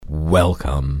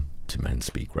Welcome to Men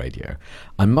Speak Radio.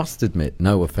 I must admit,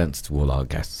 no offence to all our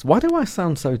guests. Why do I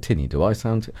sound so tinny? Do I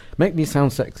sound... Make me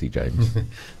sound sexy, James.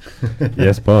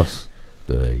 Yes, boss.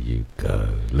 There you go.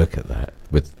 Look at that.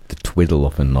 With the twiddle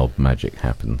of a knob, magic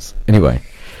happens. Anyway,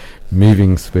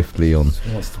 moving swiftly on.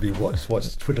 He wants to be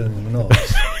watched twiddling the knobs.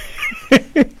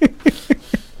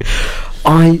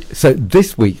 So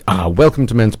this week, welcome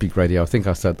to Men Speak Radio. I think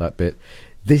I said that bit.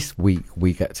 This week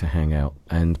we get to hang out,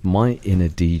 and my inner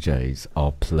DJs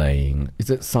are playing. Is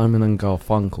it Simon and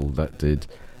Garfunkel that did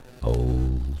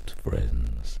Old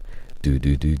Friends? Do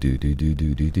do do do do do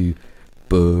do do do.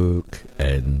 Book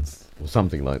ends or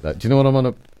something like that. Do you know what I'm on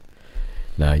a?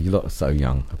 No, you lot are so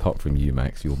young. Apart from you,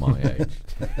 Max, you're my age.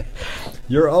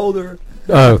 You're older.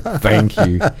 Oh, thank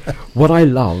you. What I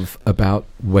love about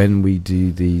when we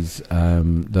do these,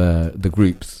 the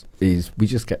groups, is we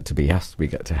just get to be us. We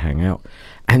get to hang out,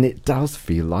 and it does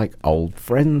feel like old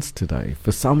friends today.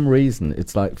 For some reason,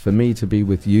 it's like for me to be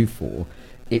with you four.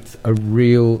 It's a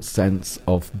real sense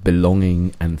of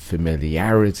belonging and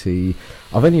familiarity.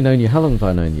 I've only known you. How long have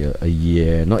I known you? A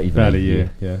year, not even About a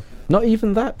year. Yeah. Not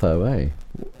even that, though, eh?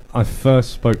 I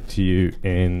first spoke to you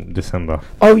in December.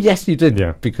 Oh, yes, you did.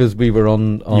 Yeah. Because we were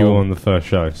on... You were on the first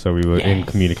show, so we were in Yes.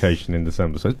 communication in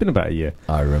December. So it's been about a year.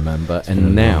 I remember. been And a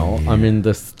now long I'm year. in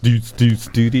the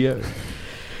studio.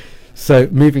 So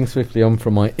moving swiftly on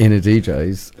from my inner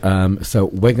DJs. So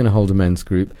we're going to hold a men's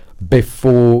group.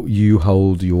 Before you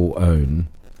hold your own,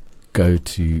 go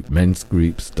to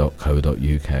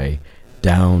mensgroups.co.uk.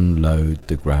 Download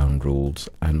the ground rules,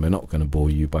 and we're not going to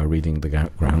bore you by reading the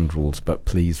ground rules, but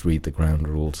please read the ground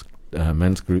rules.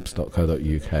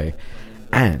 Mensgroups.co.uk.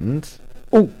 And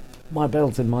my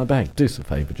bell's in my bag. Do us a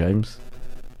favour, James.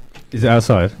 Is it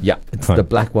outside? Yeah, it's Fine. the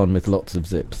black one with lots of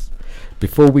zips.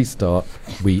 Before we start,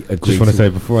 we agree. Just want to say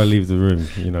before I leave the room,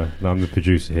 I'm the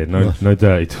producer here. No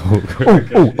dirty talk.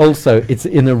 Also, it's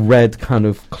in a red kind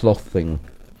of cloth thing.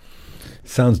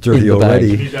 Sounds dirty In the bag.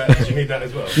 already. Do you need that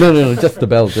as well? No, just the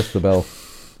bell, just the bell.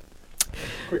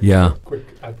 Yeah. Quick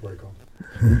ad break on.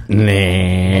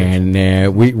 Nah.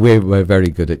 We're very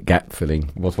good at gap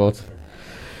filling. What?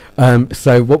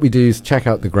 So what we do is check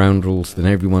out the ground rules, then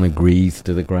everyone agrees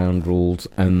to the ground rules,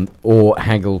 or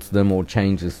haggles them or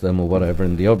changes them or whatever,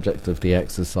 and the object of the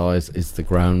exercise is the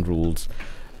ground rules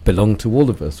belong to all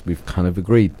of us. We've kind of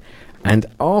agreed. And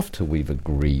after we've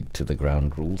agreed to the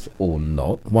ground rules or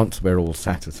not, once we're all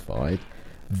satisfied,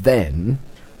 then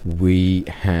we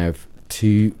have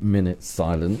 2 minutes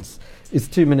silence. Is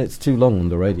 2 minutes too long on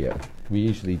the radio? We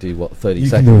usually do, 30 You can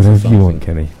seconds do or whatever something. you want,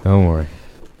 Kenny. Don't worry.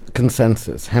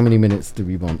 Consensus. How many minutes do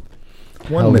we want?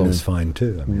 How 1 long? minute's fine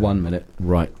too. 1 minute.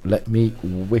 Right. Let me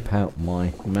whip out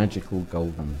my magical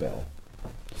golden bell.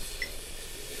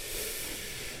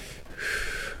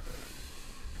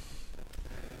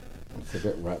 It's a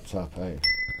bit wrapped up, eh?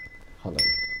 Hello,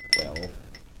 bell.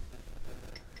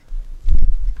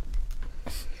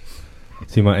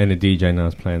 See, my inner DJ now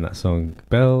is playing that song.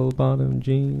 Bell bottom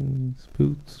jeans,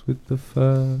 boots with the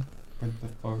fur.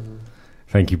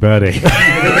 Thank you, Birdie.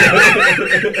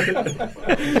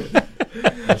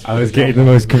 I was getting the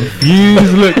most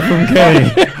confused look from Kenny.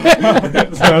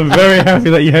 So I'm very happy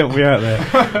that you helped me out there.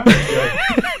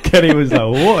 Kenny was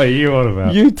like, what are you on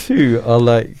about? You two are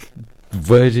like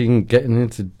getting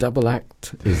into double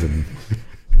actism.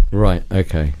 Right,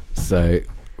 okay. So,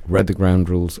 read the ground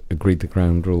rules, agreed the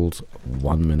ground rules,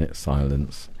 1 minute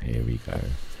silence. Here we go.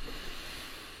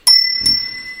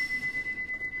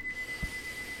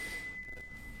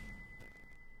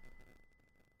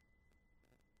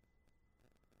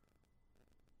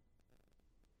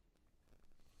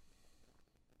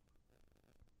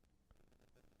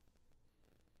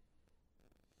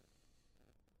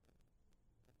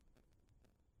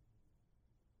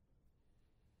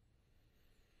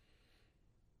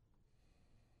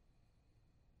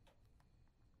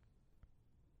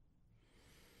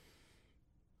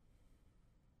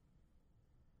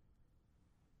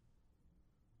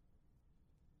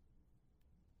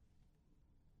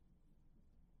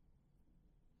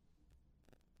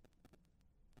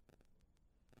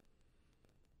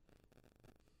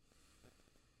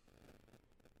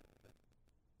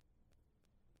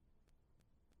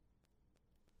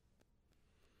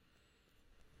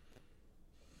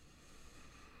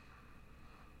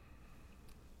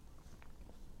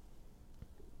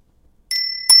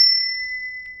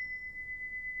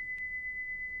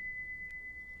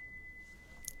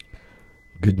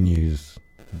 Good news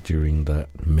during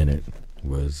that minute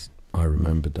was I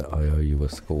remembered that I owe you a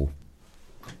score.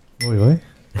 Oi, oi.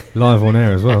 Live on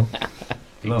air as well.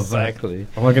 Exactly.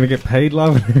 Am I going to get paid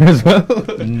live as well?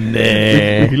 We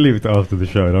Nah. can leave it to after the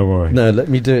show, don't worry. No, let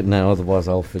me do it now, otherwise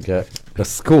I'll forget. The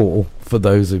score, for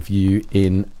those of you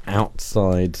in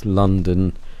outside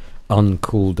London,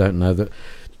 uncool, don't know that.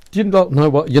 Do you not know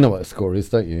what? You know what a score is,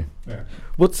 don't you? Yeah.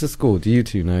 What's the score? Do you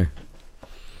two know?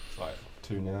 It's like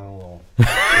 2-0 or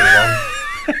 3-1.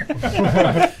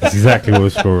 That's exactly what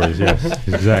the score is, yes.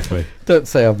 Exactly. Don't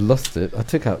say I've lost it. I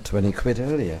took out 20 quid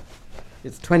earlier.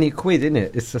 It's 20 quid, isn't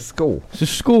it? It's a score. It's a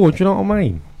score, do you know what I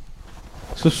mean?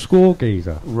 It's a score,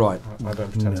 geezer. Right. I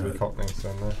don't pretend to No. be Cockney,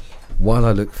 so no. While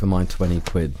I look for my 20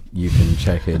 quid, you can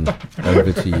check in.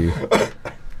 Over to you.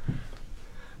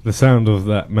 The sound of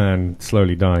that man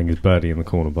slowly dying is Birdie in the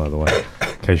corner, by the way,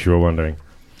 in case you were wondering.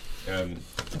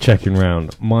 Checking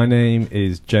round. My name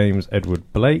is James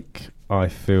Edward Blake. I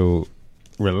feel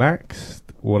relaxed.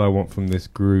 What I want from this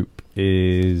group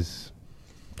is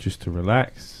just to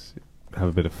relax, have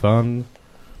a bit of fun,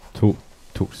 talk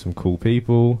to some cool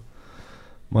people.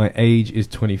 My age is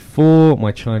 24.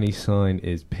 My Chinese sign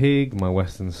is pig. My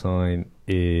Western sign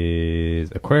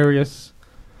is Aquarius.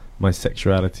 My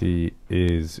sexuality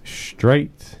is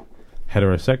straight,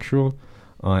 heterosexual.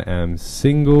 I am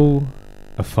single,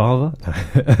 a father.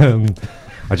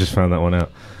 I just found that one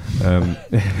out.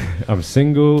 I'm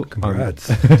single. Congrats.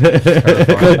 Good,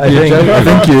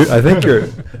 I think you're.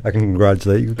 I can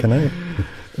congratulate you. Can I?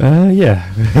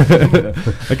 Yeah.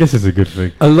 I guess it's a good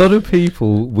thing. A lot of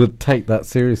people would take that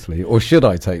seriously, or should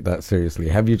I take that seriously?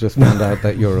 Have you just found out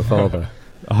that you're a father?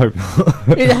 I hope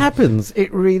not. It happens.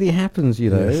 It really happens, you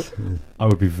know. Yes. I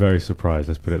would be very surprised,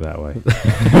 let's put it that way.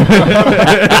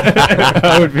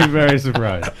 I would be very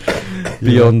surprised.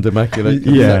 Beyond immaculate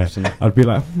Yeah. conception. I'd be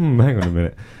like, hang on a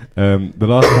minute. The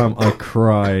last time I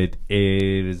cried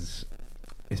is...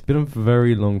 It's been a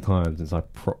very long time since I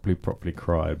properly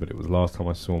cried, but it was last time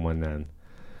I saw my nan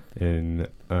in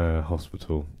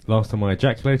hospital. Last time I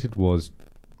ejaculated was...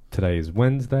 Today is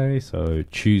Wednesday, so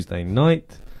Tuesday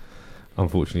night.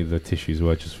 Unfortunately, the tissues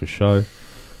were just for show.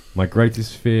 My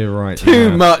greatest fear right now...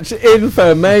 Too much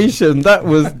information. That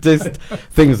was just...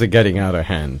 Things are getting out of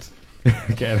hand.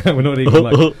 Okay, we're not even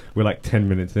like... We're like 10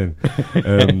 minutes in.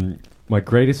 My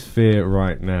greatest fear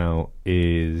right now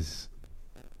is...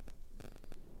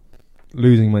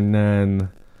 losing my nan,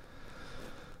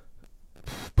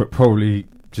 but probably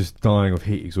just dying of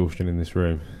heat exhaustion in this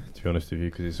room, to be honest with you,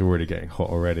 because it's already getting hot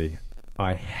already.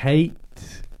 I hated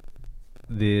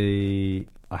the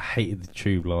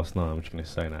tube last night. I'm just going to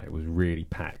say that. It was really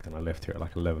packed, and I left here at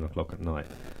like 11 o'clock at night.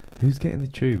 Who's getting the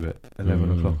tube at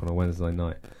 11 o'clock on a Wednesday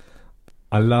night?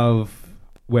 I love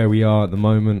where we are at the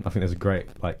moment. I think there's a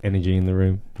great like energy in the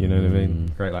room, you know what I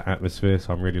mean? Great like atmosphere,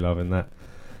 so I'm really loving that.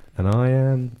 And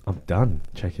I'm done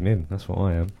checking in. That's what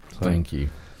I am. So Thank you.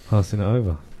 passing it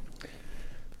over.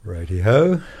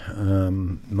 Righty-ho.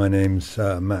 My name's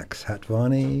Max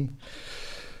Hatvani.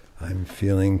 I'm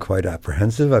feeling quite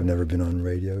apprehensive. I've never been on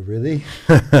radio, really.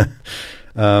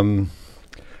 What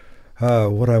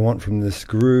I want from this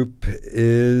group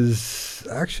is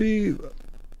actually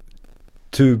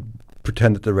to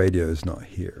pretend that the radio is not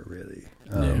here, really.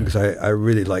 Because I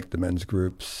really like the men's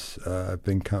groups. I've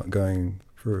been going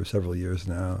for several years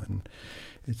now, and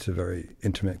it's a very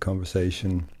intimate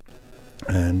conversation.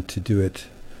 And to do it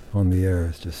on the air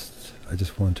is just, I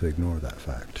just want to ignore that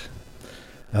fact.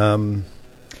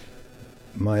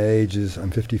 My age is, I'm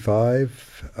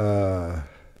 55. I'm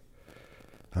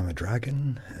a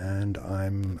dragon, and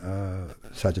I'm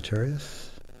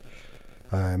Sagittarius.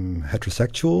 I'm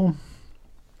heterosexual.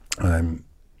 I'm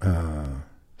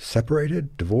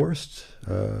separated, divorced.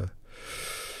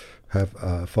 Have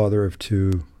a father of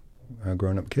two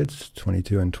grown-up kids,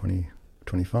 22 and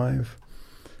 25.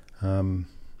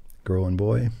 Girl and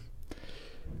boy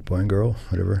and girl,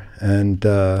 whatever. And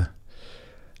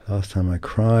last time I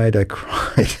cried I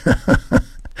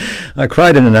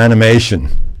cried in an animation.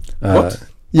 What?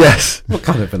 Yes. What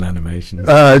kind of an animation?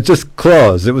 Just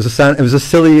Claws. It was a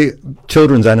silly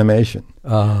children's animation,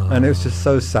 Oh. and it was just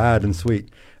so sad and sweet.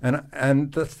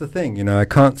 And that's the thing, you know. I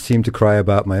can't seem to cry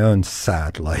about my own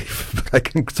sad life, but I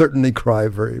can certainly cry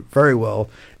very, very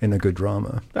well in a good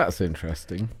drama. That's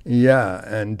interesting. Yeah,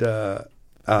 and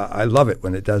I love it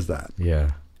when it does that.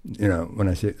 Yeah. You know, when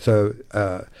I see it. So,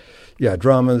 yeah,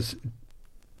 dramas,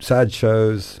 sad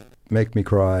shows make me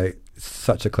cry. It's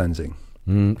such a cleansing.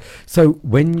 So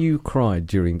when you cried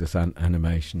during this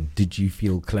animation, did you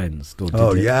feel cleansed? Or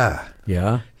did Yeah.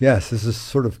 Yeah? Yes, this is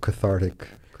sort of cathartic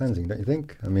cleansing, don't you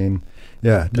think? I mean,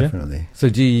 yeah, definitely. So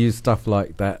do you use stuff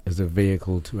like that as a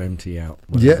vehicle to empty out?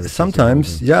 whatever Yeah, it is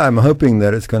sometimes. involving? Yeah, I'm hoping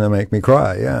that it's going to make me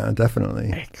cry. Yeah,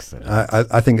 definitely. Excellent.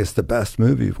 I think it's the best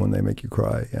movie when they make you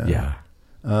cry. Yeah. Yeah.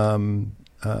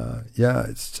 Yeah,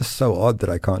 it's just so odd that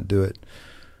I can't do it.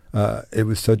 It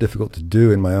was so difficult to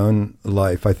do in my own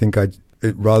life. I think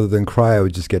rather than cry, I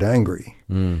would just get angry.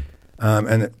 And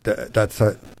that's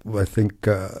I think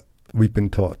we've been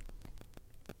taught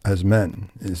as men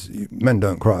is men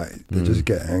don't cry. They just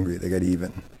get angry. They get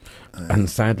even. And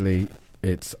sadly,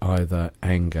 it's either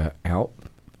anger out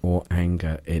or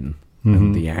anger in.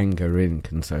 And the anger in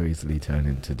can so easily turn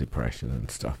into depression and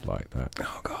stuff like that.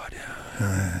 Oh, God, yeah.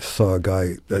 I saw a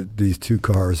guy, these two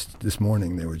cars this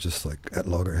morning, they were just like at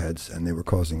loggerheads, and they were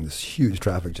causing this huge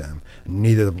traffic jam.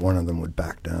 Neither one of them would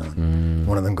back down.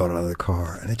 One of them got out of the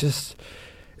car, and it's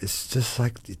just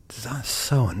like, it's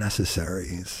so unnecessary.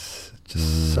 It's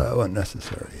just so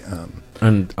unnecessary.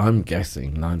 And I'm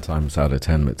guessing 9 times out of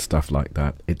 10 with stuff like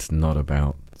that, it's not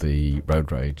about the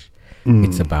road rage.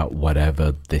 It's about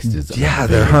whatever this is. Yeah,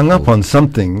 they're hung up on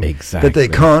something that they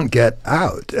can't get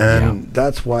out. And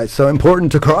that's why it's so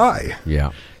important to cry.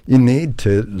 Yeah. You need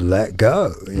to let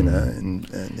go, you know. And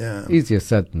yeah. Easier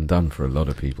said than done for a lot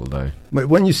of people, though. But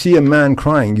when you see a man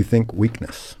crying, you think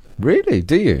weakness. Really?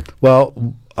 Do you?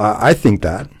 Well, I think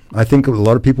that. I think a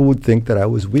lot of people would think that I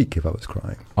was weak if I was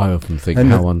crying. I often think And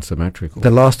how unsymmetrical.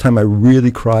 The last time I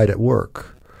really cried at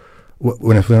work,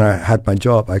 when I had my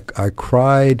job, I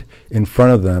cried in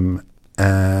front of them,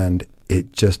 and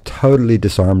it just totally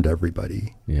disarmed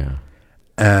everybody. Yeah.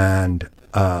 And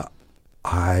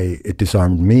it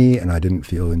disarmed me, and I didn't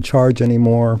feel in charge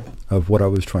anymore of what I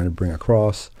was trying to bring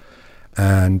across.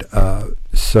 And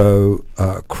so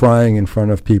crying in front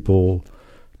of people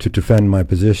to defend my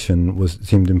position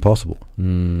seemed impossible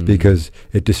because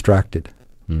it distracted.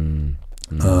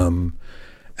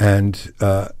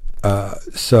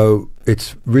 So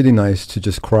it's really nice to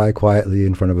just cry quietly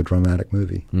in front of a dramatic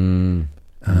movie.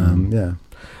 Yeah.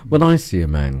 When I see a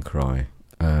man cry,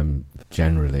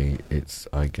 generally it's,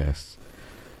 I guess,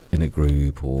 in a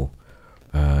group or,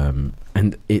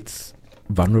 and it's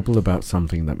vulnerable about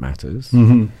something that matters,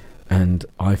 and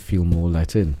I feel more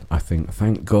let in. I think,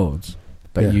 thank God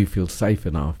that you feel safe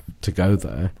enough to go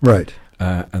there, right?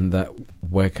 And that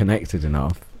we're connected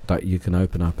enough that you can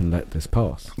open up and let this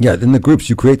pass. Yeah, in the groups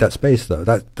you create that space, though.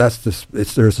 There's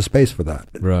a space for that.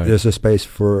 Right. There's a space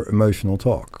for emotional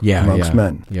talk amongst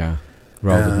men. Yeah,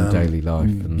 rather than daily life.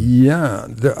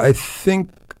 I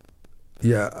think.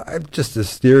 Yeah, I've just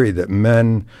this theory that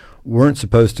men weren't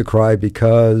supposed to cry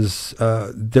because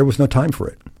there was no time for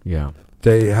it. Yeah,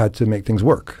 they had to make things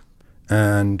work,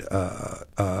 and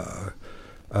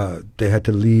they had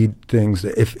to lead things.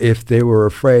 If they were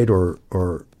afraid or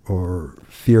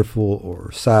fearful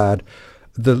or sad,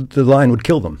 the line would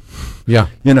kill them. Yeah.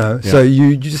 You know, so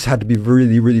you just had to be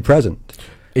really, really present.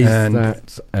 Is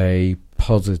that a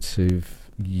positive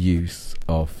use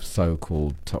of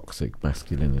so-called toxic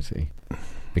masculinity?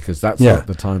 Because that's not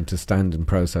the time to stand and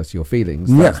process your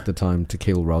feelings. That's the time to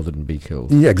kill rather than be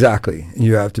killed. Yeah, exactly.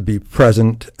 You have to be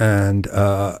present, and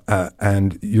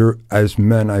you're, as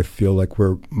men, I feel like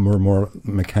we're more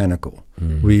mechanical.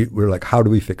 We're like, how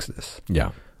do we fix this?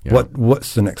 Yeah.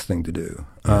 What's the next thing to do?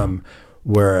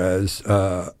 Whereas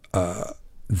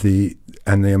the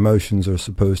emotions are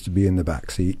supposed to be in the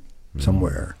back seat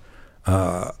somewhere.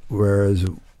 Whereas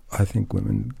I think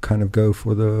women kind of go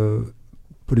for the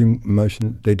putting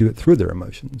emotion. They do it through their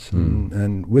emotions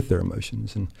and with their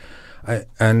emotions, and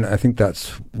I think that's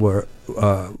where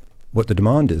what the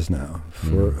demand is now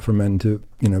for men to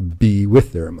be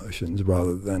with their emotions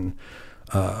rather than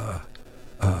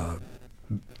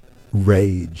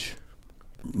rage.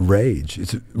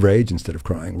 It's rage instead of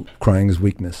crying. Crying is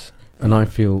weakness. And I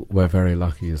feel we're very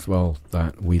lucky as well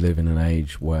that we live in an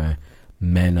age where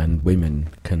men and women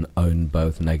can own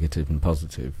both negative and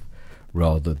positive,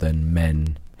 rather than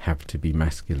men have to be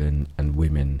masculine and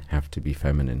women have to be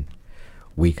feminine.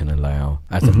 We can allow,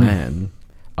 as a man,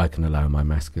 I can allow my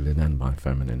masculine and my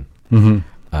feminine.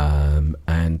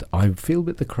 And I feel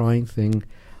with the crying thing,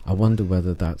 I wonder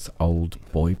whether that's old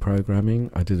boy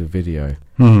programming. I did a video.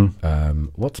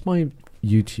 What's my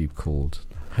YouTube called?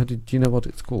 Do you know what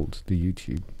it's called? The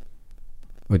YouTube?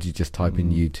 Or do you just type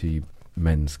in YouTube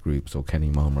men's groups or Kenny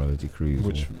Marmalade Cruise?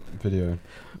 Which video?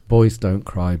 Boys don't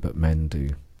cry, but men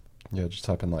do. Yeah, just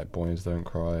type in like boys don't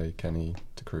cry, Kenny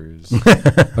to Cruise.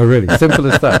 Oh, really?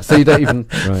 Simple as that. So you don't even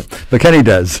right. But Kenny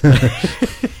does.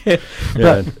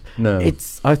 But no.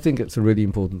 I think it's a really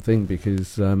important thing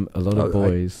because a lot of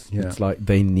boys, it's like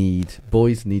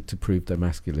boys need to prove their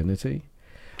masculinity,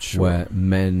 where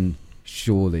men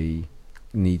surely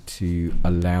need to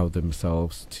allow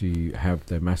themselves to have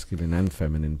their masculine and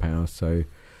feminine power, so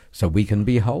we can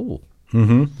be whole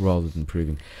rather than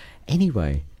proving.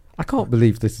 Anyway, I can't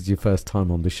believe this is your first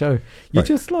time on the show. You're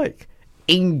just like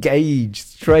engage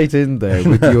straight in there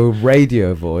with your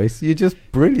radio voice. You're just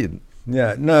brilliant.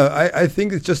 Yeah, no, I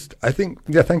think it's just,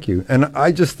 yeah, thank you. And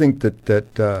I just think that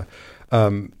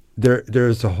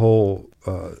there's a whole,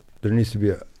 there needs to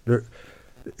be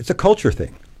it's a culture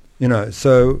thing,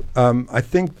 so I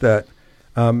think that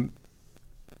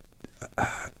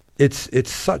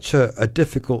it's such a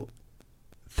difficult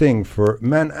thing for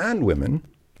men and women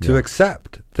to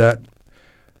accept that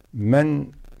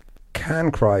men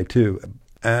can cry too,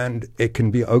 and it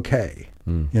can be okay,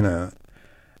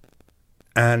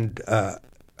 And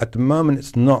at the moment,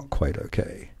 it's not quite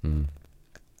okay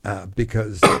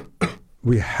because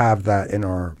we have that in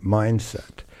our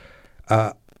mindset.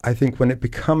 I think when it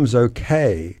becomes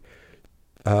okay,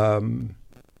 and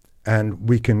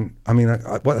we can,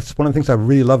 that's one of the things I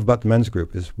really love about the men's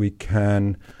group is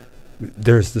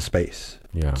there's the space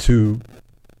to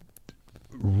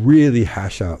really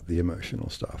hash out the emotional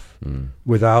stuff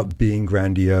without being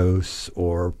grandiose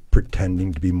or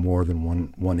pretending to be more than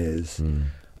one is.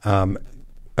 And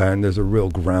there's a real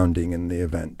grounding in the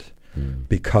event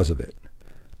because of it.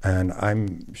 And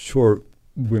I'm sure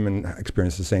women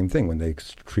experience the same thing when they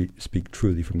speak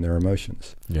truly from their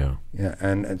emotions. Yeah,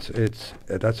 and it's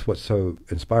that's what's so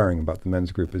inspiring about the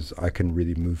men's group is I can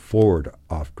really move forward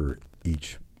after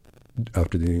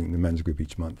doing the men's group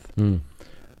each month.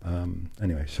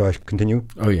 Anyway, so I continue?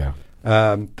 Oh, yeah.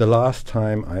 The last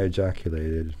time I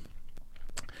ejaculated,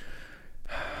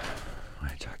 I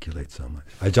ejaculate so much.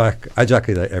 I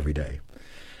ejaculate every day,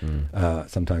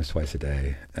 sometimes twice a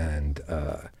day, and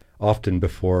often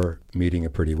before meeting a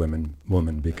pretty woman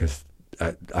because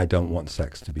I don't want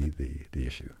sex to be the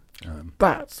issue.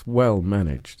 That's well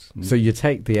managed. So you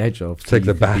take the edge off. Take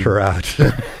the batter out.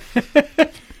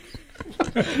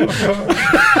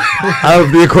 Out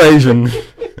of the equation.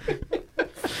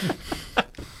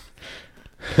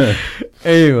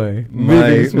 Anyway,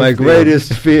 my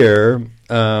greatest fear,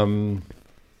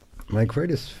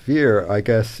 I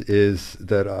guess, is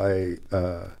that I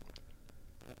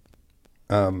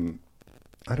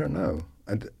don't know.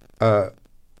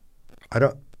 I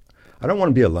don't want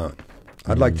to be alone.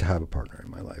 I'd like to have a partner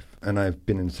in my life, and I've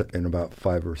been in about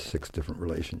 5 or 6 different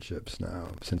relationships now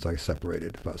since I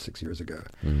separated about 6 years ago,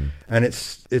 and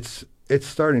it's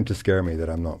starting to scare me that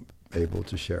I'm not able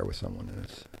to share with someone. And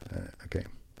it's okay.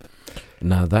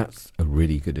 Now that's a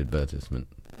really good advertisement.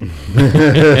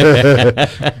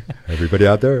 Everybody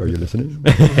out there, are you listening?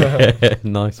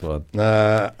 Nice one.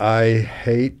 I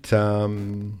hate.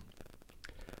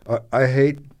 I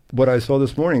hate what I saw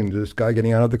this morning. This guy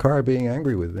getting out of the car, being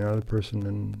angry with the other person,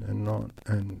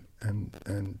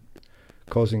 and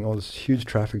causing all this huge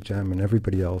traffic jam, and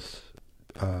everybody else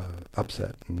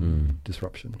upset and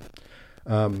disruption.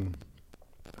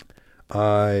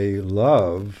 I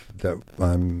love that.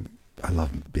 I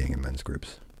love being in men's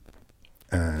groups,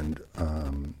 and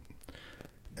I've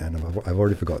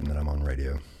already forgotten that I'm on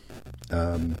radio,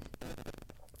 and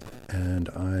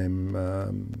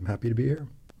I'm happy to be here.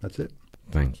 That's it.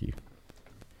 Thank you.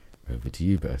 Over to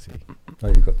you, Bertie. Oh,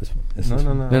 you got this one.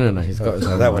 No. He's got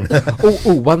that one.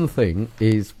 One thing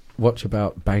is watch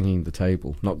about banging the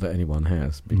table. Not that anyone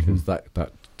has, because that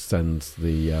sends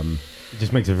the. It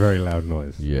just makes a very loud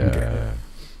noise. Yeah.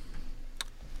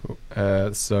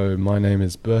 Okay. So my name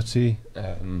is Bertie.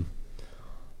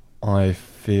 I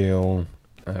feel.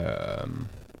 I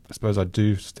suppose I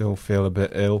do still feel a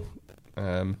bit ill.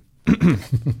 I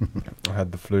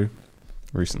had the flu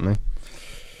recently.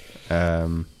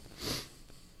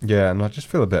 Yeah, and I just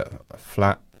feel a bit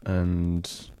flat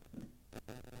and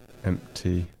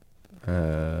empty,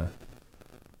 and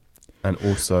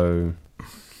also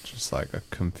just like a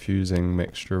confusing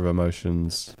mixture of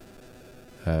emotions.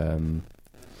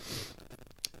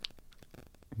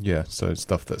 Yeah, so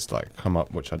stuff that's like come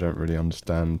up which I don't really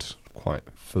understand quite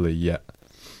fully yet.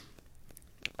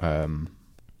 Yeah,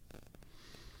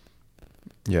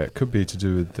 it could be to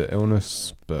do with the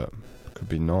illness, but it could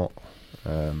be not.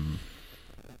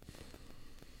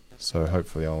 So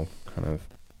hopefully I'll kind of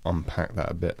unpack that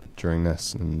a bit during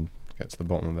this and get to the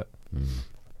bottom of it.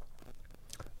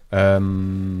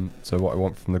 So what I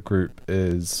want from the group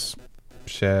is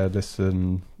share,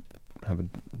 listen, have a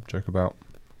joke about.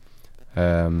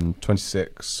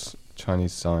 26,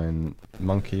 Chinese sign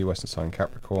monkey, Western sign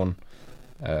Capricorn.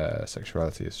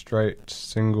 Sexuality is straight,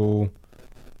 single.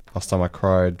 Last time I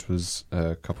cried was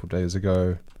a couple of days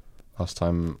ago. Last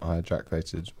time I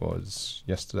ejaculated was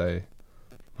yesterday.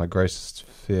 My greatest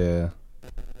fear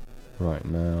right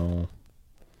now.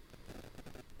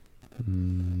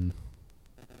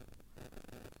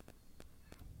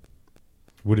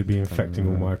 Would it be infecting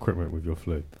all my equipment with your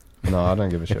flu? No, I don't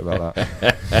give a shit about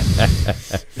that.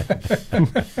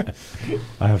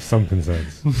 I have some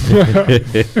concerns.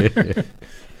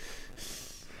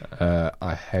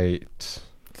 I hate...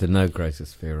 The no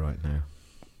greatest fear right now.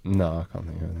 No, I can't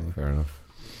think of anything. Fair enough.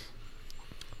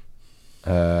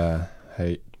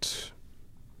 Hate...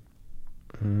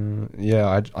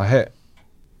 yeah, I hate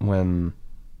when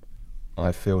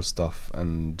I feel stuff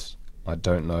and I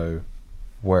don't know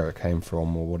where it came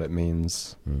from or what it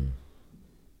means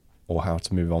or how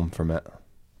to move on from it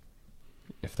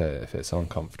if it's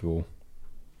uncomfortable.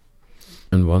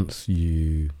 And once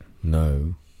you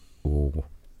know or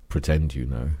pretend you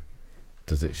know,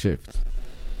 does it shift?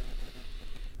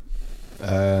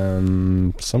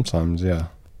 Sometimes, yeah.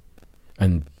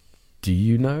 And do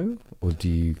you know, or do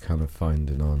you kind of find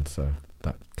an answer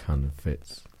that kind of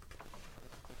fits?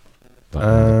 Like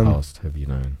in the past, have you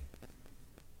known?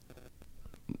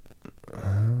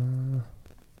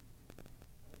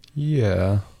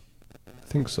 Yeah, I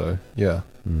think so. Yeah,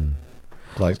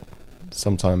 like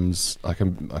sometimes I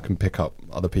can pick up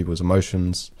other people's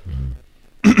emotions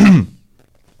and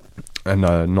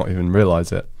not even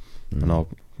realize it, and I'll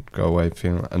go away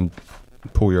feeling. And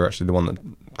Paul, you're actually the one that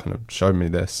kind of showed me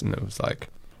this, and it was like,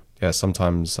 yeah,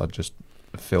 sometimes I just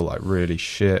feel like really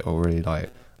shit or really like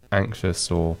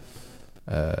anxious or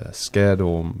scared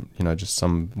or just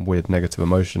some weird negative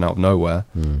emotion out of nowhere,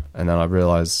 and then I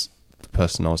realize the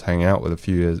person I was hanging out with a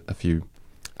few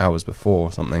hours before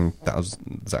or something, that was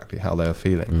exactly how they were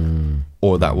feeling,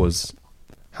 or that was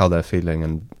how they're feeling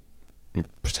and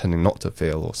pretending not to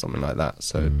feel or something like that.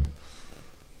 So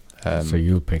so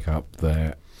you'll pick up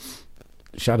their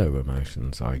shadow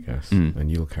emotions, I guess, and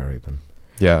you'll carry them.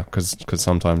 Yeah, because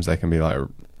sometimes they can be like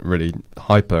really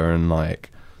hyper and like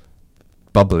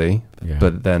bubbly,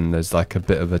 but then there's like a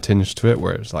bit of a tinge to it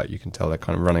where it's like you can tell they're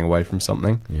kind of running away from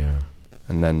something. Yeah.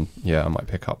 And then, I might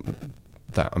pick up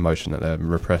that emotion that they're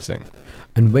repressing.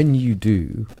 And when you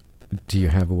do you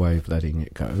have a way of letting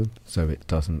it go so it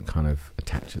doesn't kind of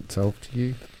attach itself to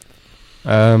you?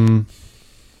 I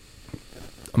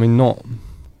mean, not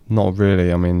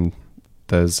really. I mean,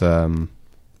 there's a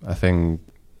thing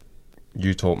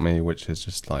you taught me, which is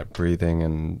just like breathing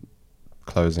and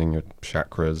closing your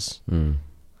chakras.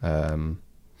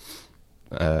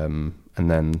 And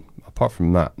then apart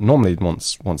from that, normally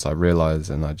once I realise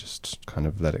and I just kind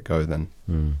of let it go, then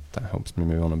that helps me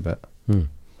move on a bit.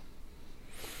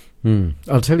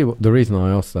 I'll tell you what, the reason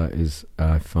I ask that is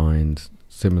I find,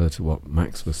 similar to what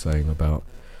Max was saying about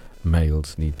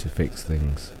males need to fix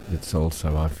things, it's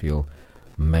also, I feel,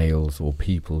 males or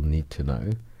people need to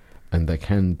know, and there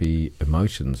can be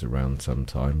emotions around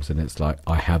sometimes, and it's like,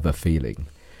 I have a feeling.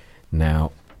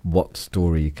 Now, what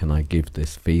story can I give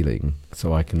this feeling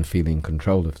so I can feel in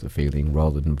control of the feeling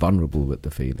rather than vulnerable with the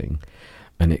feeling?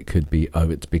 And it could be,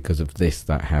 it's because of this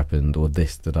that happened, or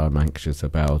this that I'm anxious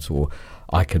about, or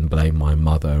I can blame my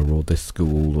mother or this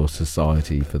school or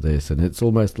society for this. And it's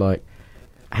almost like,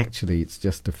 actually, it's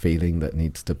just a feeling that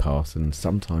needs to pass, and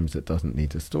sometimes it doesn't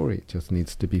need a story, it just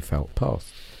needs to be felt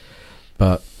past.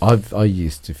 But I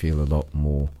used to feel a lot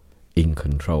more in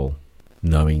control,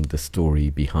 knowing the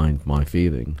story behind my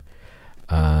feeling.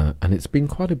 And it's been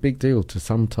quite a big deal to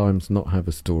sometimes not have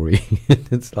a story.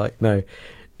 It's like, no,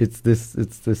 it's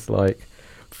this like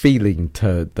feeling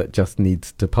turd that just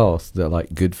needs to pass. That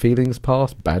like good feelings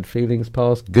pass, bad feelings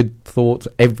pass, good thoughts,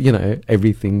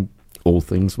 everything, all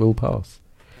things will pass.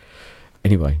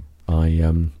 Anyway,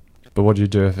 But what do you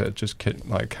do if it just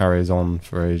carries on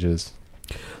for ages?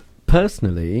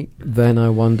 Personally, then I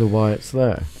wonder why it's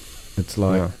there. It's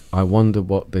like, I wonder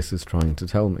what this is trying to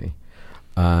tell me.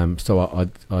 So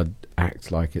I'd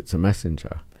act like it's a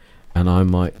messenger, and I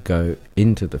might go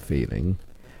into the feeling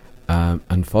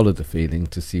and follow the feeling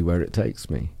to see where it takes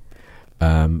me.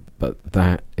 But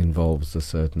that involves a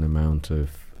certain amount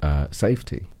of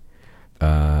safety,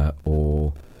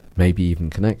 or maybe even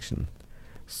connection.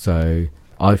 So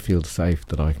I feel safe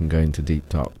that I can go into deep,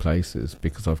 dark places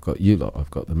because I've got you lot,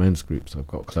 I've got the men's groups, I've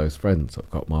got close friends,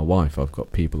 I've got my wife, I've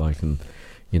got people I can,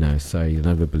 say, you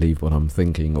never believe what I'm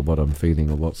thinking or what I'm feeling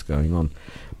or what's going on.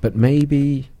 But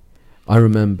maybe I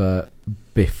remember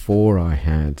before I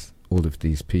had all of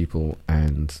these people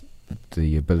and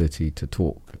the ability to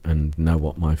talk and know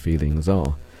what my feelings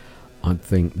are, I'd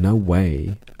think, no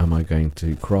way am I going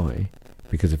to cry,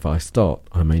 because if I start,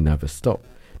 I may never stop.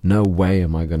 No way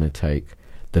am I going to take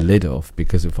the lid off,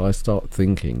 because if I start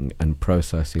thinking and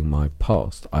processing my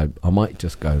past, I might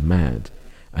just go mad,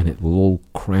 and it will all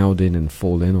crowd in and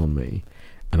fall in on me,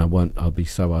 and I'll be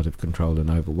so out of control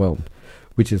and overwhelmed.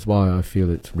 Which is why I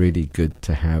feel it's really good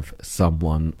to have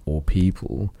someone or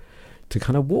people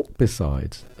kind of walk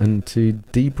beside and to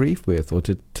debrief with, or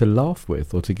to laugh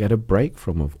with, or to get a break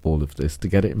from all of this, to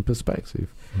get it in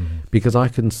perspective. Because I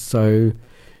can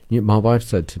my wife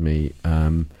said to me,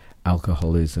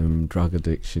 alcoholism, drug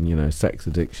addiction, sex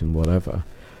addiction, whatever.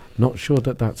 Not sure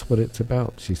that that's what it's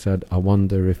about. She said, I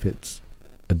wonder if it's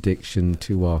addiction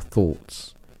to our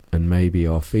thoughts and maybe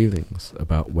our feelings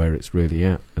about where it's really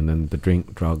at. And then the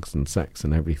drink, drugs and sex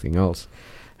and everything else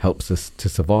helps us to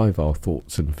survive our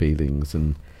thoughts and feelings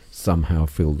and somehow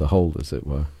fill the hole, as it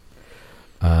were.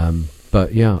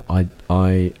 But yeah, I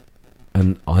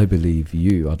believe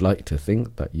I'd like to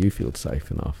think that you feel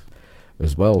safe enough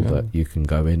as well, that you can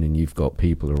go in and you've got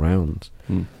people around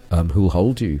who'll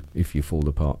hold you if you fall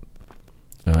apart.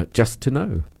 Just to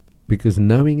know, because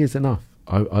knowing is enough.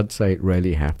 I'd say it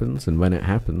rarely happens, and when it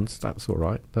happens, that's all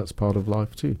right. That's part of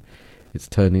life too. It's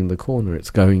turning the corner. It's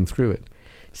going through it.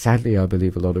 Sadly, I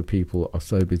believe a lot of people are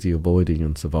so busy avoiding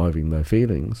and surviving their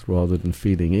feelings rather than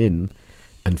feeling in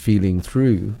and feeling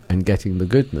through and getting the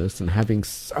goodness and having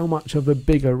so much of a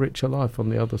bigger, richer life on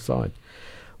the other side.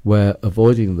 Where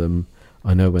avoiding them,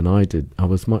 I know when I did, I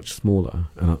was much smaller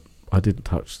and I didn't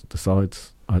touch the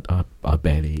sides. I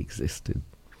barely existed.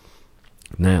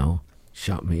 Now,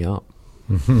 shut me up.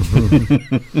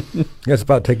 It's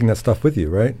about taking that stuff with you,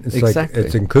 right? It's Exactly. like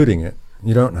it's including it.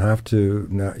 You don't have to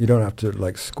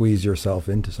like squeeze yourself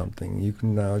into something. You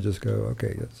can now just go,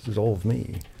 okay, this is all of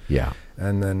me. Yeah.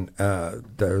 And then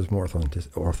there's more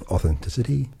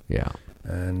authenticity. Yeah.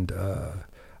 And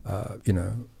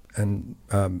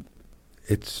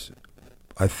it's,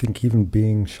 I think, even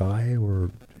being shy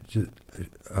or just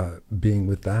being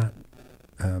with that,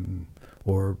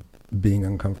 or being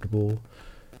uncomfortable,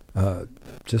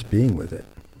 just being with it.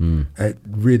 It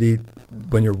really,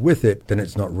 when you're with it, then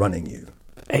it's not running you.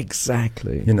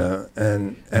 Exactly.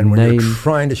 And when you're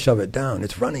trying to shove it down,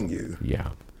 it's running you.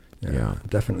 Yeah.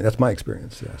 Definitely. That's my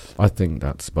experience, yes. I think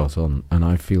that's spot on. And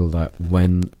I feel that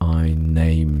when I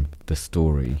name the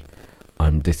story,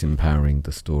 I'm disempowering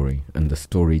the story, and the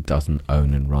story doesn't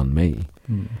own and run me.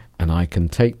 And I can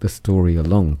take the story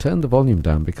along, turn the volume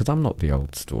down because I'm not the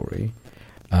old story,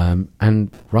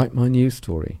 and write my new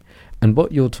story. And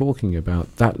what you're talking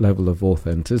about, that level of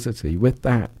authenticity, with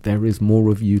that, there is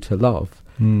more of you to love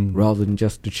rather than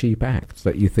just a cheap act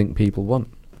that you think people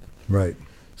want. Right.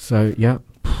 So, yeah.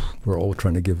 We're all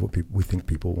trying to give what we think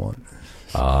people want.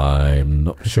 I'm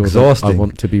not sure exhausting. that I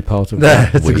want to be part of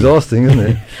that. It's exhausting, isn't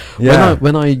it? Yeah.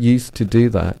 When I used to do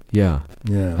that, yeah.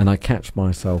 And I catch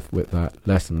myself with that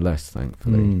less and less,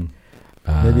 thankfully.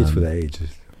 Maybe it's with age. We're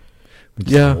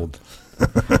just Yeah. old.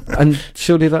 And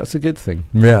surely that's a good thing.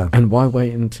 Yeah. And why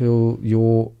wait until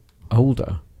you're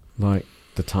older? Like,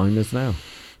 the time is now.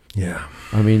 Yeah.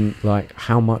 I mean, like,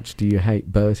 how much do you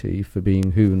hate Bertie for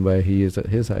being who and where he is at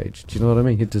his age? Do you know what I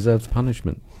mean? He deserves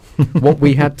punishment. What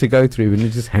we had to go through, and you're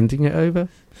just handing it over?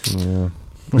 Yeah.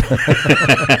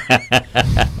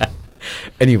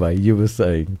 Anyway, you were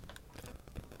saying.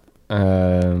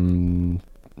 That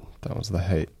was the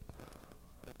hate.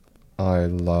 I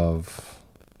love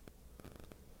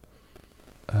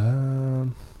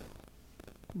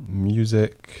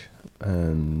music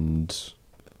and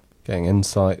getting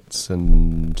insights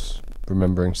and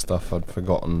remembering stuff I'd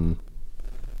forgotten,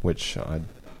 which I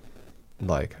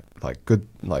like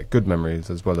good memories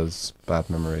as well as bad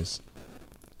memories.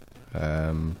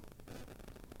 I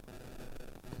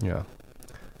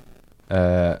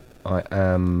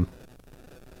am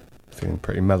feeling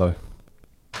pretty mellow.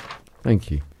 Thank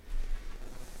you.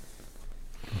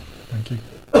 Thank you.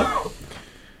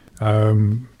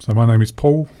 So my name is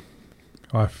Paul.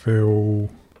 I feel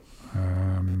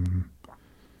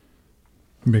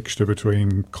mixture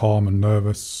between calm and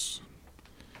nervous.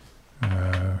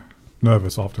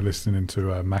 Nervous after listening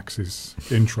to Max's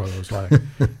intro. I was like,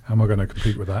 how am I going to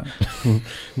compete with that?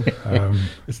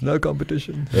 It's no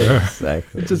competition. Yeah.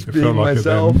 Exactly. Just It being felt like it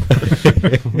myself.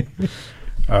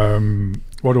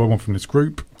 What do I want from this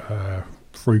group?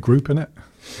 Free group in it.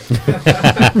 Like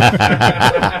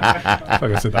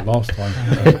I said that last time.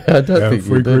 I don't think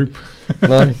free you did. group.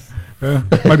 Nice. Yeah,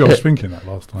 maybe I was thinking that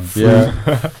last time. Yeah.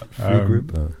 Free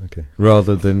group. Oh, okay.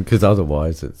 Rather than, because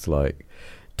otherwise it's like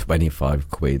 25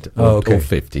 quid or, Oh, okay. or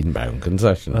 £15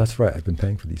 concession. That's right. I've been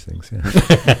paying for these things. Yeah.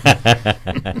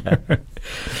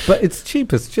 But it's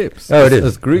cheap as chips. Oh, it is.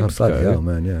 As groups oh, bloody go. hell,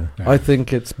 man. Yeah. I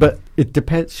think it's, but it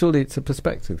depends. Surely it's a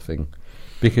perspective thing,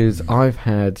 because I've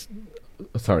had.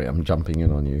 Sorry, I'm jumping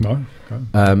in on you. No.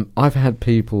 Okay. I've had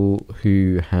people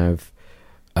who have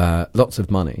lots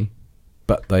of money,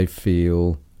 but they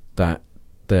feel that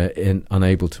they're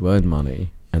unable to earn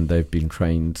money, and they've been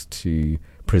trained to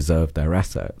preserve their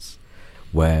assets.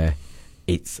 Where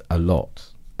it's a lot.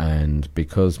 And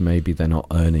because maybe they're not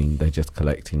earning, they're just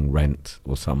collecting rent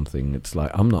or something. It's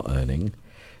like, I'm not earning,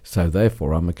 so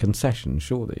therefore I'm a concession,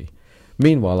 surely.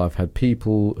 Meanwhile, I've had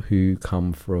people who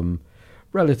come from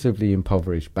relatively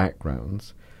impoverished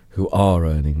backgrounds who are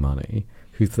earning money,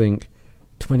 who think,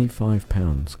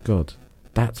 £25, God,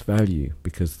 that's value,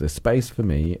 because there's space for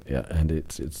me, and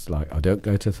it's like, I don't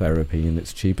go to therapy, and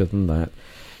it's cheaper than that.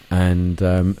 And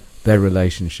their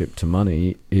relationship to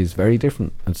money is very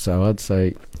different. And so I'd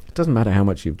say, it doesn't matter how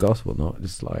much you've got or not.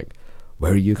 It's like,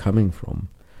 where are you coming from?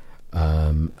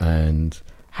 And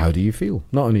how do you feel?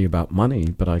 Not only about money,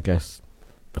 but I guess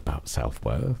about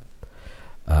self-worth,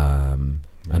 and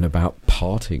about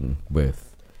parting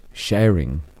with,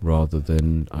 sharing rather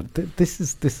than... This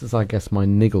is, I guess, my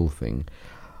niggle thing.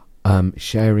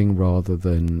 Sharing rather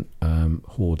than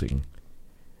hoarding.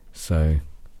 So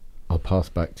I'll pass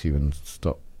back to you and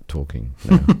stop talking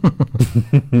now.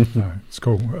 No, it's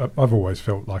cool. I've always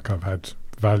felt like I've had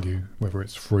value, whether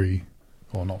it's free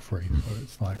or not free. But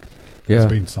it's like there's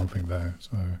been something there.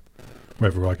 So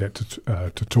whether I get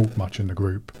to talk much in the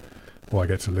group or I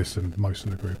get to listen most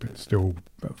of the group, it's still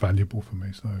valuable for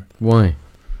me. So Why?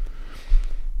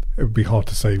 it would be hard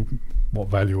to say what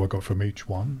value I got from each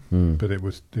one, but it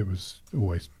was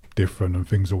always different, and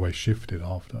things always shifted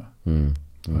after. So,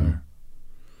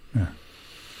 yeah.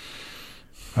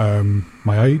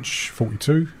 My age,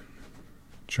 42.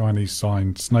 Chinese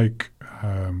sign snake.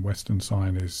 Western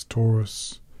sign is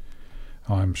Taurus.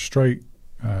 I'm straight.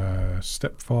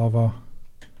 Stepfather.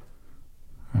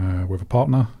 With a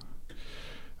partner.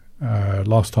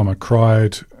 Last time I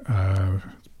cried,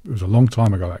 it was a long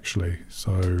time ago actually.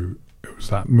 So it was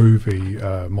that movie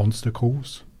Monster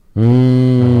Calls. I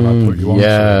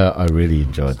really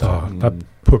enjoyed that. That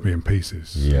put me in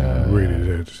pieces. Yeah, it really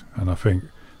did. And I think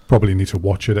probably need to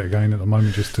watch it again at the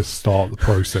moment just to start the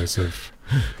process of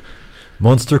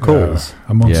Monster Calls.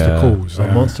 Monster Calls. Oh,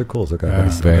 Monster Calls. Okay, Yeah.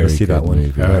 I'm going to see that one.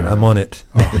 Movie. Right, I'm on it.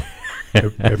 Oh,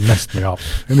 it messed me up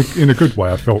in a good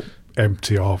way. I felt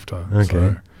empty after. Okay.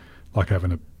 So, like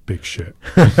having a big shit.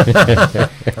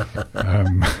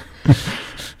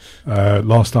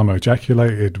 Last time I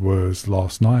ejaculated was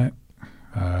last night.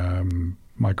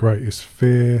 My greatest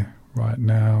fear right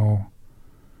now,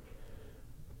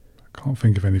 I can't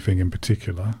think of anything in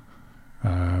particular.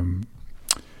 I've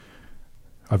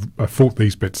thought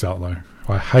these bits out though.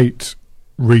 I hate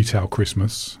retail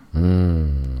Christmas.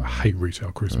 I hate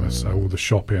retail Christmas. So all the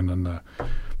shopping and the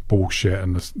bullshit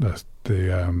and the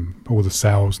all the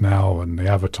sales now and the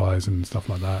advertising and stuff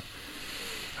like that.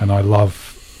 And I love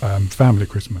family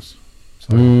Christmas.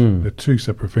 So they're two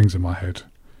separate things in my head.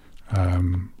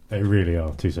 They really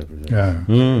are two separate things. Yeah.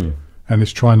 And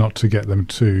it's try not to get them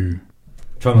too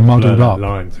Trying to muddled blur up. that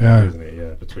line, Yeah. isn't it?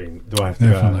 Yeah, between do I have to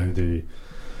go out and do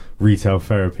retail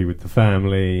therapy with the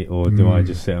family, or do I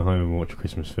just sit at home and watch a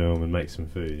Christmas film and make some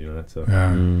food? You know, that's a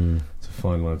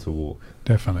fine line to walk.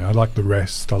 Definitely. I like the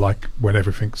rest. I like when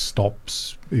everything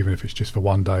stops, even if it's just for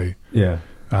one day. Yeah.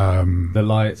 The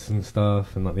lights and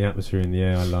stuff, and like the atmosphere in the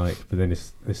air, I like. But then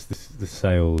it's the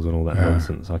sales and all that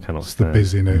nonsense. I cannot It's stand. the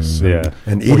busyness. Yeah.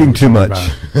 And eating too much.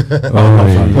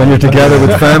 Oh, When you're together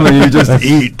with family, you just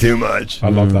eat too much. I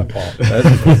love that part.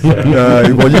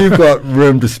 Well, you've got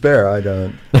room to spare. I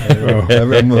don't.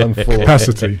 I'm full.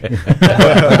 Capacity.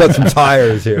 I've got some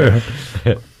tires here.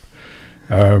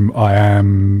 I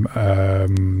am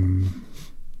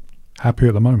happy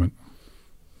at the moment.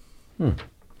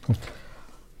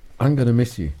 I'm going to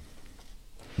miss you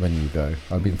when you go.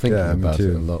 I've been thinking Yeah, me about it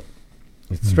too. a lot.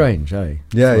 It's strange, eh?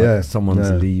 Yeah, It's like yeah. someone's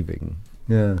Yeah. leaving.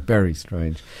 Yeah. Very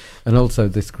strange. And also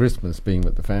this Christmas being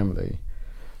with the family.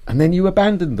 And then you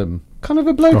abandoned them. Kind of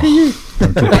a bloke are you?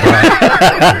 Don't talk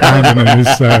about abandoning is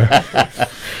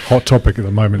hot topic at the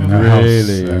moment in our house.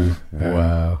 Really? Yeah.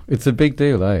 Wow. It's a big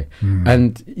deal, eh?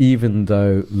 And even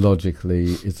though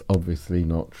logically it's obviously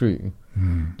not true,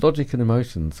 logic and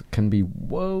emotions can be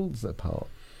worlds apart.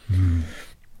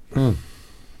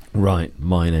 Right,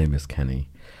 my name is Kenny.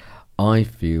 I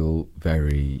feel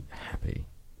very happy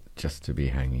just to be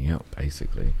hanging out,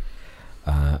 basically.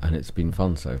 And it's been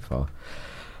fun so far.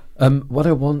 What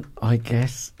I want, I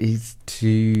guess, is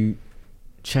to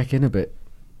check in a bit.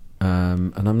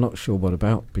 And I'm not sure what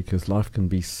about, because life can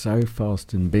be so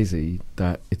fast and busy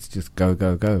that it's just go,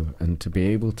 go, go. And to be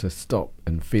able to stop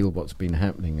and feel what's been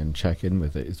happening and check in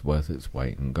with it is worth its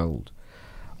weight in gold.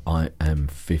 I am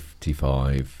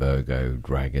 55, Virgo,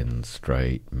 dragon,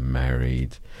 straight,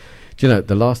 married. Do you know,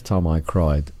 the last time I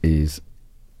cried is...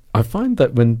 I find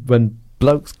that when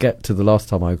blokes get to the last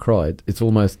time I cried, it's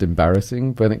almost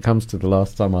embarrassing. When it comes to the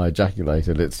last time I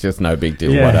ejaculated, it's just no big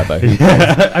deal, whatever.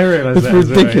 I realise It's that as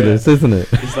well, ridiculous, isn't it?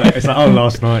 It's like, oh,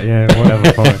 last night, yeah,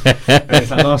 whatever, fine. And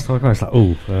it's like, last time I cried, it's like,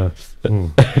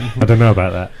 I don't know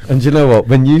about that. And you know what?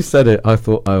 When you said it, I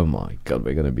thought, oh my God,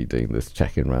 we're going to be doing this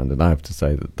check-in round. And I have to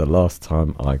say that the last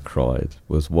time I cried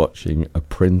was watching a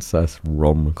princess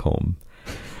rom-com.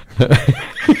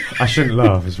 I shouldn't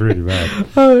laugh, it's really bad.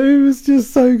 Oh, it was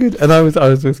just so good. And I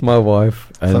was with my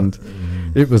wife, and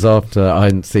it was after I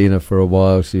hadn't seen her for a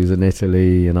while. She was in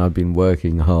Italy, and I'd been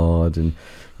working hard, and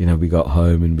we got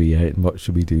home and we ate, and what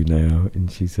should we do now? And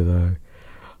she said, oh,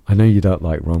 I know you don't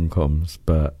like rom-coms,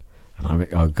 but... And I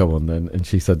went, oh, go on then. And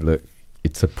she said, look,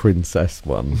 it's a princess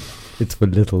one. It's for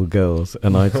little girls.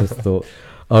 And I just thought,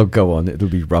 oh, go on, it'll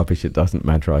be rubbish. It doesn't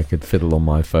matter. I could fiddle on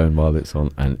my phone while it's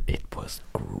on. And it was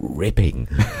gripping.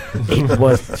 It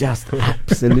was just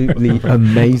absolutely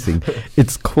amazing.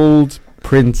 It's called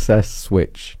Princess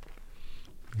Switch.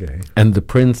 Okay. And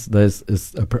there's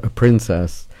a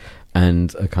princess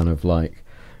and a kind of like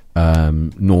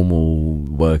normal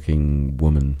working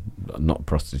woman, not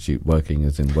prostitute, working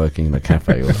as in working in a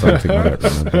cafe or something. I don't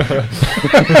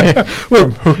remember.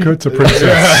 From hooker to princess.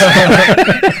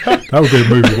 That would be a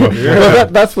movie. Well,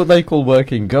 that's what they call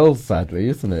working girls, sadly,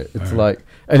 isn't it? It's like,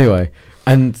 anyway,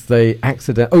 and they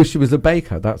she was a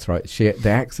baker, that's right.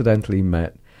 They accidentally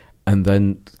met, and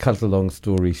then, cut a long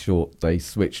story short, they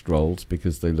switched roles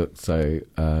because they looked so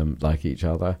like each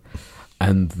other.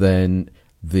 And then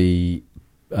the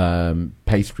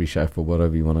pastry chef, or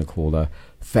whatever you want to call her,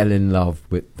 fell in love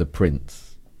with the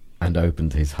prince and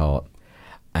opened his heart.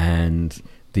 And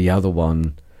the other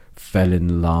one fell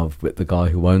in love with the guy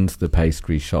who owns the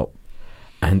pastry shop.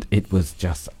 And it was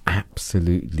just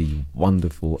absolutely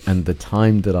wonderful. And the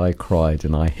time that I cried,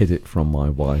 and I hid it from my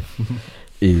wife,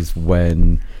 is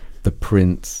when the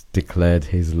prince declared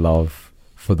his love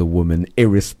for the woman,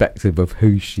 irrespective of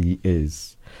who she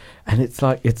is. And it's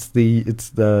like it's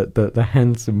the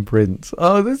handsome prince.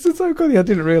 Oh, this is so funny! I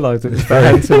didn't realise it was the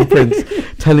handsome prince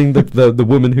telling the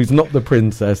woman who's not the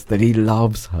princess that he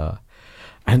loves her,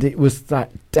 and it was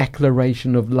that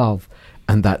declaration of love,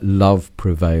 and that love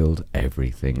prevailed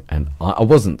everything. And I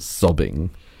wasn't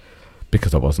sobbing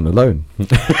because I wasn't alone.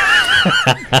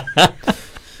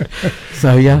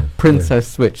 So yeah, Princess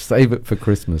Switch, save it for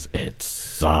Christmas. It's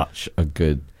such a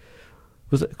good.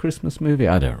 Was it a Christmas movie?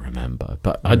 I don't remember.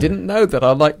 But I didn't know that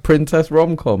I like princess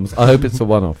rom-coms. I hope it's a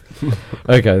one-off.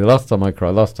 Okay, the last time I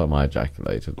cried, last time I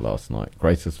ejaculated last night.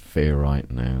 Greatest fear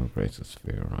right now. Greatest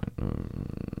fear right now.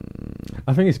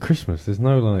 I think it's Christmas. There's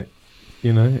no, like,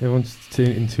 everyone's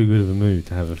in too good of a mood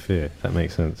to have a fear, if that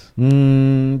makes sense.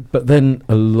 But then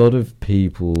a lot of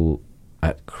people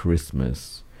at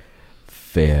Christmas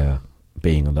fear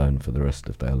being alone for the rest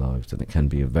of their lives, and it can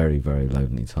be a very, very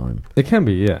lonely time. It can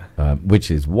be, yeah.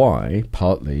 Which is why,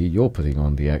 partly, you're putting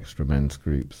on the extra men's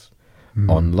groups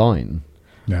online.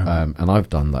 Yeah. And I've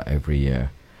done that every year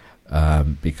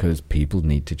because people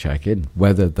need to check in,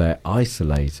 whether they're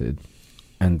isolated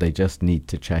and they just need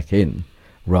to check in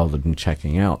rather than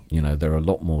checking out. There are a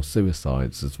lot more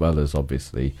suicides, as well as,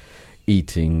 obviously,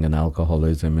 eating and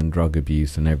alcoholism and drug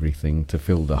abuse and everything to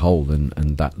fill the hole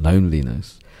and that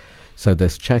loneliness. So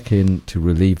there's check-in to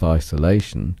relieve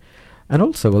isolation. And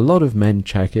also a lot of men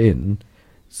check in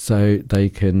so they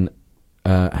can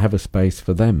have a space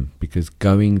for them, because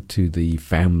going to the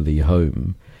family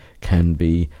home can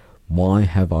be, why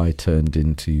have I turned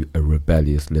into a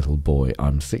rebellious little boy?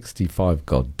 I'm 65,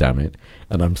 God damn it,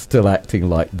 and I'm still acting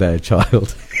like their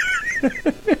child.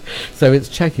 So it's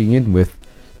checking in with,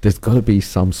 there's got to be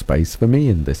some space for me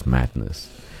in this madness.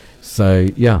 So,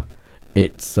 yeah.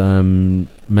 It's Men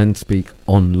Speak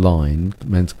Online,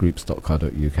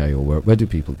 mensgroups.co.uk, or where do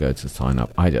people go to sign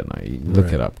up? I don't know.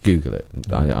 Look it up, Google it.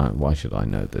 Why should I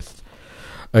know this?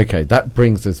 Okay, that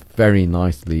brings us very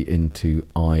nicely into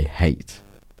I hate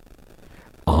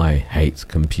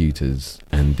computers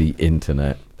and the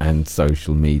internet and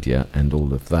social media and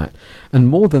all of that. And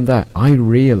more than that, I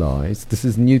realise, this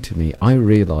is new to me, I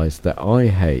realise that I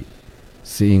hate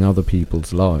seeing other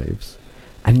people's lives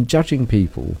and judging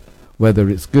people, whether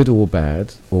it's good or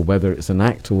bad, or whether it's an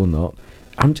act or not.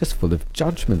 I'm just full of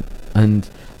judgment, and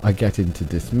I get into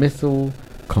dismissal,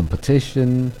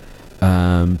 competition,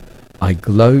 I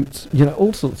gloat,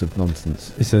 all sorts of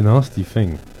nonsense. It's a nasty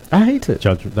thing. I hate it.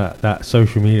 That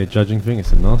social media judging thing,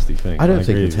 it's a nasty thing. I don't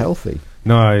think it's healthy.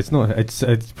 No, it's not.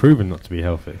 It's proven not to be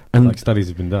healthy. And like studies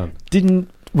have been done.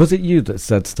 Was it you that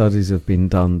said studies have been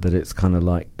done that it's kind of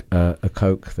like a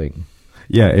coke thing?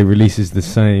 Yeah, it releases the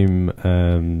same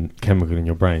chemical in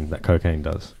your brain that cocaine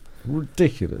does.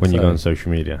 ridiculous. When you go on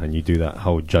social media and you do that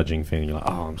whole judging thing, you're like,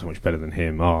 oh, I'm so much better than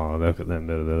him. Oh, look at them.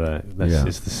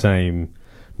 It's the same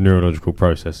neurological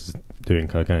process as doing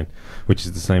cocaine, which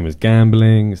is the same as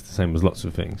gambling. It's the same as lots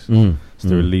of things. It's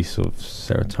the release of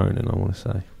serotonin, I want to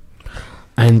say.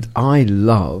 And I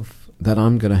love that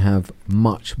I'm going to have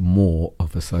much more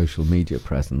of a social media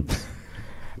presence,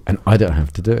 and I don't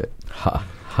have to do it. Ha,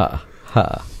 ha,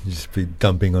 ha. You just be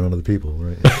dumping on other people,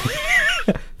 right?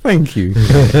 Thank you.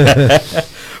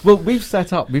 Well, we've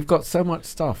got so much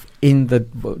stuff in the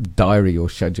diary or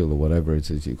schedule or whatever it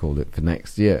is you call it for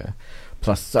next year,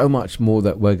 plus so much more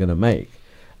that we're going to make.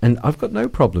 And I've got no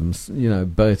problems.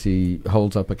 Bertie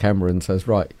holds up a camera and says,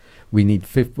 right, we need,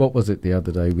 what was it the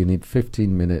other day? We need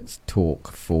 15 minutes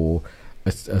talk for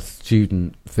a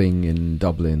student thing in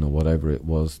Dublin or whatever it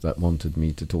was that wanted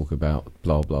me to talk about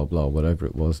blah, blah, blah, whatever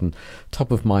it was. And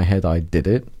top of my head, I did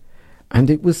it. And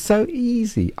it was so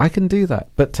easy. I can do that.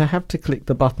 But to have to click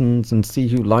the buttons and see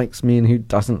who likes me and who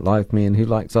doesn't like me and who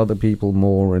likes other people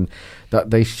more, and that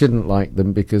they shouldn't like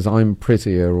them because I'm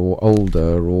prettier or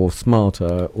older or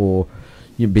smarter or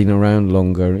you've been around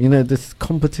longer. This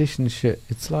competition shit.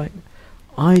 It's like,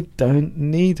 I don't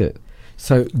need it.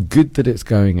 So good that it's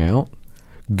going out.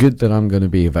 Good that I'm going to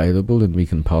be available and we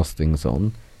can pass things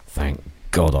on. Thank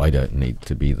God I don't need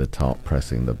to be the top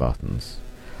pressing the buttons.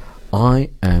 I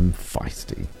am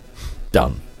feisty.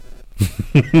 Done.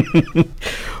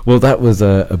 Well, that was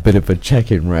a bit of a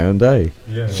check-in round, eh?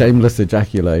 Yeah. Shameless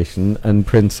ejaculation and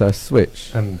princess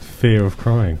switch. And fear of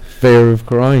crying. Fear of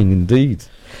crying, indeed.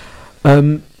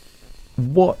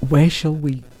 Where shall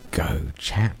we go,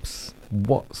 chaps?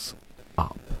 What's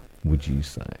up, would you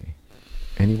say?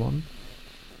 Anyone?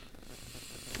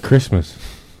 Christmas.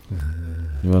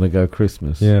 You want to go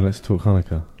Christmas? Yeah, let's talk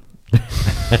Hanukkah.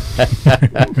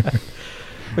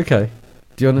 Okay.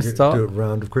 Do you want to start? Do a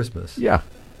round of Christmas. Yeah.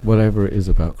 Whatever it is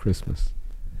about Christmas.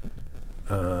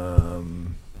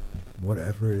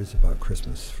 Whatever it is about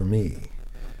Christmas for me.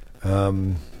 I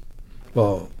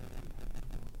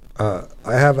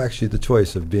have actually the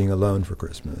choice of being alone for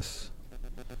Christmas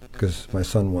because my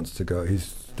son wants to go.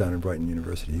 He's down in Brighton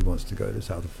University. He wants to go to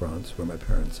south of France where my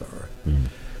parents are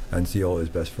and see all his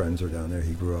best friends are down there.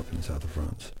 He grew up in the south of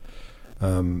France.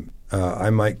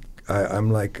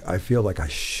 I feel like I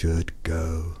should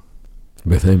go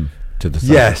with him to the south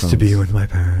yes of France. To be with my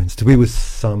parents, to be with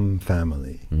some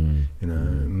family.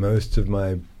 Most of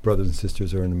my brothers and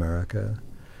sisters are in America,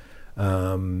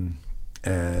 and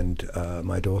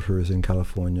my daughter is in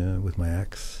California with my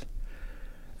ex,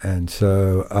 and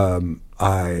so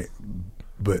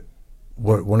but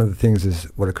one of the things is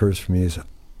what occurs for me is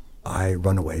I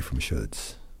run away from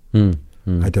shoulds.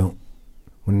 I don't.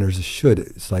 When there's a should,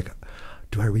 it's like,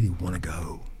 do I really want to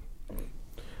go?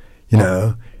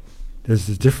 There's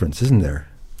a difference, isn't there?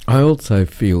 I also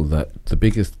feel that the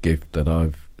biggest gift that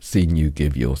I've seen you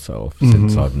give yourself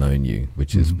since I've known you,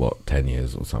 which is 10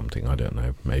 years or something, I don't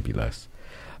know, maybe less,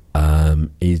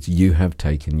 is you have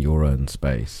taken your own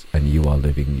space and you are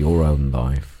living your own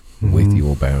life with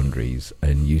your boundaries,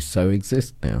 and you so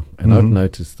exist now. And I've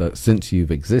noticed that since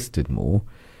you've existed more,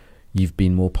 you've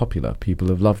been more popular. People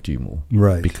have loved you more.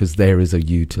 Right. Because there is a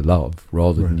you to love,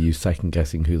 rather than you second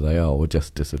guessing who they are or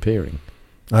just disappearing.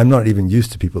 I'm not even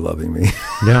used to people loving me.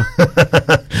 Yeah.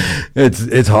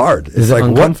 It's hard. It's like,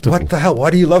 what the hell?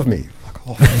 Why do you love me? Fuck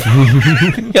off.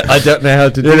 I don't know how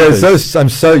to do it. I'm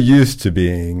so used to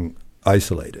being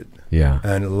isolated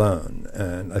and alone.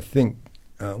 And I think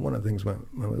one of the things my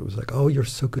mother was like, oh, you're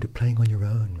so good at playing on your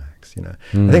own, Max. I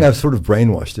think I've sort of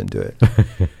brainwashed into it.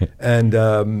 And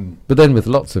but then with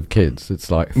lots of kids, it's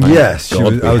like, yes,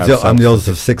 I'm the oldest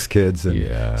of 6 kids,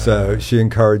 and so she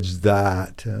encouraged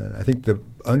that. I think the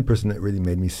only person that really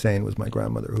made me sane was my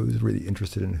grandmother, who was really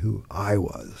interested in who I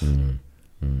was,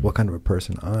 what kind of a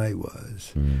person I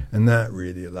was, and that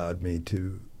really allowed me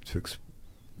to.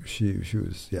 She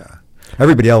was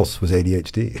Everybody else was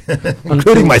ADHD,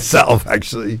 including myself,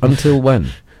 actually. Until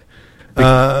when?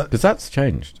 Because that's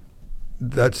changed.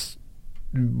 It's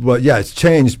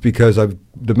changed because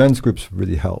the men's groups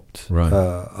really helped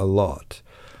a lot,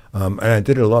 and I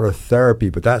did a lot of therapy.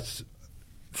 But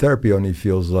therapy only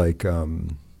feels like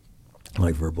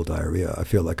verbal diarrhea. I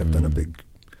feel like I've done a big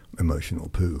emotional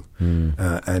poo,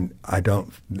 and I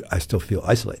still feel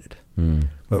isolated.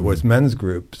 But with men's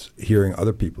groups, hearing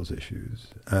other people's issues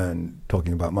and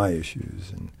talking about my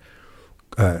issues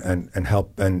and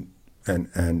help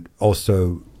and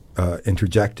also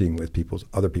interjecting with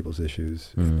other people's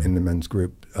issues in the men's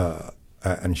group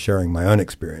and sharing my own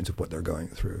experience of what they're going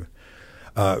through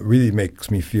really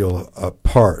makes me feel a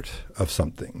part of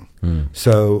something.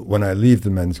 So when I leave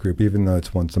the men's group, even though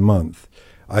it's once a month,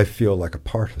 I feel like a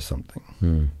part of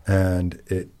something, and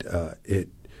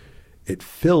it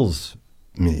fills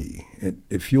me.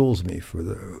 It fuels me for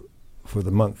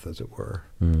the month, as it were.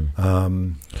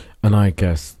 And I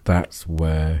guess that's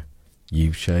where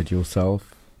you've shared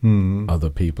yourself. Other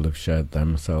people have shared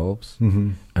themselves,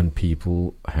 and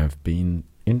people have been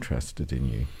interested in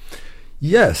you.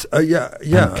 Yes, yeah.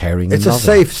 And caring. It's and a loving.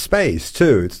 safe space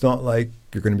too. It's not like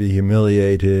you're going to be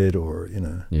humiliated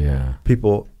Yeah.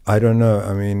 people. I don't know.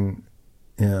 I mean,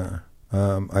 yeah.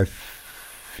 I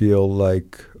feel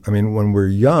like,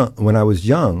 when I was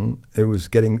young,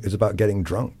 it's about getting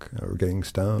drunk or getting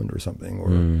stoned or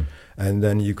something, and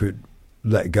then you could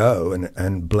let go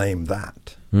and blame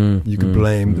that. You could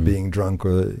blame the being drunk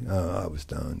or I was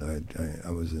stoned. I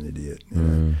was an idiot.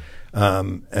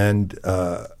 And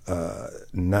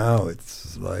now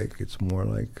it's more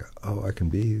like, oh, I can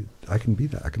be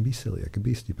that. I can be silly. I can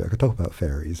be stupid. I can talk about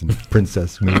fairies and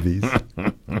princess movies.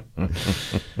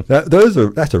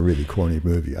 That's a really corny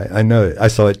movie. I know it. I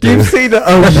saw it too. You've seen it?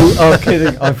 Oh, you are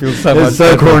kidding. I feel so much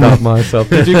so better corny. about myself.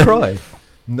 Did you cry?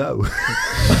 No.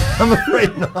 I'm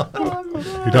afraid not.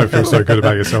 You don't feel so good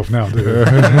about yourself now, do you?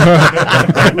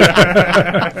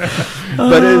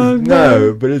 But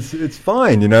it's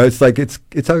fine, it's like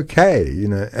it's okay,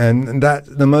 and that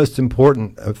the most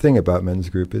important thing about men's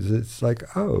group is it's like,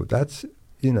 oh, that's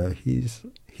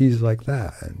he's like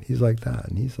that and he's like that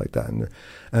and he's like that,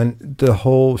 and the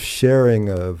whole sharing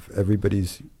of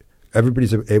everybody's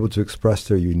able to express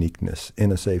their uniqueness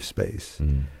in a safe space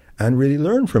and really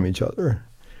learn from each other,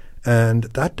 and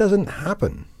that doesn't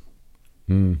happen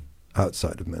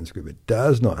outside of men's group. It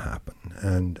does not happen,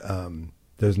 and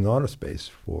there's not a space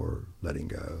for letting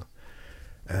go,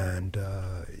 and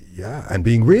and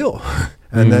being real,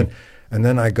 and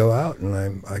then I go out and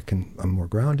I'm more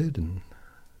grounded and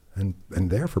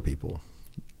there for people,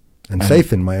 and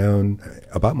safe in my own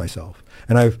about myself,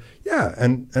 and I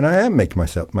am making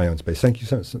myself my own space. Thank you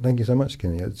so much,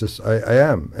 Kenny. It's just I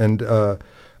am, and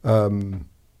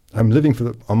I'm living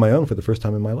on my own for the first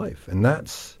time in my life, and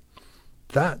that's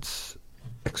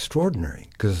extraordinary,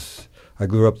 because I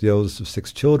grew up the oldest of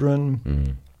 6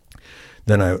 children.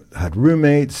 Then I had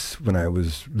roommates when I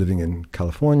was living in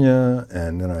California,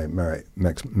 and then I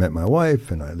met my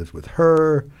wife, and I lived with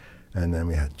her, and then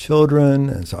we had children,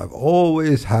 and so I've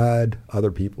always had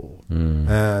other people.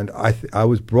 And I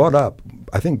was brought up,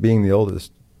 I think, being the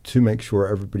oldest, to make sure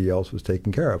everybody else was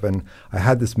taken care of, and I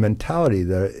had this mentality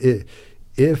that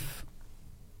if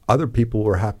other people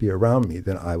were happy around me,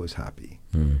 then I was happy.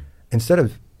 Instead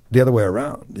of the other way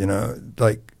around,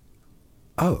 like,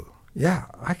 oh, yeah,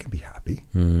 I can be happy.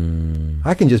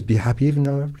 I can just be happy even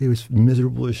though everybody was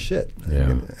miserable as shit.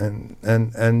 Yeah.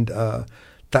 And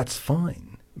that's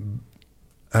fine. And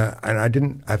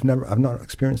I've not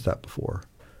experienced that before.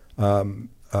 And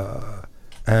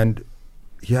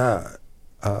yeah,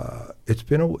 it's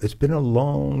been a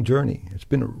long journey. It's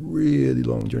been a really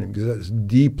long journey, because that's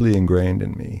deeply ingrained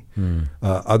in me.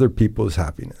 Other people's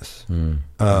happiness,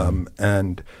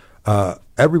 and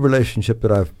every relationship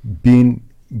that I've been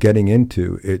getting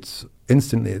into, it's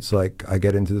like I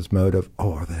get into this mode of,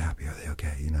 oh, are they happy? Are they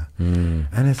okay? And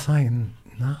it's like,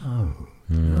 no.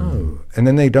 And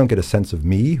then they don't get a sense of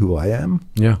me, who I am.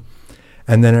 Yeah.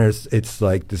 And then it's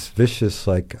like this vicious,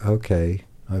 like, okay,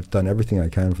 I've done everything I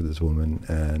can for this woman,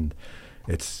 and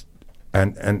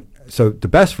and so the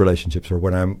best relationships are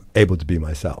when I'm able to be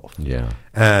myself,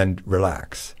 and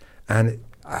relax. And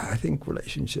I think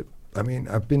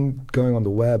I've been going on the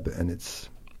web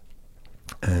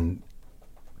and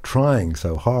trying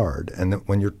so hard, and that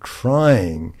when you're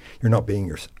trying, you're not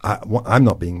being I'm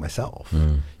not being myself,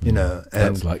 And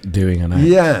that's like doing an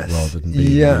act rather than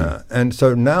being you. And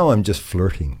so now I'm just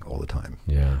flirting all the time.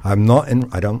 I'm not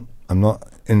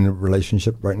in a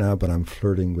relationship right now, but I'm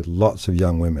flirting with lots of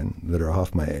young women that are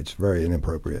half my age. Very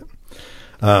inappropriate.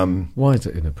 Why is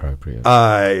it inappropriate?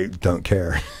 I don't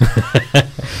care.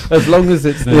 As long as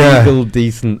it's legal,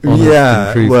 decent, honest,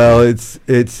 and truthful. Well,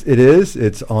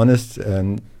 it's honest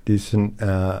and decent.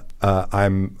 I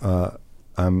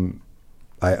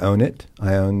own it.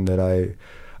 I own that.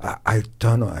 I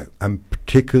don't know. I'm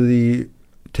particularly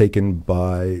taken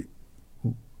by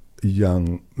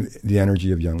the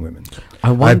energy of young women.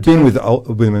 I've been with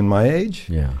women my age,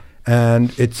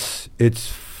 and it's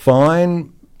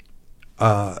fine,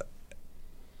 and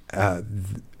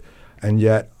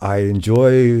yet I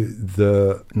enjoy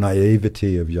the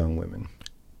naivety of young women.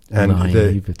 And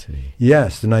naivety.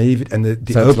 The naivety and the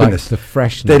so openness, it's like the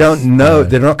freshness. They don't know.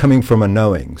 They're not coming from a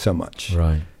knowing so much,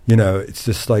 right? It's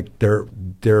just like they're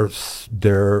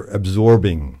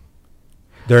absorbing.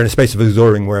 They're in a space of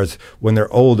absorbing, whereas when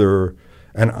they're older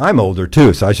and I'm older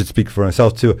too, so I should speak for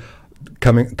myself too.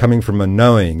 Coming from a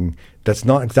knowing, that's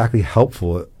not exactly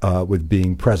helpful with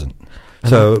being present.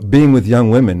 So being with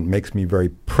young women makes me very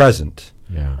present,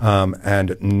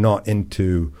 and not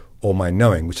into all my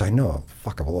knowing, which I know a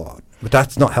fuck of a lot, but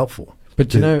that's not helpful.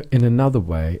 But you know, in another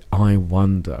way, I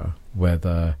wonder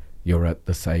whether you're at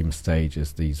the same stage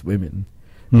as these women.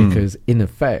 Because in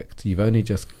effect, you've only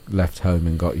just left home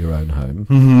and got your own home.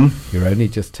 Mm-hmm. You're only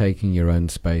just taking your own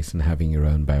space and having your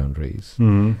own boundaries.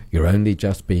 Mm-hmm. You're only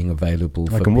just being available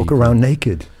for I can walk people. around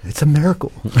naked. It's a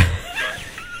miracle.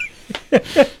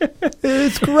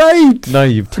 It's great. No,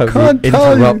 you've totally can't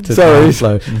tell you. interrupted Sorry. my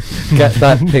flow. Get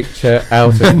that picture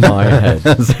out of my head.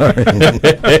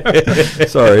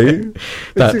 Sorry.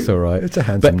 That's all right. It's a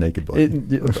handsome But naked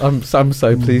body. I'm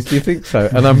so pleased you think so.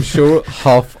 And I'm sure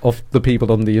half of the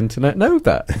people on the internet know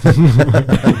that.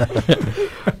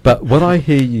 But what I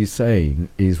hear you saying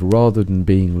is rather than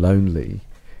being lonely,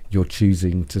 you're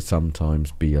choosing to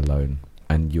sometimes be alone.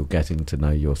 And you're getting to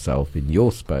know yourself in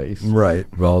your space, Right.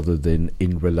 rather than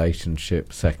in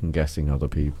relationship second guessing other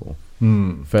people.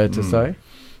 Mm. Fair to say?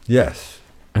 Yes.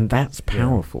 And that's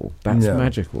powerful. That's Yeah.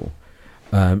 magical.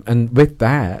 And with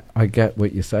that, I get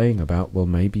what you're saying about, well,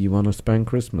 maybe you want to spend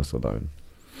Christmas alone.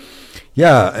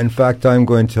 Yeah. In fact, I'm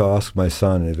going to ask my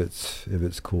son if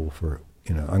it's cool for,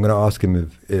 I'm going to ask him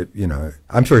if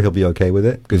I'm sure he'll be okay with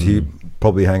it because he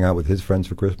probably hang out with his friends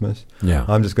for Christmas. Yeah.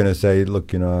 I'm just going to say,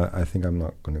 look, I think I'm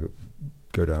not going to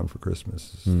go down for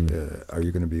Christmas. Are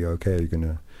you going to be okay? Are you going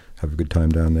to have a good time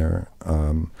down there?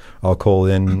 I'll call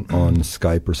in on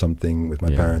Skype or something with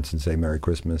my parents and say Merry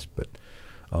Christmas. But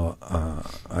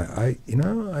I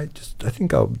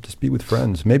think I'll just be with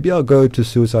friends. Maybe I'll go to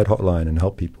Suicide Hotline and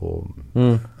help people.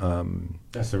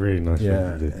 That's a really nice thing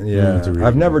to do. Yeah. Really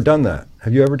I've never nice. done that.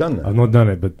 Have you ever done that? I've not done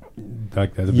it, but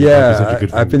that's a such a good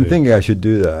thing I've been to do. thinking I should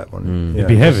do that one. It'd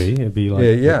be heavy. It'd be like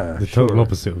the total sure.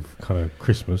 opposite of kind of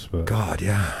Christmas, but God,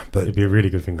 yeah, but it'd be a really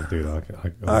good thing to do.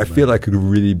 I feel I could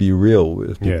really be real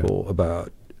with people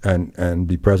about and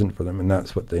be present for them, and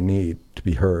that's what they need to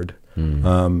be heard.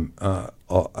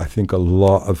 I think a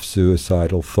lot of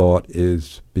suicidal thought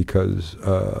is because,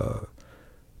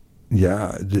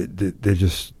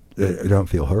 they don't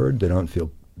feel heard. They don't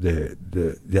feel there's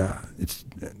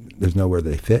nowhere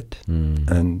they fit,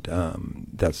 and I'm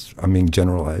being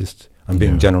generalized. I'm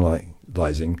being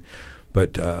generalizing,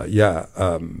 but I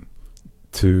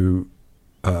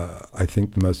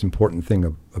think the most important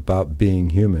thing about being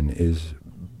human is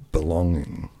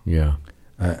belonging. Yeah.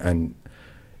 And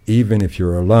even if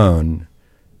you're alone,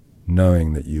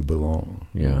 knowing that you belong.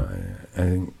 Yeah. I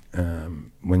think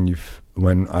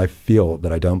when I feel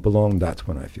that I don't belong, that's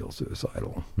when I feel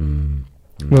suicidal.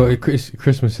 Well,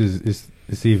 Christmas is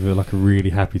either like a really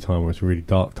happy time or it's a really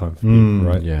dark time for people,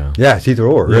 right? Yeah. Yeah, it's either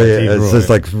or. Yeah, Really. it's either It's or, just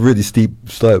like really steep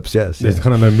slopes. Yes. There's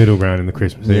kind of no middle ground in the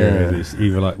Christmas area. It's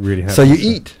either like really happy. So you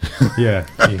eat. Yeah.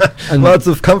 And lots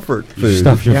of comfort food.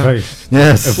 Stuff your Yeah. face.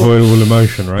 Yes. Avoid all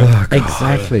emotion, right? Oh, God.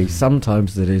 Exactly.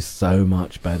 Sometimes it is so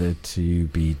much better to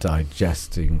be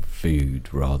digesting food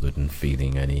rather than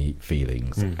feeling any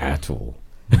feelings at all.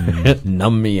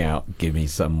 Numb me out. Give me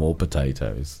some more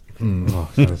potatoes. Oh,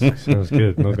 sounds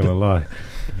good. Not gonna lie.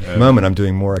 At the moment, I'm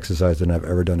doing more exercise than I've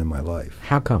ever done in my life.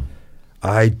 How come?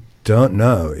 I don't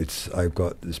know. I've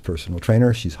got this personal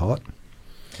trainer. She's hot.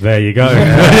 There you go.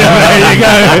 There you go.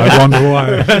 I wonder why.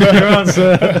 Your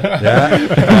answer.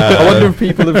 Yeah. I wonder if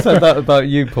people have said that about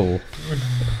you, Paul.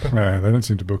 Yeah, they don't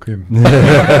seem to book in.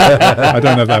 I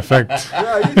don't have that effect.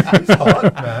 Yeah, he's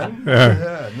hot, man.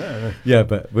 No. Yeah,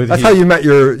 but That's how you met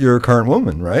your current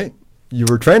woman, right? You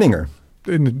were training her.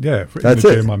 In the That's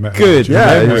gym, it. I met her. Good.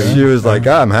 Yeah, memory. she was like,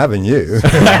 I'm having you. I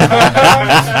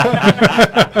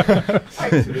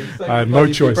had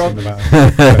no choice in the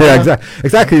matter. Yeah,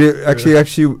 exactly. Actually,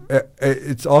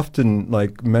 it's often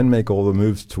like men make all the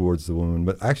moves towards the woman,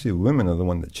 but actually, women are the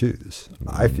one that choose.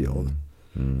 I feel,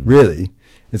 really,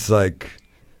 it's like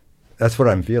that's what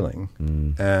I'm feeling,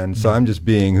 and so I'm just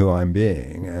being who I'm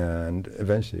being, and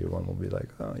eventually, one will be like,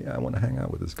 oh yeah, I want to hang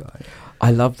out with this guy.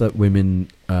 I love that women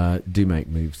do make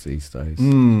moves these days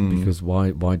because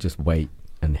why just wait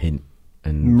and hint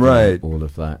and Right. all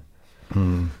of that.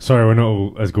 Sorry, we're not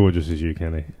all as gorgeous as you,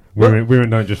 Kenny. Women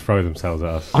don't just throw themselves at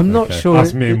us. I'm not sure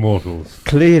Us it- mere mortals.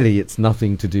 Clearly, it's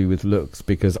nothing to do with looks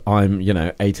because I'm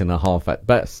 8.5 at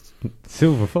best.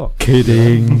 Silver fox.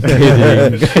 Kidding. But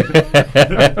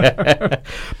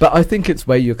I think it's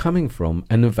where you're coming from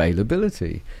and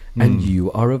availability. And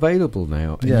you are available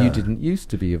now. And Yeah. you didn't used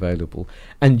to be available.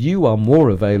 And you are more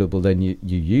available than you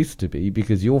used to be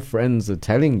because your friends are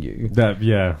telling you. That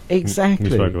Exactly.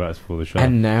 We spoke about this before the show.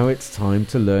 And now it's time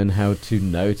to learn how to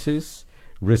notice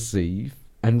receive,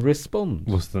 and respond.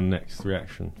 What's the next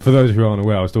reaction? For those who aren't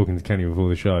aware, I was talking to Kenny before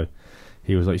the show.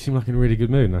 He was like, "You seem like in a really good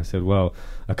mood." And I said, "Well,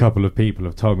 a couple of people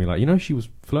have told me, like, she was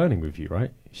flirting with you,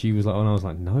 right?" She was like, and I was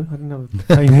like, "No, I didn't have the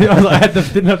faintest, I was like,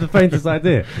 didn't have the faintest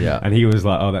idea." Yeah. And he was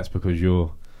like, "Oh, that's because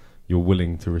you're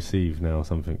willing to receive now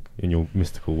something in your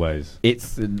mystical ways."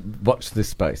 It's watch this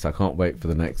space. I can't wait for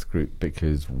the next group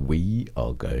because we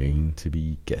are going to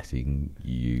be getting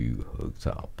you hooked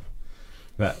up.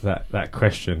 That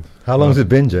question. How long has it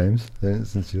been, James,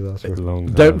 since you last It's a long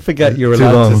time. Don't forget, you're Too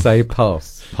allowed long. to say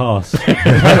pass. Pass.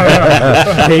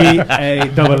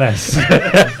 PASS.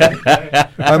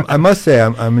 I must say,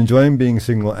 I'm enjoying being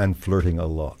single and flirting a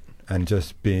lot, and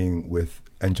just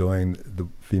enjoying the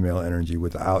female energy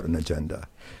without an agenda,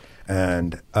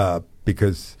 and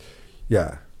because,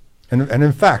 yeah, and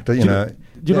in fact, Do you yeah.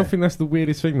 not think that's the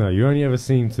weirdest thing though? You only ever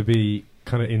seem to be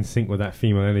kind of in sync with that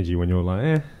female energy when you're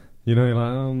like, like,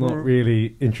 I'm not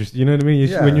really interested. You know what I mean?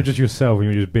 Yeah. When you're just yourself, when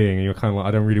you're just being, and you're kind of like,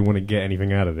 I don't really want to get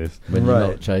anything out of this. When you're Right.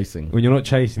 not chasing. When you're not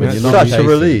chasing, When that's you're not such a chasing,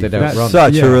 relief. they don't That's run.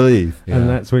 Such Yeah. a relief. Yeah. and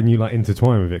that's when you like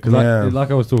intertwine with it. Because Yeah. like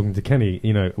I was talking to Kenny,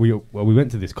 we went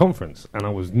to this conference, and I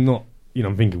was not,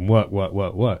 I'm thinking work.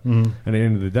 Mhm. And at the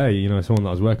end of the day, someone that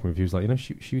I was working with, he was like,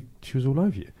 she was all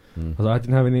over you. I was like, I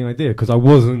didn't have any idea because I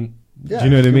wasn't. Yeah, do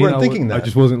you know what I you mean? weren't thinking that. I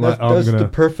just wasn't like, those I'm are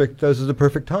gonna. those are the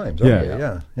perfect times. Yeah. Aren't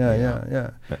they? Yeah.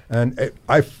 And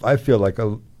I feel like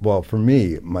for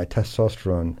me, my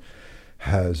testosterone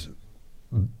has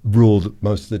ruled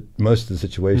most of the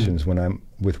situations when I'm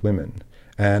with women,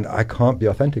 and I can't be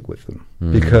authentic with them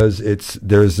because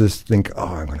there's this thing.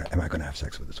 Oh, am I gonna have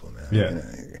sex with this woman? Yeah.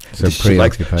 So she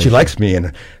preoccupation. likes me,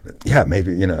 and yeah,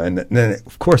 maybe and then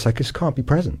of course I just can't be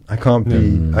present. I can't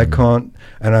be. I can't,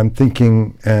 and I'm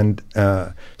thinking, and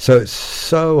so it's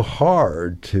so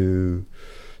hard to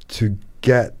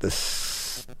get the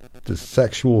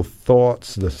sexual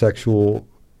thoughts, the sexual.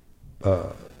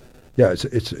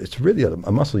 It's really a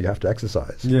muscle you have to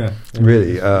exercise. Yeah.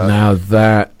 Really. Now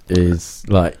that is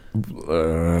like.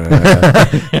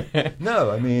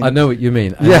 No, I mean. I know what you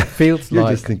mean. And Yeah, it feels you're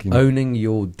like just thinking- owning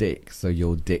your dick, so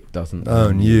your dick doesn't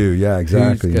Own you. Yeah,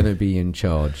 exactly. Who's going to be in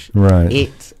charge? Right.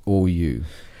 It or you?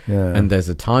 Yeah. And there's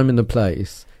a time and a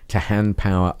place to hand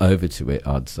power over to it,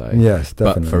 I'd say. Yes, But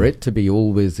definitely. for it to be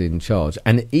always in charge,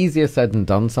 and easier said than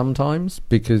done sometimes,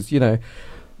 because,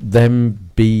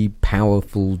 them be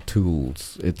powerful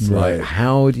tools. It's Right. like,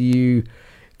 how do you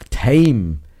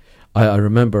tame? I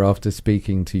remember after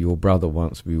speaking to your brother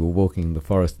once, we were walking in the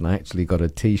forest, and I actually got a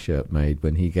T-shirt made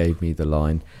when he gave me the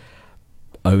line,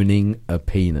 "Owning a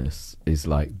penis is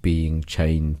like being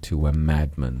chained to a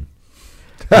madman."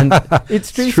 And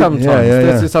it's true true. sometimes. Yeah,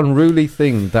 There's yeah. this unruly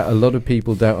thing that a lot of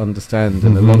people don't understand,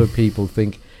 and a lot of people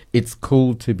think it's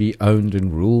cool to be owned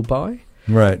and ruled by.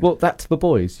 Right. Well, that's for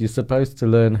boys. You're supposed to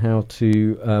learn how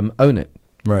to own it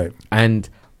Right. and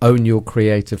own your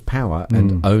creative power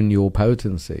and own your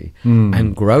potency Mm.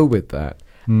 and grow with that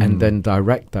Mm. and then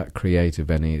direct that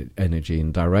creative energy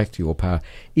and direct your power.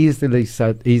 Easier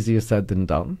said than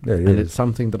done. Yeah, it and is. it's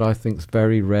something that I think is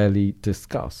very rarely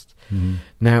discussed. Mhm.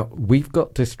 Now, we've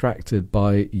got distracted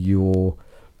by your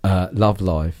love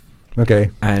life. Okay.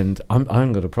 And I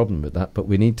haven't got a problem with that, but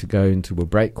we need to go into a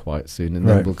break quite soon, and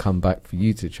then Right. we'll come back for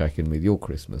you to check in with your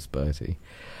Christmas, Bertie.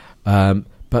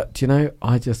 But,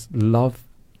 I just love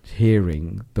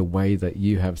hearing the way that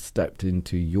you have stepped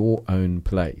into your own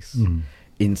place Mm.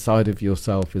 inside of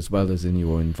yourself as well as in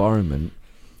your environment,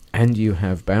 and you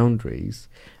have boundaries.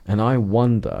 And I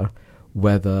wonder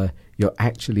whether you're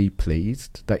actually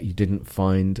pleased that you didn't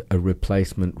find a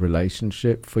replacement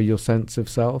relationship for your sense of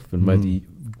self, and whether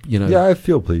Yeah, I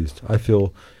feel pleased.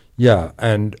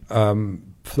 And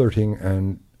flirting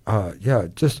and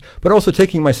but also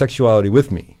taking my sexuality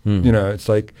with me. It's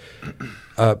like,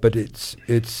 but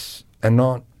it's and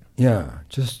not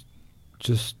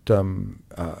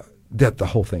the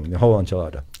whole thing, the whole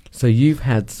enchilada. So you've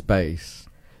had space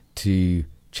to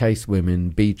chase women,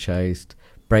 be chased,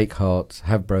 break hearts,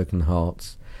 have broken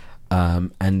hearts,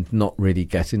 and not really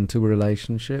get into a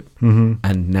relationship. Mm-hmm.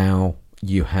 And now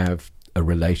you have a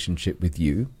relationship with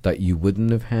you that you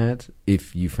wouldn't have had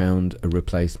if you found a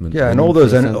replacement. Yeah, and woman all for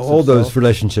those your sense of those self.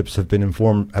 relationships have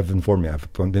informed me. I've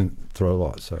been through a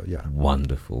lot, so yeah.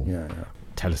 Wonderful. Yeah.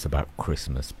 Tell us about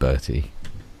Christmas, Bertie.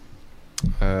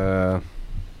 I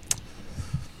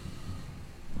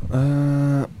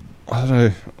don't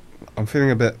know. I'm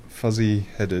feeling a bit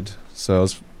fuzzy-headed, so I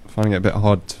was finding it a bit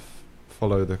hard to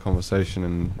follow the conversation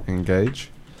and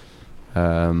engage.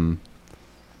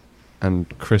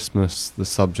 And Christmas, the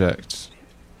subject,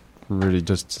 really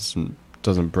just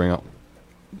doesn't bring up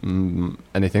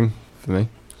anything for me.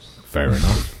 Fair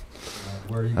enough.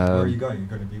 Where are you going? You're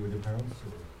going to be with your parents?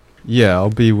 Or? Yeah, I'll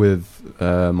be with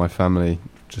my family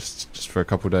just for a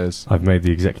couple of days. I've made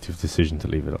the executive decision to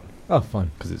leave it on Oh,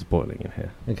 fine. because it's boiling in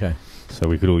here. Okay. So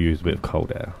we could all use a bit of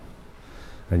cold air.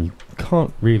 And you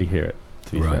can't really hear it,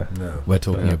 to be fair. No. We're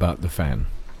talking Yeah. about the fan.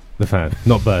 The fan,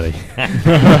 not Birdie.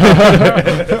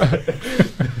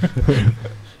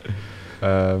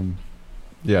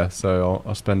 Yeah, so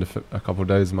I'll spend a couple of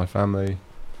days with my family.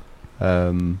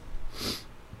 And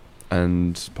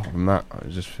apart from that, it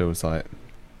just feels like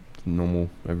normal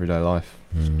everyday life.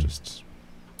 Mm. Just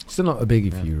So not a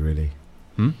biggie for Yeah. you, really.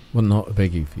 Hmm? Well, not a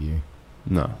biggie for you.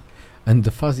 no. And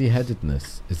the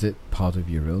fuzzy-headedness, is it part of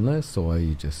your illness, or are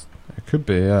you just... It could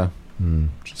be, yeah. Mm.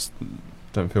 Just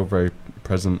don't feel very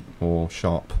present or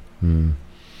sharp. Mm.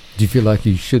 Do you feel like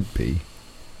you should be?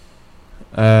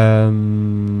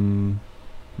 Nah.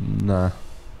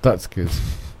 That's good.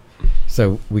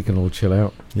 So we can all chill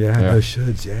out. Yeah, Yeah. no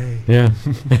shoulds, yay. Yeah.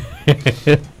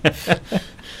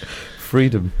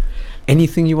 Freedom.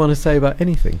 Anything you want to say about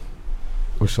anything?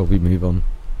 Or shall we move on?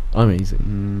 I'm easy.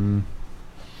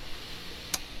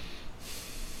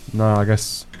 No, I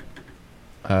guess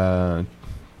try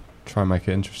and make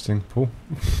it interesting, Paul.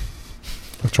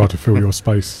 I've tried to fill your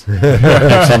space.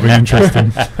 Something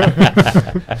interesting.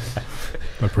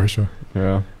 No pressure.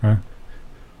 Yeah.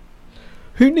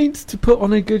 Who needs to put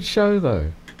on a good show,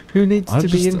 though? Who needs to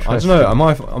be interesting? I don't know.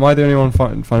 Am I the only one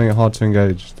finding it hard to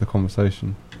engage the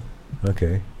conversation?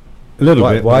 Okay. A little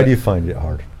Why, bit. why but- do you find it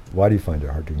hard? Why do you find it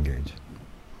hard to engage?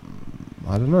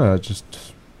 I don't know. I just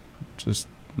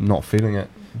not feeling it.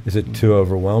 Is it too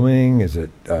overwhelming? Is it?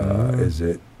 No. Is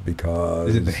it because?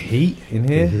 Is it the heat in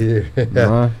here?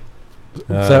 No.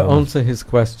 So answer his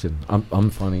question. I'm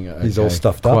finding it He's all okay,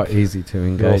 stuffed up? quite easy to You're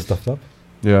all engage. stuffed up.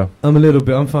 Yeah. I'm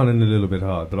finding it a little bit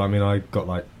hard, but I mean, I got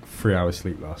like 3 hours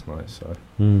sleep last night, so,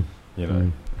 Mm. you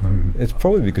know. It's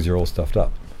probably because you're all stuffed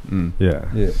up. Yeah.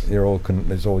 You're all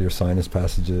there's all your sinus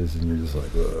passages, and you're just like.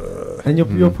 Ugh. And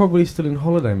you're probably still in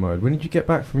holiday mode. When did you get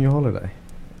back from your holiday?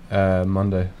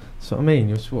 Monday. So I mean,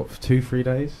 you're what, for 2-3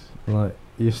 days? Like,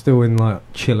 you're still in like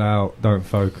chill out, don't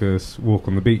focus, walk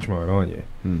on the beach mode, aren't you?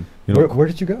 You're not Where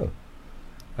did you go?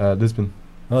 Lisbon.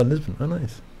 Oh, Lisbon. Oh,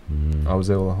 nice. Mm. I was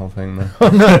ill the whole thing there. Oh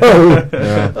no!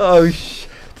 Yeah. Oh shit!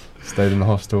 Stayed in the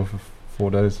hostel for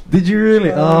 4 days. Did you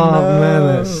really? Oh, Oh, man,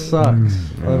 no. that sucks.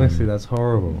 Mm. Honestly, that's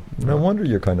horrible. No wonder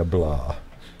you're kind of blah.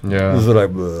 Yeah. This is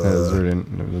like. It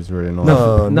was really annoying.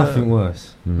 No, Nothing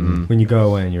worse. Mm. When you go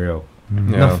away and you're ill.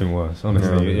 Mm. Yeah. Nothing worse.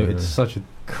 Honestly, Yeah. it's such a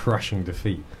crushing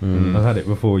defeat. Mm. I've had it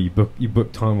before. You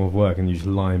book time off work and you just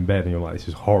lie in bed and you're like, this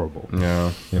is horrible.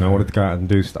 Yeah. You know, I wanted to go out and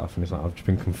do stuff, and it's like I've just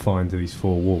been confined to these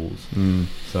 4 walls. Mm.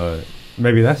 So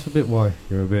maybe that's a bit why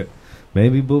you're a bit.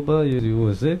 Maybe Bubba, you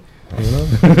were sick. You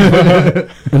know.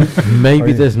 Maybe Are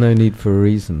you- there's no need for a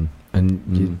reason, and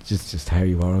you Mm. just how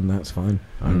you are, and that's fine.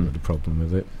 I haven't Mm. got a problem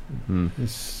with it. Mm. It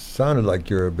sounded like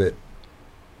you're a bit.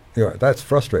 Yeah, that's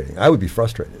frustrating. I would be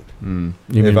frustrated Mm.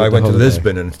 You mean if I with went the to holiday?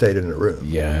 Lisbon and stayed in a room.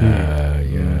 Yeah,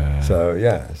 Mm. yeah. So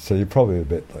yeah, so you're probably a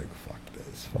bit like fuck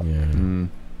this. Fuck. yeah. Mm.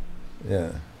 Yeah.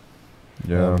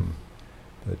 Yeah.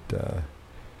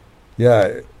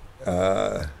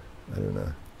 I don't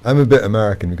know. I'm a bit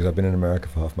American because I've been in America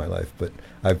for half my life, but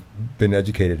I've been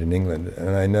educated in England,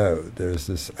 and I know there's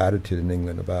this attitude in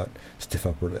England about stiff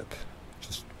upper lip.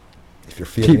 Just if you're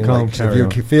feeling calm, like carry if you're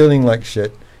on. feeling like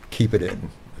shit, keep it in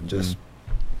and just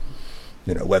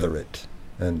weather it.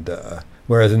 And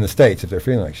whereas in the States, if they're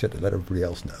feeling like shit, they let everybody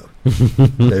else know.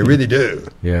 They really do.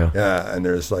 Yeah. Yeah, and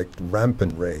there's like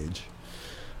rampant rage,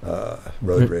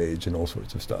 road rage, and all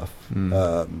sorts of stuff.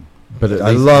 Mm. But at I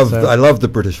least love it's out. I love the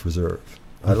British Reserve.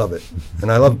 I love it,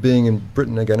 and I love being in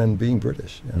Britain again and being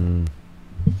British. Yeah. Mm.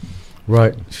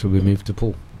 Right, shall we move to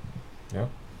Paul? Yeah.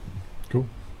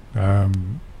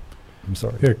 Um, I'm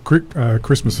sorry. yeah,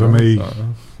 Christmas for me.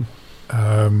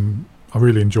 I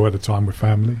really enjoy the time with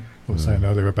family. I was saying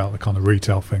earlier about the kind of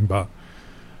retail thing, but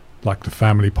like the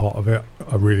family part of it,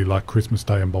 I really like Christmas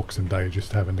Day and Boxing Day,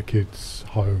 just having the kids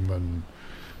home and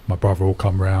my brother will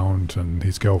come round and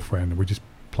his girlfriend, and we just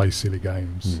play silly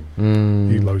games,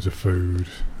 Mm. eat loads of food.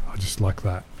 I just like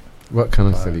that. What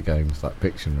kind of silly games, like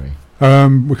Pictionary?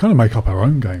 We kind of make up our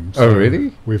own games. Oh,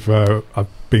 really? We've I've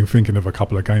been thinking of a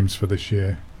couple of games for this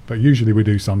year, but usually we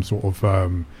do some sort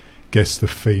of guess the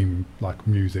theme, like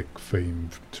music theme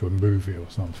to a movie or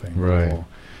something, Right. or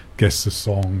guess the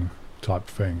song type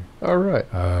thing. All right.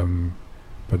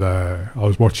 But I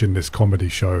was watching this comedy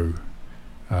show,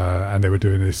 and they were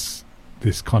doing this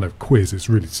kind of quiz. It's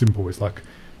really simple. It's like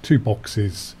 2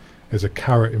 boxes. There's a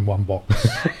carrot in one box.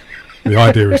 The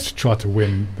idea is to try to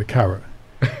win the carrot.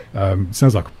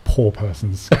 Sounds like a poor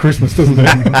person's Christmas, doesn't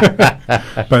it?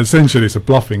 But essentially, it's a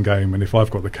bluffing game, and if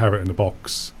I've got the carrot in the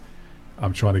box,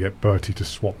 I'm trying to get Bertie to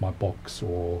swap my box,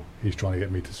 or he's trying to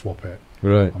get me to swap it.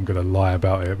 Right. I'm going to lie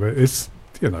about it, but it's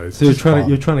it's So you're just trying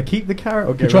fun. to keep the carrot,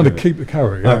 or You're trying to keep the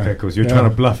carrot. Yeah. Okay, cool. So you're trying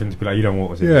to bluff him to be like, you don't want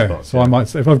what's in this Yeah. box. So I might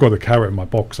say, if I've got the carrot in my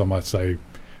box, I might say,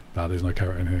 "No, there's no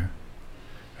carrot in here,"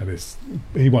 and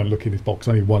he won't look in his box.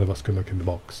 Only one of us can look in the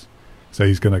box. So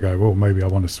he's going to go, well, maybe I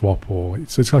want to swap, or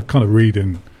it's like kind of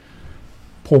reading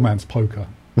poor man's poker.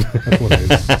 That's what it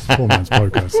is. It's poor man's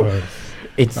poker. So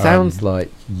It sounds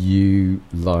like you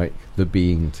like the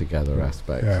being together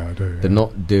aspect. yeah, I do. The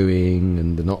not doing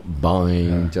and the not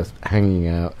buying, Yeah. just hanging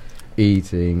out,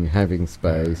 eating, having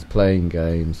space, playing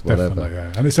games, whatever. Definitely,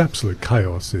 yeah. And it's absolute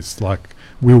chaos. It's like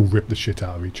we all rip the shit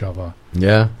out of each other.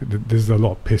 Yeah. There's a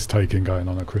lot of piss taking going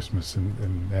on at Christmas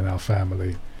in our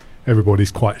family.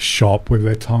 Everybody's quite sharp with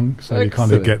their tongue, so you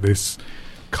kind of Excellent. get this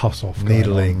cuss off going on.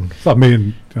 Needling. It's like me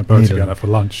and Bertie Needling. going out for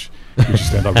lunch. We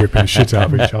just end up ripping the shit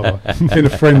out of each other in a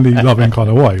friendly, loving kind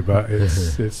of way. But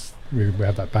it's we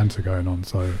have that banter going on.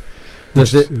 So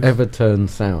Does Which it is- ever turn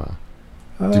sour?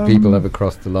 Do people ever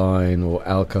cross the line, or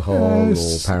alcohol, or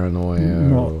Yes, paranoia?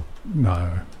 not- Or, No,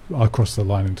 I cross the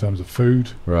line in terms of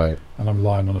food, right. and I'm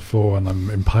lying on the floor and I'm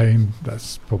in pain.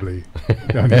 That's probably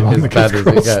the only line As that bad gets as it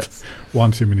crossed. gets.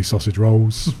 One too many sausage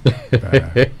rolls.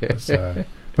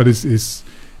 But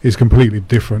it's completely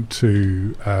different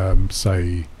to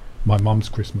say my mum's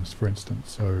Christmas, for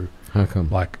instance. So How come?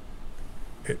 like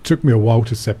it took me a while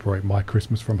to separate my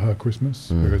Christmas from her Christmas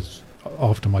because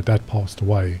after my dad passed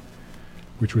away,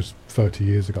 which was 30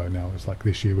 years ago now, it's like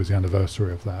this year was the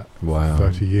anniversary of that. Wow.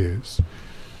 30 years.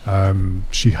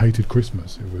 She hated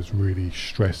Christmas. It was really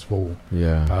stressful.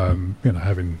 Yeah.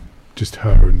 Having just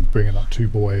her and bringing up two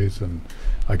boys, and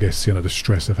I guess the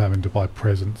stress of having to buy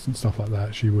presents and stuff like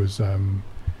that. She was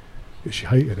she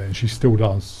hated it, and she still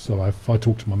does. So if I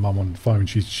talk to my mum on the phone,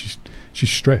 she's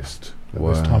stressed at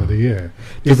this time of the year,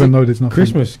 Is even it though there's nothing.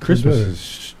 Christmas to do. is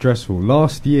stressful.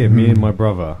 Last year, me and my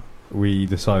brother, we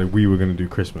decided we were going to do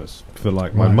Christmas for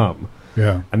like my Right. mum.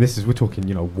 Yeah, And this is, we're talking,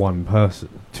 one person,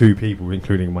 two people,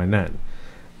 including my nan.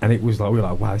 And it was like, we were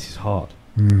like, wow, this is hard.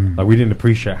 Like, we didn't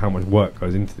appreciate how much work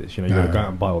goes into this. You got to go out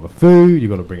and buy all the food, you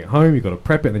got to bring it home, you got to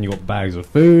prep it, then you got bags of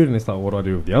food, and it's like, what do I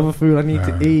do with the other food I need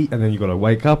to eat? And then you got to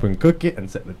wake up and cook it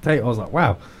and set the table. I was like,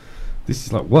 wow, this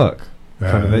is like work.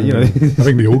 Kind of, I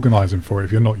think the organising for it,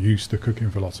 if you're not used to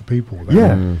cooking for lots of people,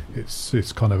 then Yeah.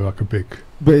 it's kind of like a big.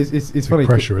 But it's funny.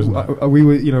 pressure, isn't it? We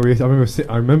were,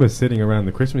 I remember sitting around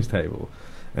the Christmas table,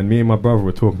 and me and my brother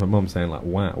were talking to my mum, saying like,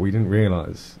 "Wow, we didn't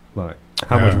realise like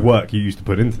how much work you used to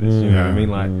put into this." You know what I mean?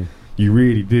 Like, you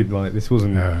really did. Like, this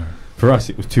wasn't for us.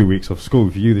 It was 2 weeks off school.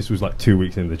 For you, this was like 2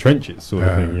 weeks in the trenches, sort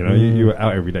of thing. You were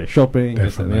out every day shopping,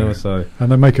 this and the other. So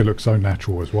And they make it look so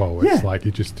natural as well. It's Yeah. like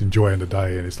you're just enjoying the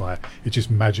day, and it's like it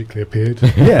just magically appeared.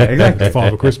 yeah, exactly.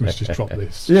 Father Christmas just dropped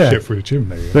this Yeah. shit through the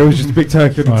chimney. There was just a big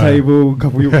turkey on the Right. table, a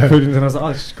couple of puddings, and I was like,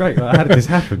 "Oh, this is great! Like, how did this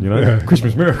happen? Yeah.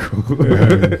 Christmas miracle."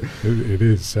 It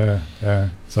is. Yeah.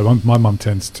 So my mum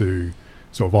tends to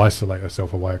sort of isolate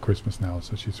herself away at Christmas now,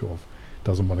 so she sort of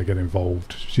doesn't want to get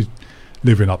involved. She's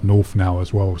living up north now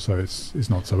as well, so it's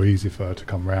not so easy for her to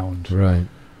come round. Right.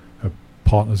 Her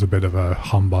partner's a bit of a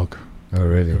humbug. Oh,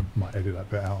 really? Might edit that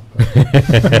bit out.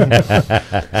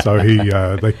 But so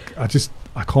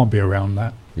I can't be around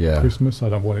that Yeah. Christmas. I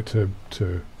don't want it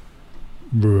to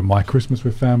ruin my Christmas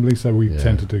with family. So we Yeah.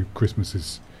 tend to do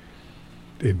Christmases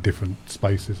in different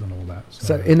spaces and all that.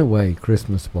 So in a way,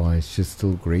 Christmas-wise, she's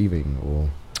still grieving or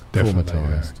definitely,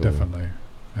 traumatized. or- definitely,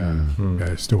 yeah. Mm. Yeah,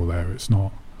 it's still there. It's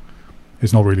not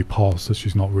really past. So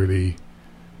she's not really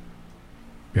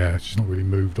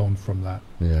moved on from that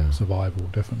Yeah. survival.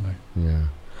 Definitely. Yeah.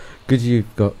 Because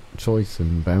you've got choice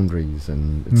and boundaries,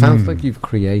 and it sounds like you've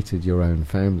created your own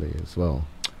family as well.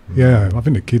 Yeah, I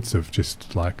think the kids have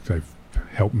just they've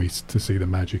helped me to see the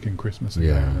magic in Christmas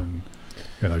again,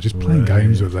 Yeah. and just playing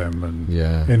games with them, and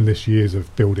Yeah. endless years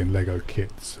of building Lego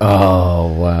kits. Oh,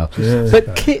 wow. Yeah.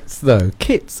 But kits, though,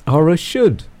 kits are a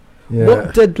should. Yeah.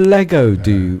 What did Lego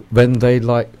do when they,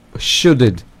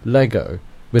 shoulded Lego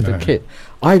with a Yeah. kit?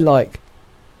 I like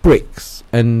bricks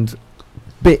and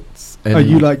bits. And Oh,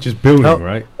 you like just building, Oh,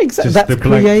 right? Exactly. just That's the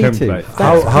blank creative. template.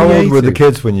 That's How old were the creative.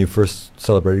 kids when you first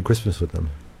celebrated Christmas with them?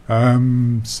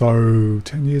 So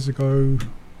 10 years ago,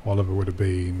 Oliver would have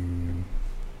been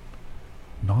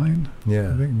 9.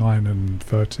 Yeah. I think 9 and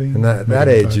 13. And that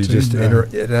maybe age, you 13, just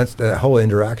yeah. that's the whole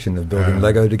interaction of building Yeah.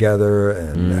 Lego together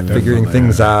and figuring Definitely,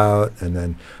 things yeah. out, and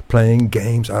then playing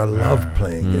games. I love Yeah.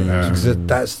 playing Mm. games Yeah. because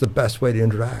that's the best way to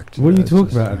interact. What are you It's talking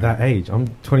just- about at that age? I'm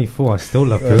 24. I still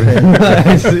love doing it.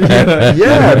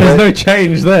 Yeah, there's but- no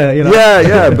change there. You know?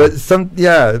 Yeah, but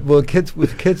well, kids,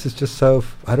 it's just so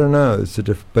I don't know. It's a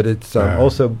but it's Yeah.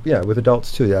 also with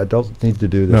adults too. Yeah, adults need to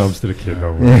do this. No, I'm still a kid.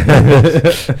 Don't worry.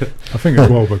 I think as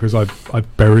well because I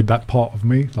buried that part of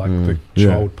me, like the Yeah.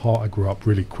 child part. I grew up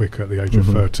really quick at the age of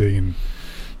Mhm. 13,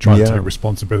 trying Yeah. to take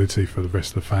responsibility for the rest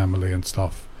of the family and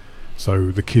stuff.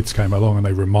 So the kids came along and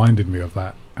they reminded me of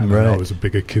that. And then I Right. was a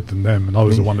bigger kid than them, and I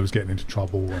was the one that was getting into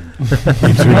trouble and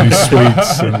eating these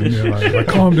sweets. And like,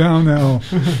 calm down now.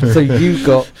 So you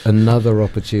got another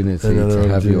opportunity Another to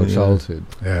have your opportunity, yeah. childhood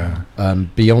Yeah,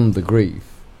 beyond the grief,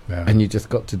 yeah, and you just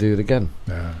got to do it again.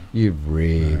 yeah. You're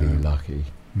really Yeah. lucky.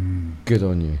 Mm. Good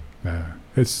on you.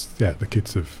 Yeah, the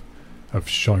kids have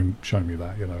shown me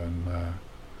that, and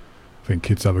I think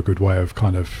kids have a good way of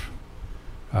kind of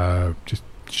just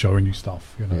showing you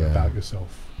stuff, Yeah. about yourself.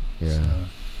 Yeah.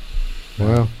 So,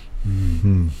 Well,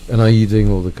 Hmm. and are you doing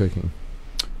all the cooking?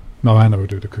 no, Anna will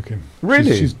do the cooking.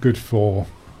 Really? She's good for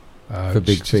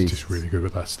big she's feasts. just really good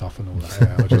with that stuff and all that.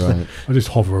 Yeah, I just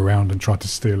hover around and try to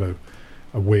steal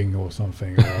a wing or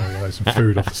something, or some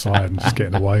food off the side and just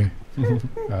getting away.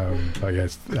 But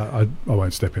yes, I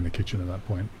won't step in the kitchen at that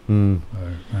point. Hmm. So,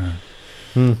 yeah.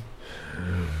 Hmm.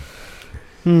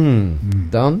 Hmm. Mm.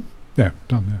 Done? Yeah,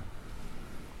 done. Yeah.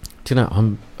 Do you know,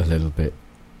 I'm a little bit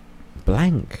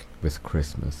blank with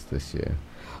Christmas this year.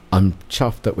 I'm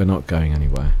chuffed that we're not going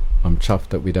anywhere. I'm chuffed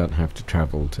that we don't have to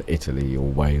travel to Italy or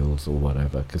Wales or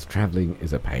whatever, because travelling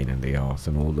is a pain in the arse,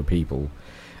 and all the people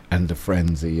and the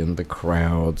frenzy and the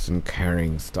crowds and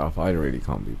carrying stuff. I really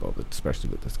can't be bothered, especially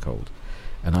with this cold.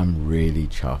 And I'm really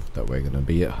chuffed that we're going to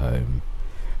be at home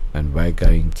and we're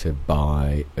going to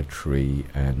buy a tree,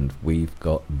 and we've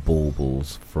got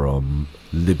baubles from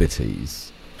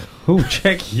Liberties. Oh,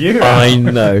 check you. I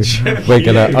know.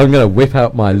 I'm gonna whip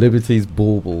out my Liberties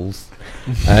baubles,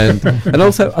 and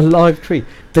also a live tree.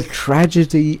 The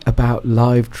tragedy about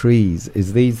live trees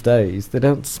is these days they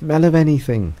don't smell of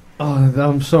anything. Oh,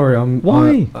 I'm sorry.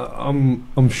 Why?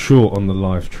 I'm short on the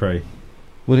live tray.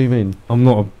 What do you mean? I'm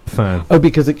not a fan. Oh,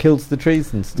 because it kills the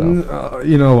trees and stuff.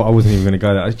 You know what? I wasn't even going to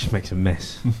go there. It just makes a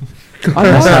mess. I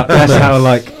That's how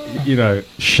like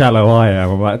shallow I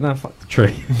am. I'm like, no, fuck the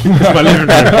tree. It's my living room.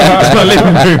 It's my living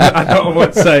room. I don't know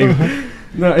what to say.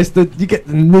 No, you get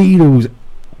the needles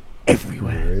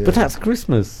everywhere. Yeah. But that's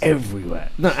Christmas. Everywhere.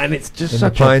 No, and it's just And the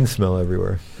such pine smell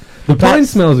everywhere. the pine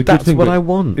smells a good That's thing. what but I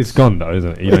want. It's gone though,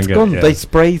 isn't it? You It's don't gone. get it. They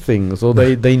spray things, or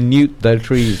they newt their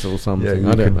trees or something. Yeah, you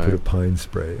I don't can put a know. pine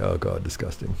spray. Oh god,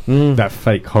 disgusting. Mm. That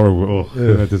fake horrible. Oh,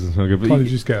 Yeah. that doesn't smell good. But Can't you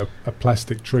you- just get a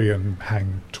plastic tree and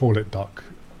hang toilet duck,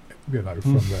 from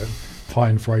the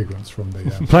pine fragrance from the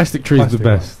plastic tree is the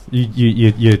Plastic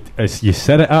best. You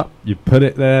set it up, you put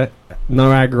it there,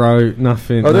 no aggro,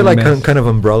 nothing. Are they no like mess. kind of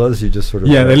umbrellas? You just sort of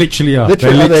Yeah, they literally are.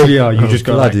 Literally, they are they? literally are. You Oh, just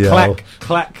go like bloody hell. clack,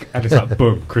 clack, and it's like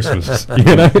boom, Christmas.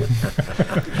 You know.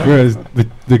 Whereas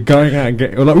the going out and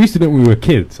getting, like we used to do it when we were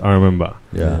kids. I remember.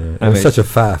 Yeah. And it's such a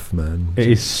faff, man. It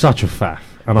is such a faff,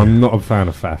 and I'm not a fan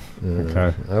of faff. Yeah.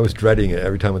 Okay. I was dreading it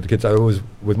every time with the kids.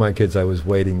 With my kids, I was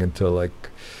waiting until I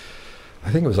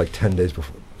think it was 10 days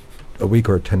before, a week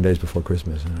or 10 days before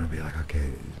Christmas, and I'd be like, okay.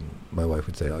 My wife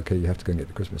would say, okay, you have to go and get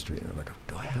the Christmas tree. And I'm like,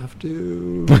 do I have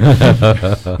to?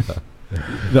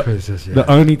 It's just, yeah.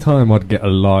 The only time I'd get a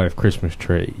live Christmas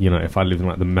tree, if I lived in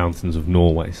like the mountains of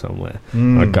Norway somewhere,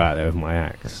 I'd go out there with my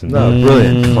axe and No,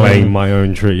 brilliant. claim my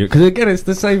own tree. Because again, it's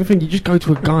the same thing. You just go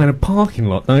to a guy in a parking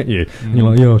lot, don't you? And you're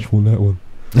like, yeah, I just want that one.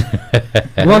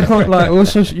 Why can't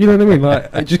also, you know what I mean?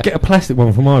 Like, just get a plastic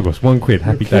one from Argos, £1,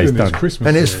 happy days It's done. Christmas,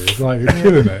 And it's tree. Like you're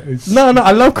killing it. It's No,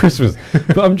 I love Christmas,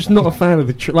 but I'm just not a fan of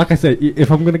the tree. Like I said,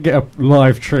 if I'm going to get a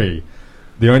live tree,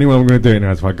 the only way I'm going to do it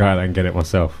now is if I go out there and get it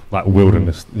myself, like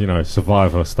wilderness,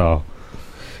 survivor style,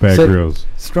 Bear So- Grylls.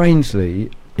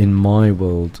 Strangely, in my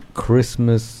world,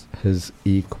 Christmas has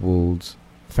equaled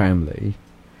family,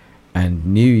 and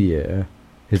New Year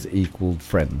has equaled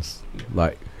friends.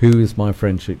 Like, who is my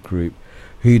friendship group?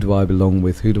 Who do I belong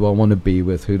with? Who do I want to be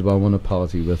with? Who do I want to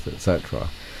party with, etc.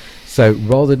 So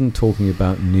rather than talking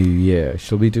about New Year,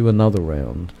 shall we do another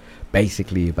round,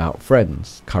 basically about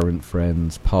friends, current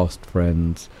friends, past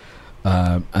friends,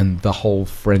 and the whole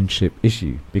friendship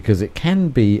issue? Because it can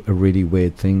be a really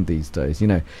weird thing these days.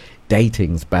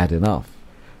 Dating's bad enough,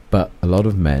 but a lot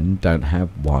of men don't have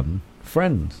one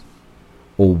friend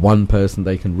or one person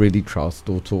they can really trust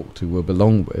or talk to or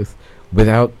belong with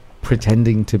without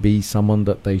pretending to be someone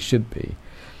that they should be,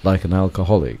 like an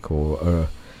alcoholic or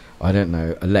I don't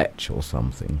know, a lech or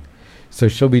something. So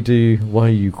shall we do? Why are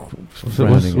you? What's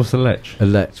a lech? A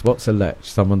lech. What's a lech?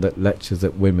 Someone that leches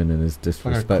at women and is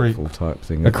disrespectful type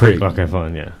thing. A creep. Okay,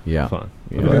 fine. Yeah. Yeah. Fine.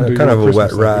 We didn't do kind your of a wet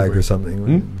Christmas, though, rag did we? or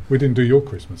something. We didn't do your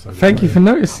Christmas. though, Thank did you we? for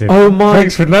noticing. Oh my!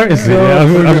 Thanks for noticing.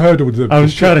 God. Yeah, You heard all the I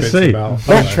was shit trying to bits see. about- I was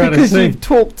That's trying to because see. you've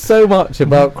talked so much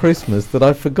about Christmas that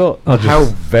I forgot I'll just- how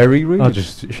very rude. I'll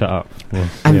just shut up. Well,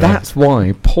 And yeah. that's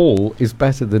why Paul is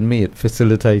better than me at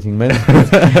facilitating men's.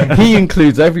 He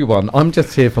includes everyone. I'm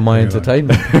just here for my Yeah, right.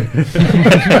 entertainment.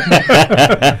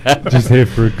 just here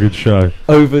for a good show.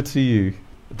 Over to you.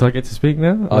 Do I get to speak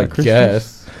now? I Like Christmas?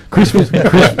 guess. Christmas. Do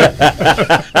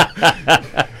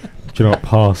you know what?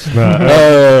 Pass.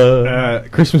 No.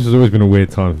 Christmas has always been a weird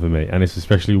time for me, and it's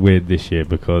especially weird this year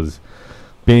because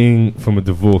being from a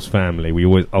divorced family, we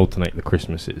always alternate the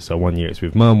Christmases. So 1 year it's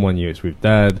with mum, 1 year it's with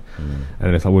dad, and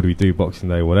then it's like, what do we do? Boxing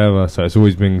Day, whatever. So it's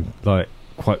always been like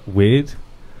quite weird,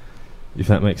 if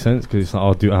that makes sense, because it's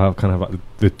like I'll kind of like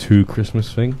the two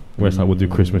Christmas thing, where it's like we'll do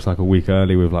Christmas like a week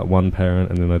early with like one parent,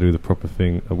 and then I do the proper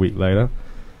thing a week later.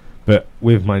 But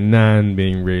with my nan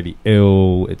being really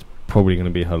ill, it's probably going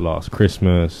to be her last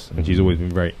Christmas, and she's always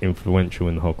been very influential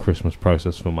in the whole Christmas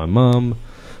process for my mum.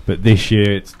 But this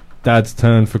year it's dad's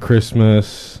turn for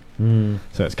Christmas, so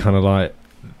it's kind of like,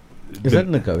 Is that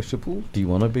negotiable? Do you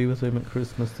want to be with him at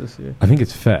Christmas this year? I think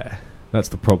it's fair. That's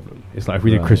the problem. It's like if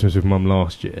we did Right. Christmas with mum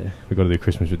last year, we've got to do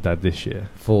Christmas with dad this year.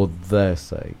 For their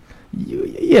sake.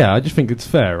 Yeah, I just think it's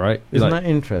fair, right? Isn't Like, that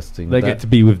interesting? they that get to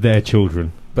be with their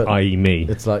children, but i.e. me.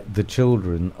 it's like the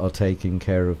children are taking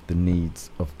care of the needs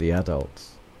of the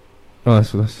adults. Oh,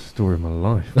 that's the story of my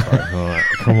life. Alright,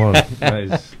 come on. That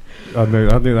is, I knew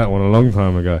that one a long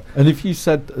time ago. And if you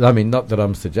said, I mean, not that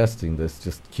I'm suggesting this,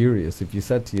 just curious, if you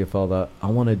said to your father, I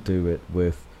want to do it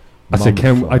with I said, I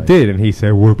Mumfly." did, and he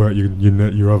said, what about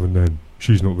your other nan?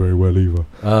 She's not very well either.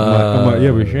 I'm like,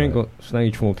 yeah, but she ain't got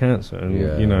stage 4 cancer and,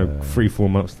 Yeah. 3-4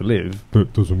 months to live. But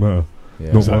it doesn't matter.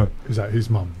 Yeah. Not mine. Is that his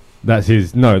mum?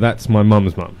 That's my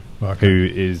mum's mum, Okay. who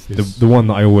is Yes. the one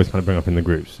that I always kind of bring up in the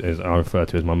groups, as I refer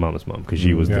to as my mum's mum, because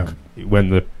she was Yeah.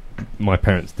 when my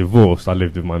parents divorced, I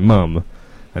lived with my mum,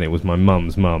 and it was my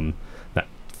mum's mum that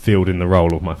filled in the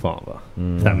role of my father.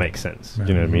 If that makes sense. Yeah. Do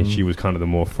you know what I mean? Mhm. She was kind of the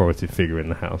more authoritative figure in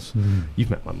the house. You've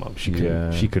met my mum. She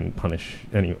couldn't punish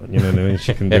anyone. You know what I mean?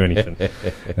 She couldn't do anything.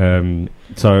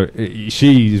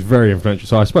 She's very influential.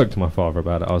 So I spoke to my father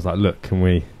about it. I was like, "Look, can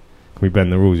we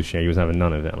bend the rules this year?" He was having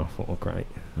none of it, and I thought, "Oh, great."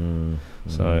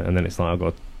 So and then it's like I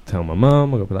got to tell my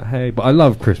mum. I got to be like, "Hey," but I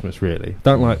love Christmas. Really,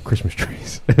 don't like Christmas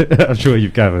trees. I'm sure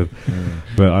you've gathered,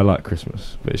 but I like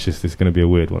Christmas. But it's just going to be a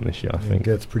weird one this year. I It think.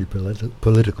 gets pretty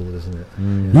political, doesn't it?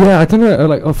 Yeah, I don't know.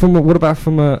 Like, what about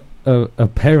from a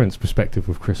parent's perspective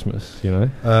with Christmas? You know.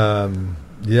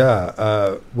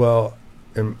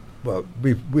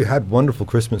 We had wonderful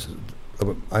Christmases.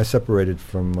 I separated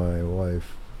from my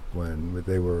wife when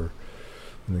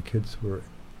the kids were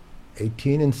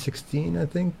 18 and 16, I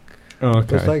think. Oh,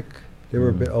 It was like they were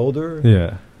a bit older.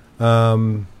 Yeah.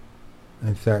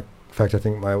 In fact, I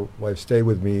think my wife stayed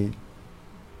with me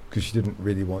because she didn't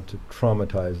really want to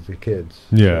traumatize the kids.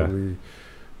 Yeah. So we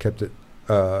kept it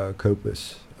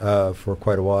copious for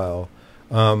quite a while.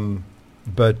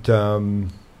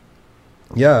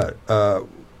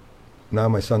 Now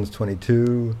my son's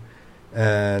 22,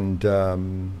 and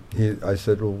I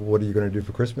said, "Well, what are you going to do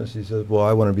for Christmas?" He says, "Well,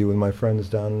 I want to be with my friends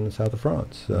down in the south of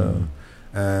France."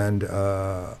 And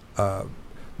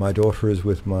my daughter is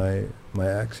with my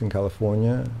ex in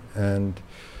California, and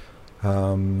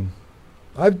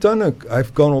I've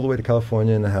gone all the way to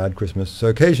California and had Christmas. So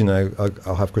occasionally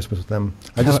I'll have Christmas with them.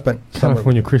 I just spent summer.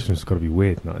 California Christmas has got to be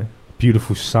weird, no?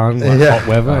 Beautiful sun, like Yeah. hot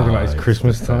weather, like it's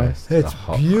Christmas time. It's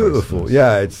beautiful.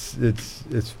 Yeah, it's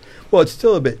well, it's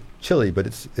still a bit chilly, but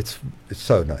it's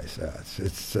so nice. Yeah,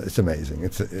 it's amazing.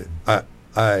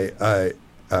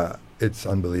 It's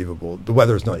unbelievable. The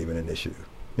weather is not even an issue.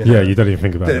 Yeah, you don't even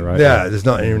think about it, right? Yeah, there's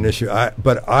not even an issue.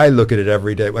 But I look at it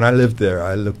every day. When I lived there,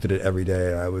 I looked at it every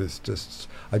day, and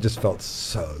I just felt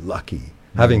so lucky,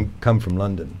 having come from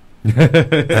London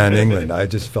and England. I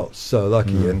just felt so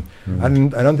lucky, and I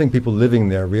don't think people living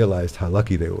there realized how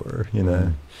lucky they were.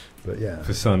 But yeah,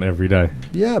 The sun every day.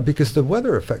 yeah, because the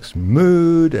weather affects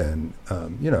mood, and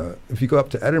if you go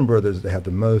up to Edinburgh, they have the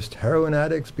most heroin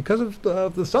addicts because of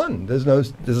the sun. There's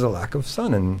a lack of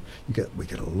sun, and we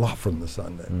get a lot from the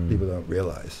sun that people don't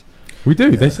realize. We do.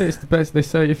 Yeah. They say it's the best. They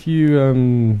say if you,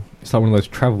 it's like one of those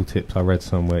travel tips I read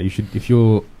somewhere. You should, if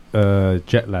you're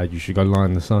jet lagged, you should go lie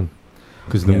in the sun.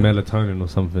 because the Yeah. melatonin or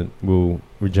something will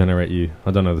regenerate you.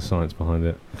 I don't know the science behind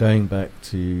it. Going back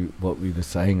to what we were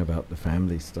saying about the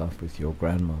family stuff with your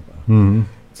grandmother, Mm-hmm.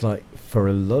 it's like for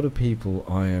a lot of people,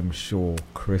 I am sure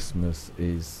Christmas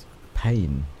is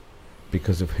pain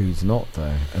because of who's not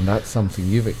there, and that's something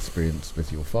you've experienced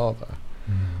with your father,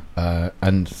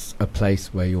 and a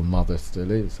place where your mother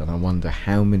still is. And I wonder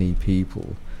how many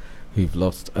people who've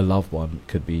lost a loved one,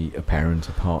 could be a parent,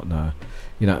 a partner.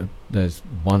 You know, there's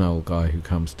one old guy who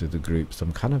comes to the group, so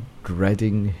I'm kind of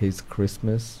dreading his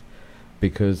Christmas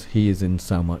because he is in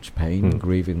so much pain,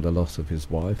 grieving the loss of his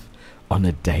wife on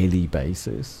a daily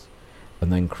basis,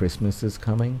 and then Christmas is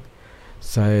coming.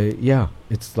 So yeah,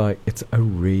 it's like it's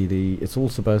all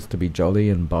supposed to be jolly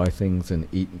and buy things and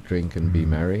eat and drink and be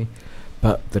merry,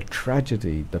 but the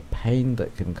tragedy, the pain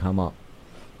that can come up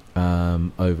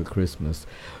over Christmas.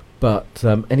 But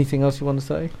anything else you want to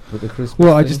say with the Christmas?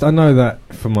 Well, thing? I know that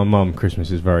for my mum,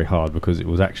 Christmas is very hard because it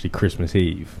was actually Christmas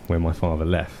Eve when my father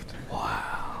left.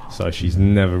 Wow. So she's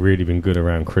never really been good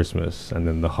around Christmas, and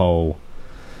then the whole,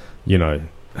 you know,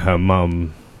 her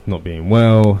mum not being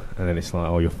well, and then it's like,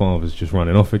 oh, your father's just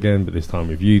running off again, but this time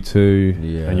with you two,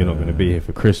 and you're not going to be here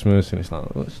for Christmas, and it's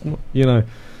like, well, it's not, you know,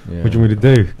 what do you want me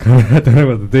to do? I don't know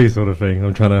what to do, sort of thing.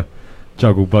 I'm trying to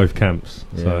juggle both camps,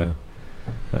 so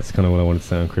that's kind of what I wanted to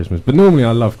say on Christmas. But normally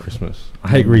I love Christmas. I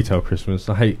hate retail Christmas.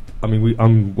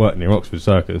 I'm working near Oxford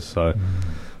Circus, so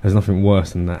there's nothing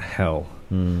worse than that hell,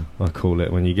 I call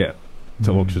it, when you get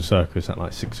to Oxford Circus at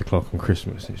like 6 o'clock on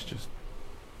Christmas. It's just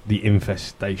the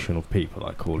infestation of people,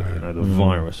 I call it, you know, the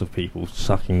virus of people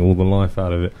sucking all the life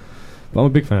out of it. But I'm a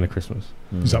big fan of Christmas.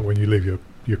 Is that when you leave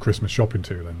your Christmas shopping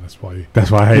too? Then that's why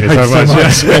I hate it so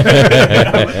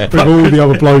much. With all the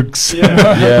other blokes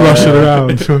rushing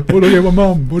around. What do I get my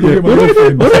mum? What do I get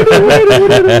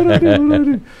my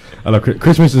girlfriend? I love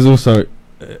Christmas. Is also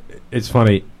it's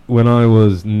funny, when I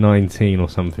was 19 or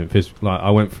something, like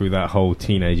I went through that whole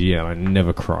teenage year and I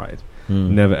never cried.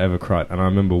 Never ever cried. And I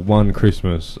remember one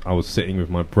Christmas I was sitting with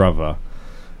my brother,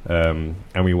 and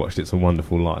we watched It's a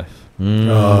Wonderful Life.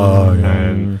 Oh, yeah.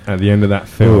 And at the end of that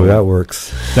film, Oh, that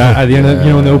works. at the end of, you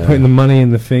know, when they were putting the money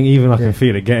in the thing, even I can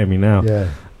feel it getting me now. Yeah.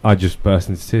 I just burst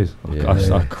into tears.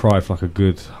 I cried for like a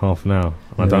good half an hour.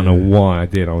 I don't know why I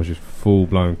did. I was just full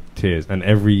blown tears. And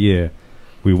every year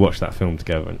we watch that film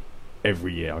together, and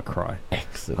every year I cry.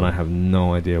 Excellent. And I have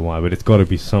no idea why, but it's got to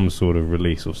be some sort of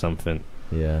release or something.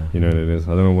 Yeah. You know what it is?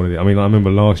 I don't know what it is. I mean, I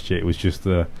remember last year it was just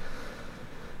the...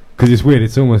 Because it's weird,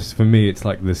 it's almost, for me, it's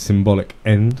like the symbolic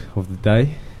end of the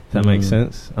day. If that makes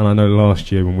sense? And I know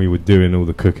last year when we were doing all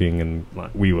the cooking and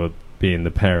like we were being the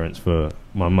parents for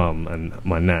my mum and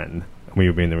my nan, and we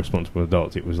were being the responsible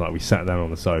adults, it was like we sat down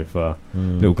on the sofa,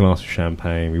 little glass of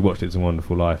champagne, we watched It's a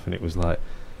Wonderful Life, and it was like...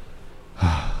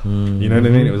 you know what I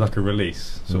mean? It was like a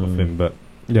release sort of thing, but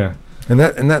yeah. And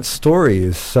that story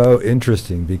is so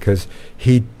interesting because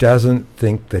he doesn't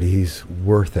think that he's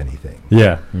worth anything.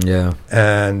 Yeah. Yeah.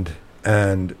 And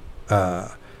then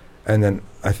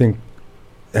I think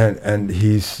and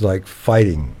he's like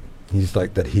fighting. He's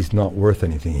like that he's not worth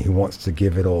anything. He wants to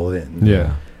give it all in.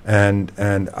 Yeah. And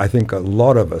I think a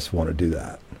lot of us want to do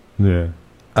that. Yeah.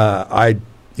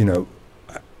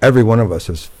 Every one of us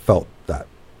has felt that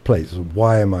place.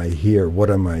 Why am I here? What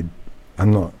am I?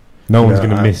 I'm not. No one's going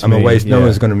to miss me. I'm a waste. No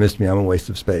one's going to miss me. I'm a waste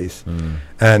of space.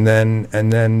 And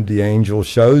then the angel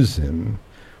shows him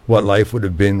what life would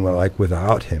have been like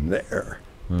without him there.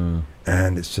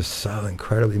 And it's just so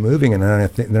incredibly moving. And then I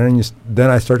think, then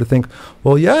I start to think,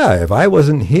 well, yeah, if I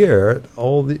wasn't here,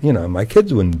 all the, my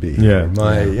kids wouldn't be here.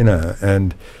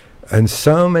 And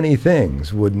so many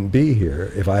things wouldn't be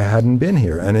here if I hadn't been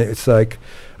here. And it's like,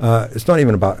 it's not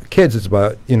even about kids. It's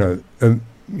about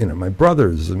my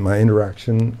brothers and my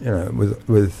interaction,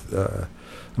 with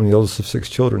I'm the oldest of 6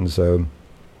 children. So,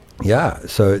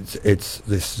 so it's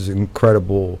this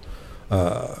incredible.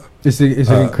 It's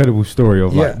an incredible story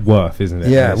of like worth, isn't it?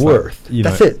 Yeah, worth. Like,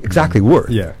 that's it. Exactly, worth.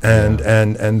 Yeah. And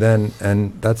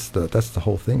that's the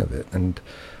whole thing of it. And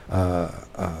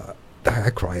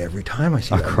I cry every time I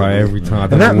see that. I cry movie. every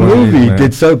time. And that movie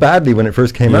did so badly when it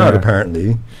first came out,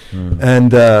 apparently.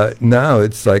 And now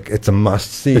it's like it's a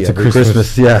must see. It's every a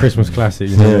Christmas classic.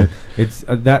 You know? It's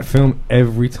that film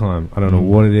every time. I don't know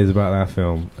what it is about that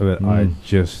film, but I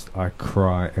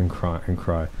cry and cry and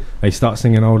cry. They start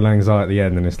singing Auld Lang Syne at the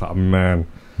end, and it's like, man,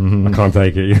 I can't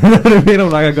take it. You know what I mean? I'm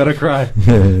like, I gotta cry.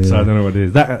 So I don't know what it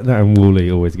is. That and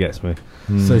Wall-E always gets me.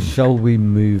 So shall we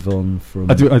move on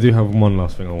from... I do have one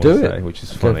last thing I want to say, which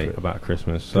is funny about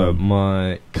Christmas. So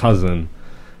my cousin,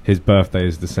 his birthday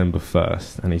is December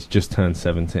 1st, and he's just turned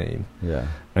 17. Yeah.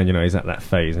 And, he's at that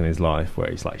phase in his life where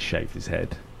he's, like, shaved his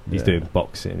head. He's Yeah. doing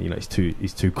boxing. You know,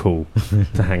 he's too cool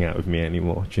to hang out with me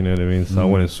anymore. Do you know what I mean? So I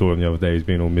went and saw him the other day. He's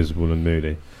being all miserable and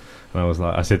moody, and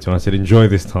I said to him, enjoy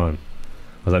this time.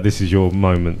 I was like, this is your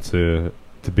moment to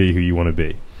be who you want to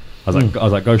be. I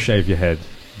was like, go shave your head,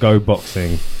 go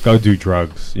boxing, go do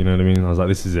drugs. You know what I mean? I was like,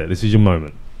 this is it. This is your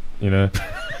moment. You know.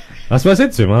 That's what I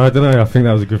said to him. I don't know. I think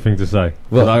that was a good thing to say.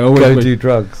 Well, I always go do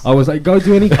drugs. I was like, go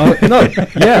do any. No,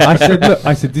 yeah. I said, look.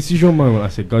 I said, this is your moment. I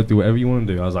said, go do whatever you want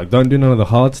to do. I was like, don't do none of the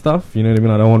hard stuff. You know what I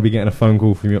mean? I don't want to be getting a phone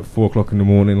call from you at 4 o'clock in the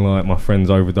morning, like my friend's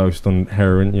overdosed on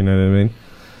heroin. You know what I mean?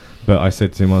 But I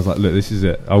said to him, I was like, look, this is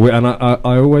it.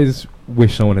 I always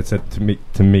wish someone had said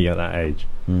to me at that age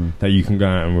that you can go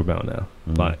out and rebel now.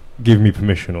 Like, give me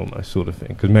permission, almost, sort of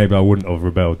thing. Because maybe I wouldn't have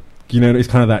rebelled. You know, it's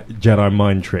kind of that Jedi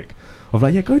mind trick. Of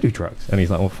like, yeah, go do drugs. And he's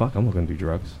like, well, fuck, I'm not going to do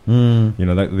drugs. You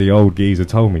know, the old geezer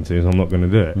told me to, so I'm not going to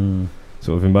do it.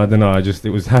 Sort of thing. But I don't know, it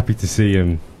was happy to see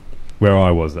him where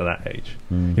I was at that age.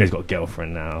 You know, he's got a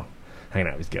girlfriend now, hanging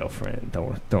out with his girlfriend, don't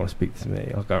want to speak to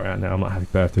me. I'll go around now, I'm like, happy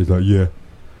birthday. He's like, yeah,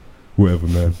 whatever,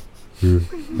 man. Yeah.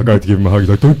 I go to give him a hug, he's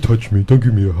like, don't touch me, don't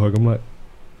give me a hug. I'm like,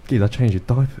 geez, I changed your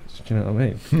diapers. Do you know what I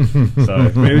mean? So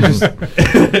it was just,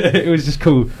 it was just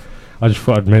cool. I just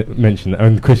thought I'd mention that.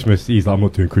 And Christmas, he's like, I'm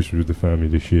not doing Christmas with the family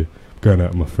this year. I'm going out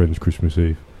with my friends Christmas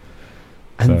Eve.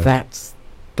 And So-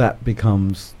 that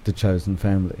becomes the chosen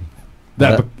family.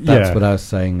 That's What I was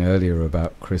saying earlier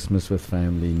about Christmas with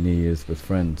family, New Year's with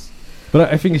friends.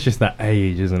 But I think it's just that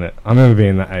age, isn't it? I remember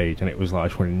being that age, and it was like I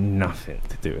just wanted nothing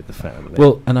to do with the family.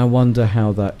 Well, and I wonder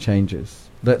how that changes.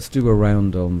 Let's do a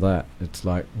round on that. It's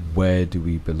like, where do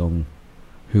we belong?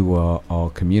 Who are our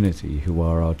community? Who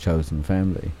are our chosen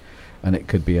family? And it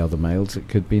could be other males, it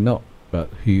could be not.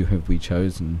 But who have we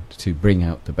chosen to bring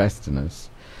out the best in us?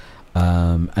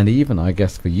 And even, I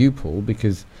guess, for you, Paul,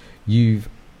 because you've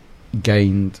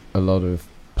gained a lot of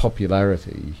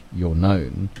popularity, you're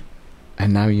known,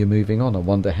 and now you're moving on. I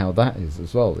wonder how that is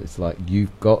as well. It's like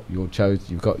you've got your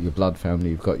blood family,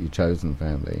 you've got your chosen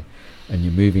family, and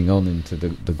you're moving on into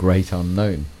the great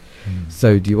unknown.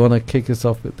 So do you want to kick us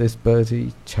off with this,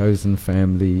 Bertie? Chosen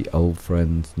family, old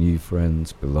friends, new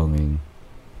friends, belonging.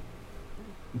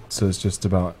 So it's just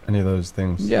about any of those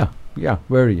things. Yeah.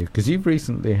 Where are you? Because you've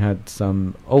recently had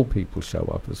some old people show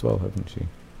up as well, haven't you?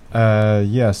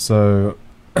 Yeah. So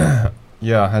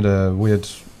yeah, I've had a weird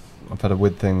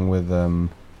thing with a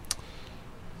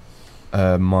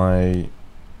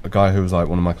guy who was like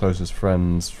one of my closest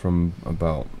friends from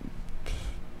about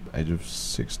age of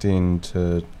 16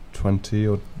 to 20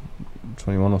 or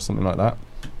 21 or something like that.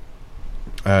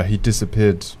 He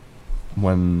disappeared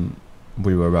when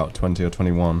we were about 20 or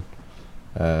 21.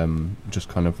 Just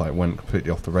kind of like went completely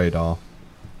off the radar.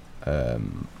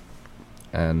 And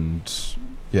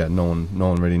yeah, no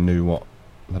one really knew what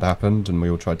had happened, and we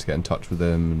all tried to get in touch with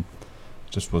him, and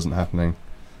it just wasn't happening.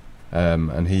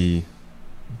 And he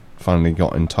finally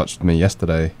got in touch with me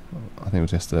yesterday. I think it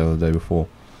was yesterday or the day before.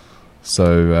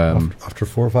 So After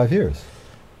 4 or 5 years.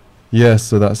 yeah,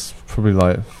 so that's probably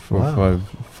like Wow.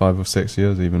 five or 6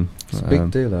 years even. It's a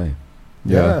big deal, eh?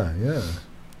 Yeah.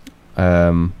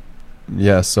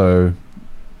 Yeah, so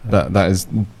that is,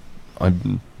 I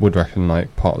would reckon,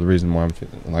 like part of the reason why I'm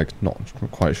like not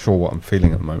quite sure what I'm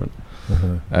feeling at the moment.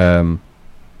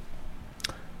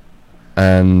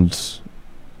 And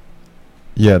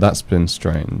yeah, that's been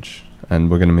strange. And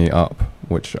we're going to meet up,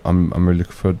 which I'm really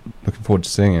looking forward to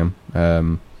seeing him.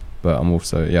 But I'm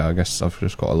also, yeah, I guess I've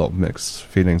just got a lot of mixed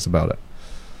feelings about it.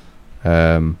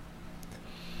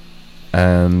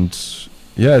 And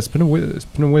yeah, it's been a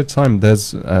weird time.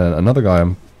 There's another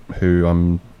guy who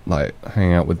I'm like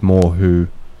hanging out with more, who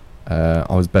I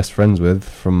was best friends with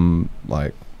from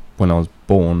like when I was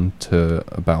born to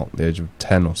about the age of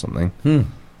 10 or something.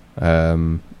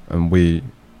 And we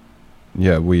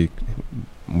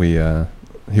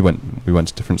went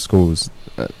to different schools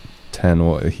at 10,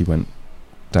 or he went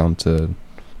down to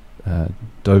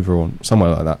Dover or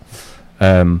somewhere like that.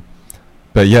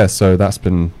 But yeah, so that's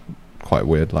been quite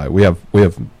weird. Like we have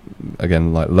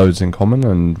again like loads in common,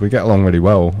 and we get along really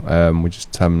well. We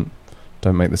just don't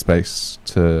make the space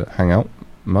to hang out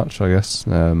much, I guess.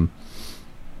 But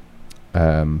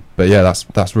yeah,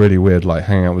 that's really weird. Like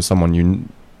hanging out with someone you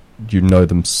know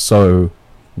them so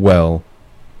well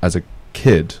as a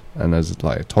kid and as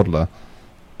like a toddler,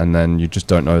 and then you just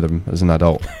don't know them as an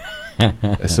adult.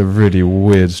 It's a really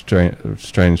weird,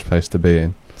 strange place to be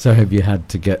in. So have you had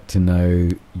to get to know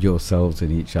yourselves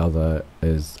and each other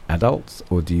as adults,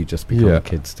 or do you just become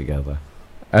kids together?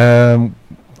 I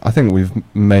think we've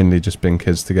mainly just been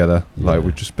kids together. Yeah. Like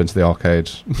we've just been to the arcade.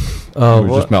 Oh, we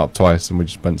just met up twice, and we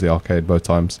just went to the arcade both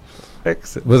times.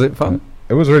 Excellent. Was it fun?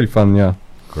 It was really fun, yeah.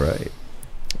 Great.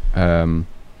 But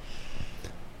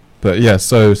yeah,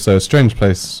 so strange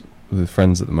place with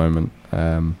friends at the moment,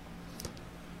 and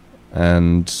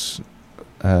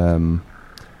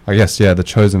I guess the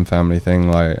chosen family thing.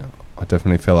 Like, I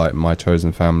definitely feel like my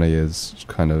chosen family is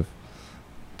kind of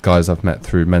guys I've met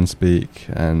through Men Speak,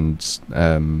 and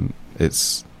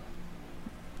it's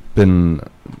been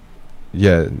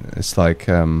it's like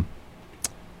I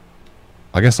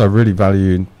guess I really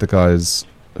value the guys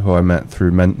who I met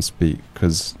through Men Speak,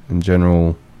 because in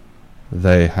general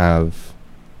they have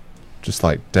just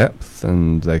like depth,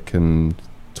 and they can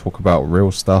talk about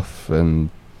real stuff, and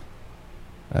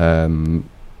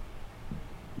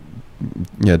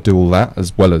do all that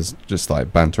as well as just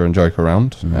like banter and joke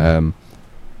around.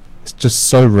 It's just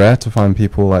so rare to find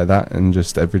people like that in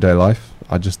just everyday life.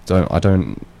 I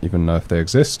don't even know if they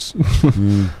exist.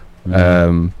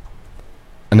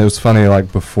 And it was funny,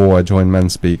 like before I joined Men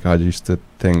Speak, I used to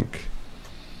think,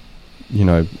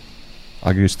 I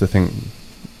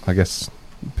guess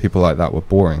people like that were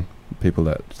boring. People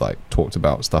that like talked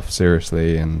about stuff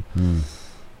seriously, and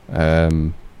I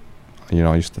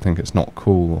used to think it's not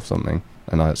cool or something.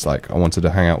 And I wanted to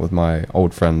hang out with my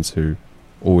old friends who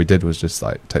all we did was just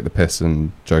like take the piss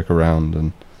and joke around,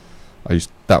 and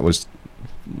that was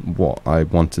what I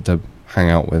wanted to hang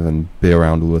out with and be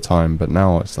around all the time. But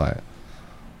now it's like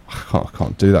I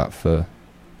can't do that for.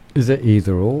 Is it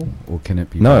either or can it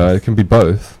be? No, both? it can be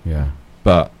both. Yeah.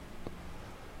 But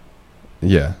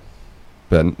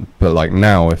like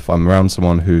now, if I'm around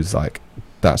someone who's like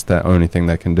that's their only thing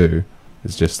they can do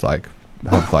is just like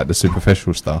have like the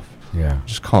superficial stuff. Yeah.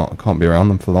 Just can't be around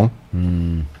them for long.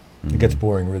 It gets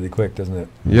boring really quick, doesn't it?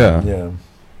 Yeah. Yeah.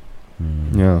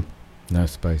 Yeah. No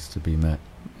space to be met.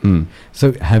 Mm.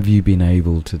 So have you been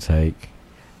able to take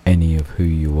any of who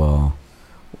you are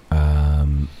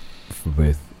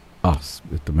with us,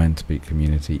 with the Men Speak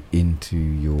community, into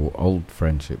your old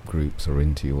friendship groups or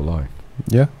into your life?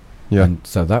 Yeah. Yeah. And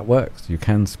so that works. You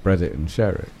can spread it and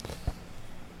share it.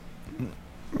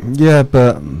 Yeah,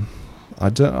 but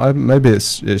maybe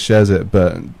it shares it,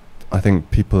 but I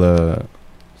think people are.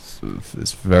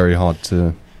 It's very hard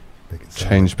to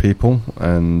change people,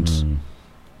 and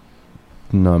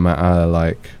no matter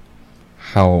like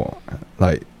how,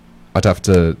 like, I'd have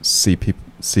to see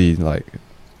like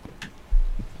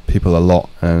people a lot,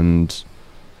 and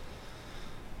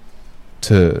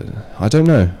I don't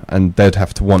know, and they'd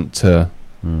have to want to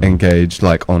engage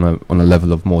like on a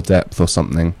level of more depth or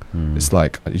something. It's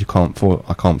like I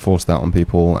can't force that on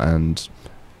people, and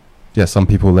some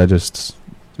people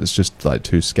it's just like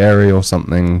too scary or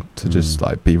something to just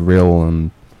like be real and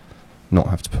not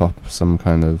have to put up some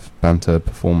kind of banter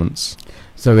performance.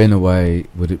 So in a way,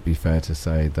 would it be fair to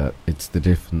say that it's the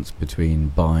difference between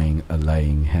buying a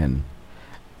laying hen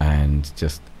and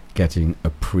just getting a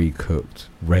pre-cooked,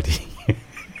 ready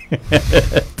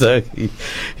turkey?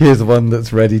 Here's one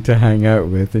that's ready to hang out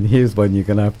with, and here's one you're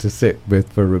going to have to sit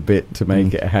with for a bit to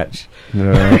make it hatch.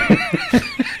 Yeah.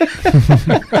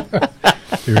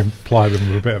 You imply them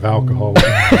with a bit of alcohol,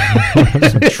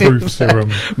 some truth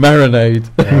serum, marinade.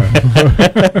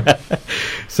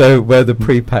 So we're the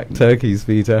pre-packed turkeys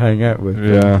for you to hang out with.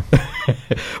 Yeah.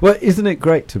 Well, isn't it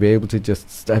great to be able to just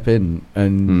step in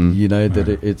and you know that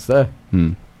it's there?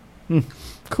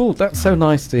 Cool. That's so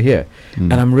nice to hear.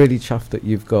 And I'm really chuffed that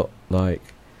you've got like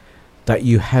that.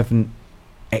 You haven't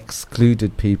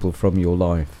excluded people from your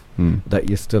life. That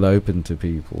you're still open to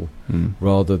people,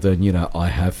 rather than I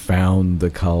have found the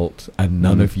cult and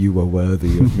none of you are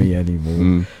worthy of me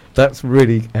anymore. That's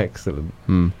really excellent.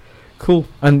 Cool.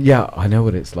 And I know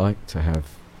what it's like to have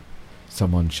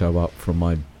someone show up from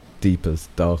my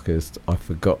deepest, darkest, I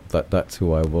forgot that's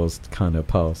who I was kind of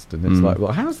past, and it's like,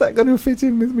 well, how's that going to fit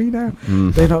in with me now?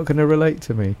 They're not going to relate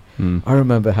to me. I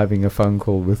remember having a phone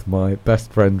call with my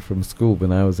best friend from school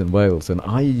when I was in Wales, and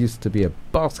I used to be a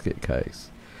basket case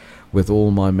with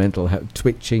all my mental health,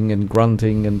 twitching and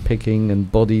grunting and picking and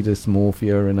body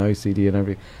dysmorphia and OCD and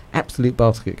everything. Absolute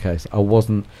basket case. I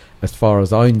wasn't, as far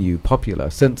as I knew, popular.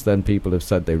 Since then, people have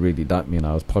said they really liked me and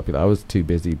I was popular. I was too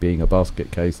busy being a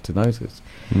basket case to notice.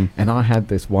 And I had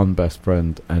this one best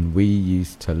friend, and we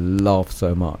used to laugh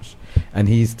so much. And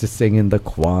he used to sing in the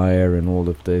choir and all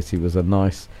of this. He was a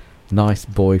nice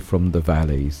boy from the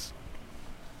valleys.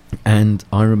 And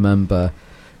I remember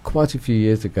quite a few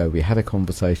years ago, we had a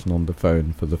conversation on the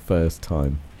phone for the first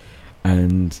time,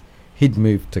 and he'd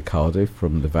moved to Cardiff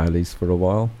from the valleys for a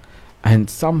while, and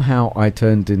somehow I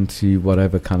turned into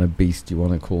whatever kind of beast you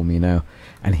want to call me now,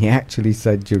 and he actually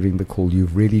said during the call,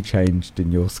 "You've really changed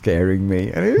and you're scaring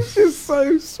me," and it was just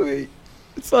so sweet.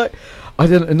 It's like,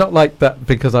 not like that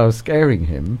because I was scaring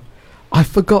him. I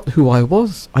forgot who I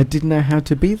was. I didn't know how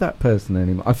to be that person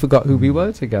anymore. I forgot who we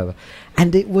were together.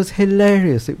 And it was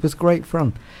hilarious. It was great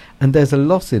fun. And there's a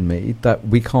loss in me that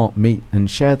we can't meet and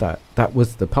share that. That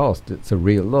was the past. It's a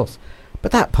real loss.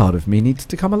 But that part of me needs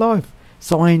to come alive.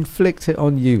 So I inflict it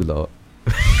on you lot.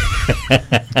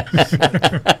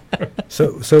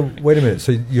 So wait a minute.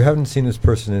 So you haven't seen this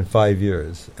person in 5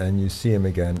 years, and you see him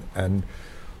again. And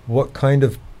what kind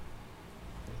of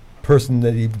person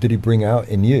did he bring out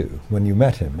in you when you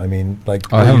met him? I mean,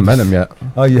 like I haven't met him yet.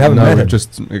 Oh, you haven't no, met him? we've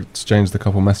just exchanged a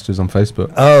couple messages on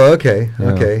Facebook. Oh, okay,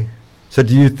 Yeah. okay. So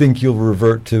do you think you'll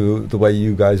revert to the way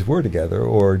you guys were together,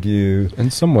 or do you? In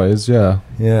some ways, yeah.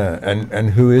 Yeah,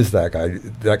 and who is that guy?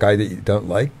 That guy that you don't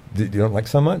like? You don't like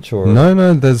so much, or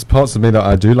No, there's parts of me that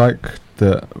I do like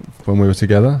that when we were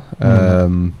together.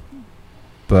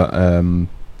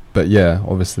 But yeah,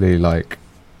 obviously, like,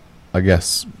 I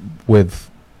guess with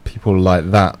people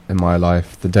like that in my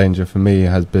life, the danger for me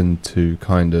has been to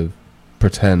kind of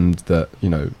pretend that, you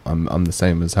know, I'm the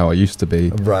same as how I used to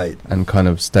be, Right. and kind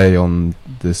of stay on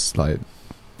this, like,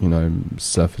 you know,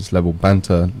 surface level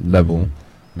banter level,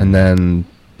 and then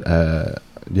I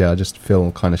just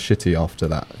feel kind of shitty after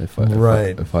that if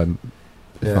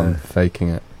I'm faking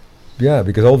it. Yeah,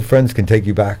 because old friends can take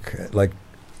you back, like,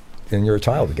 and you're a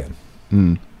child again.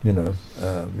 You know,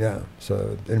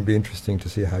 So it'd be interesting to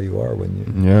see how you are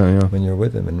when you're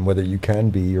with him, and whether you can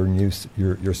be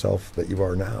yourself that you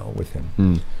are now with him.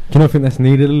 Do you not think that's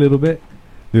needed a little bit?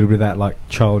 A little bit of that, like,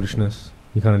 childishness.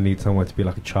 You kind of need someone to be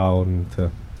like a child and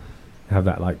to have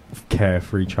that, like,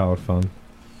 carefree child fun.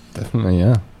 Definitely,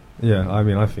 yeah. Yeah, I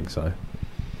mean, I think so.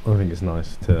 I think it's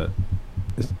nice to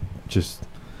just,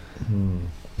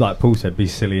 like Paul said, be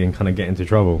silly and kind of get into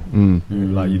trouble,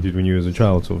 like you did when you was a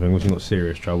child, sort of thing, which is not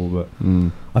serious trouble, but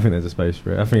I think there's a space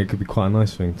for it. I think it could be quite a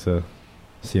nice thing to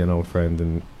see an old friend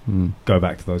and go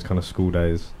back to those kind of school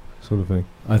days, sort of thing.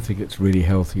 I think it's really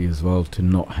healthy as well to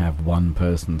not have one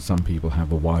person. Some people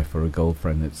have a wife or a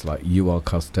girlfriend. It's like, you are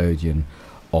custodian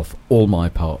of all my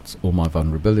parts, all my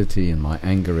vulnerability and my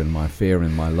anger and my fear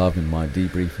and my love and my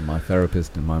debrief and my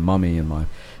therapist and my mummy and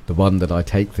the one that I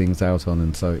take things out on,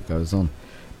 and so it goes on.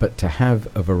 But to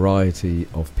have a variety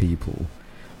of people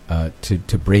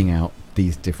to bring out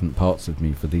these different parts of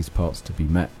me, for these parts to be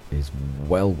met, is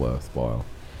well worthwhile.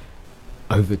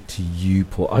 Over to you,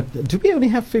 Paul. Do we only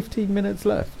have 15 minutes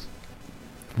left?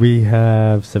 We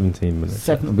have 17 minutes.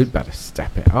 We'd better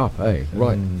step it up, eh?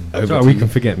 Right. So we can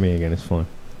forget me again, it's fine.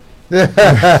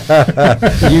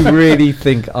 You really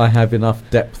think I have enough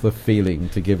depth of feeling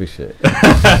to give a shit?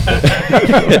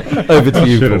 Over to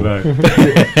you, Paul.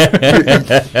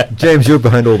 James, you're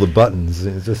behind all the buttons.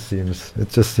 It just seems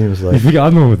like you've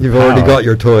already got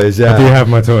your toys. Yeah, I do have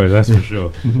my toys, that's for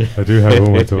sure. I do have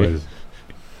all my toys.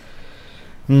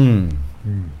 What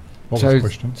was the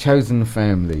question? Chosen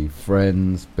family,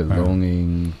 friends,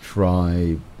 belonging,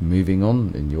 tribe, moving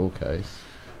on in your case.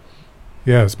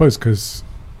 Yeah, I suppose because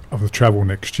of the travel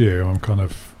next year, I'm trying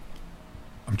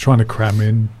to cram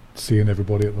in seeing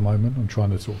everybody at the moment. I'm trying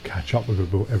to sort of catch up with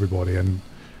everybody, and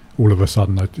all of a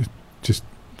sudden I just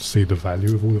see the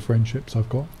value of all the friendships I've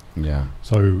got. Yeah.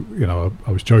 So, you know,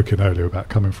 I was joking earlier about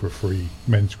coming for a free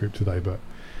men's group today, but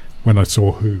when I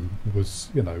saw who was,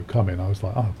 you know, coming, I was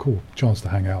like, oh, cool, chance to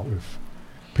hang out with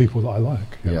people that I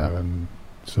like. You know, and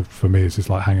so for me, it's just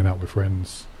like hanging out with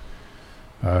friends.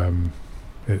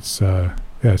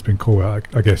 It's been cool. I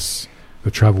guess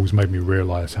the travel's made me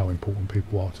realise how important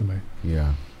people are to me.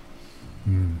 Yeah.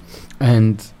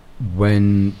 And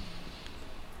when,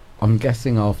 I'm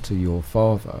guessing after your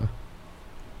father,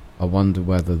 I wonder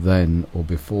whether then or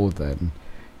before then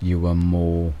you were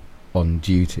more on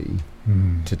duty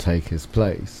to take his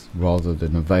place rather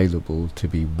than available to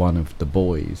be one of the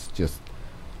boys, just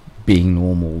being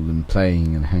normal and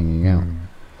playing and hanging out.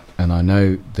 And I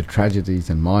know the tragedies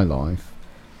in my life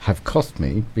have cost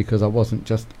me because I wasn't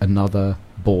just another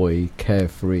boy,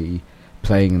 carefree,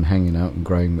 playing and hanging out and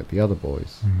growing with the other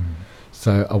boys.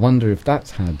 So I wonder if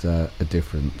that's had a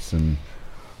difference, and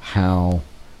how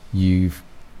you've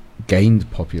gained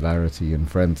popularity and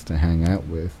friends to hang out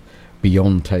with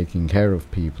beyond taking care of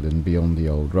people and beyond the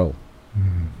old role.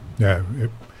 Yeah,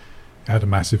 it had a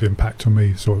massive impact on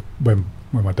me. So when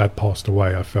my dad passed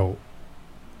away, I felt,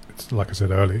 it's like I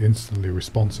said earlier, instantly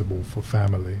responsible for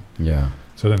family. Yeah.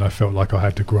 So then I felt like I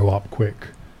had to grow up quick.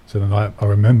 So then I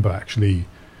remember actually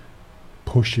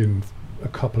pushing a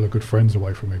couple of good friends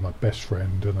away from me, my best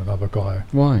friend and another guy.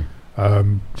 Why?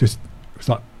 Just, it's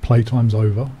like playtime's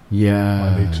over. Yeah.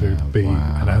 I need to be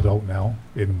an adult now.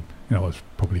 I was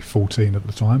probably 14 at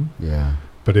the time. Yeah.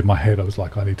 but in my head I was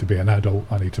like, I need to be an adult,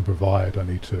 I need to provide, I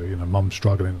need to, mum's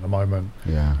struggling at the moment,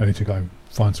 Yeah. I need to go and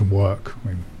find some work. I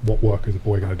mean, what work is a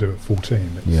boy going to do at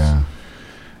 14? Yeah.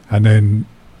 And then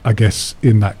I guess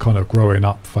in that kind of growing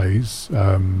up phase,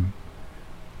 I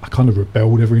kind of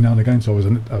rebelled every now and again. So I was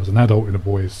an adult in a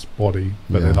boy's body,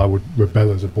 but then Yeah. I would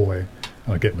rebel as a boy,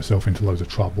 and I'd get myself into loads of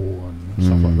trouble and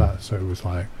stuff like that. So it was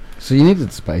like, So you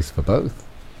needed space for both.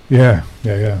 yeah.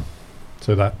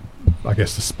 So that, I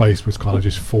guess the space was kind of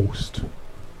just forced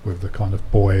with the kind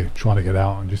of boy trying to get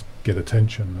out and just get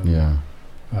attention. And, Yeah.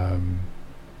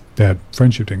 their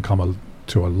friendship didn't come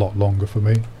to a lot longer for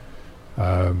me.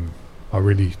 I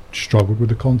really struggled with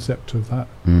the concept of that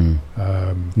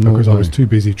because I was too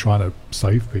busy trying to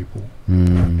save people,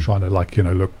 trying to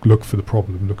look for the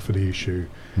problem, look for the issue.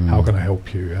 How can I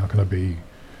help you? How can I be,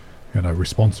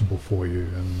 responsible for you?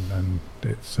 And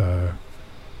it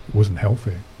wasn't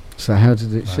healthy. So how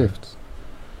did it shift?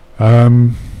 Yeah,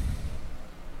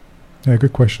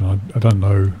 good question. I don't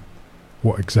know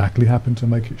what exactly happened to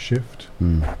make it shift,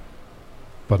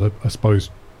 but I suppose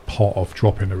part of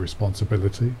dropping the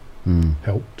responsibility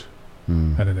helped,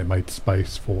 and then it made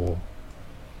space for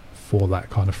that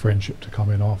kind of friendship to come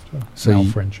in after. So our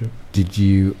friendship. Did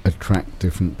you attract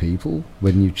different people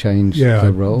when you changed Yeah,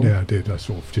 the role? Yeah, I did. I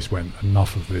sort of just went,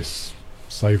 enough of this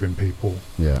saving people,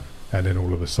 Yeah. and then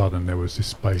all of a sudden there was this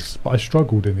space. But I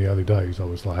struggled in the early days. I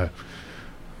was like,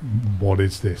 what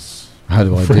is this? How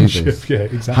do I do friendship? this? Yeah,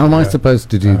 exactly. How am I yeah. supposed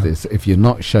to do this if you're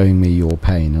not showing me your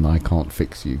pain and I can't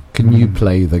fix you? Can you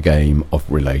play the game of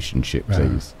relationship, Yeah.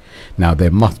 please? Now,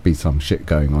 there must be some shit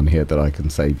going on here that I can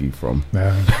save you from.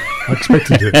 Yeah, I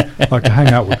expected it. Like, to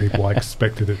hang out with people, I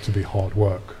expected it to be hard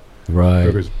work. Right.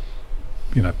 Because,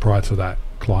 prior to that,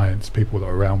 clients, people that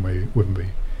were around me wouldn't be.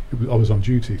 I was on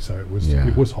duty, so it was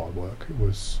hard work. It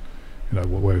was,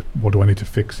 what do I need to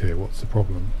fix here? What's the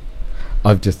problem?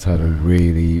 I've just had a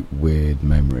really weird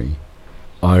memory.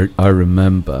 I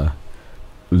remember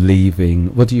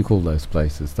leaving. What do you call those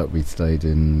places that we stayed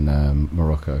in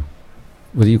Morocco?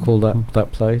 What do you call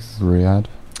that place? Riyadh.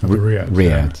 Riyadh. Riyadh.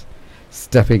 Yeah.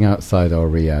 Stepping outside our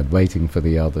Riyadh, waiting for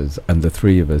the others, and the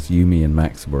three of us, Yumi and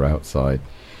Max, were outside.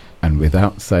 And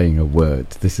without saying a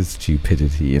word, this is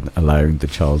stupidity in allowing the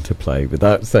child to play.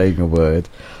 Without saying a word,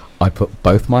 I put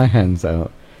both my hands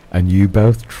out, and you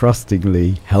both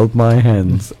trustingly held my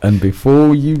hands, and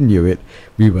before you knew it,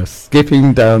 we were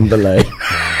skipping down the lane.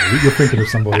 You're thinking of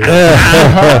somebody else.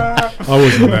 I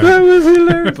wasn't there. That was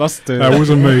hilarious. Busted. That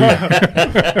wasn't me.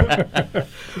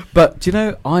 But,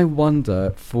 I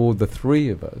wonder for the three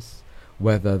of us,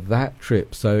 whether that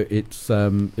trip, so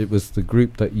it was the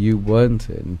group that you weren't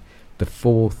in, the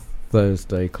fourth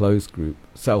Thursday closed group,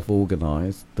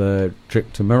 self-organised, the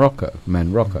trip to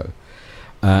Morocco.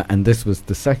 And this was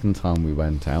the second time we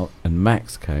went out, and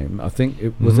Max came. I think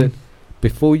it was it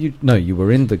before you. No, you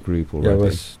were in the group already. Yeah, I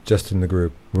was just in the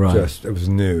group. Right. It was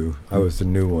new. I was the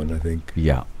new one, I think.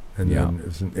 Yeah. And then it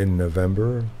was in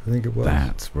November, I think it was.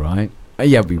 That's right.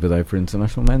 Yeah, we were there for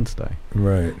International Men's Day.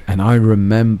 Right. And I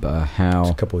remember It was how.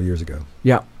 a couple of years ago.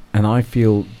 Yeah, and I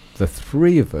feel the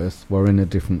three of us were in a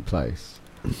different place.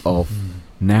 Of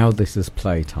now this is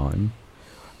playtime,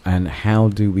 and how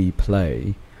do we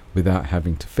play without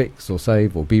having to fix or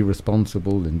save or be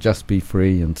responsible and just be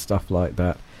free and stuff like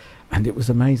that. And it was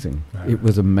amazing. Yeah. It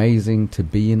was amazing to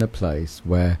be in a place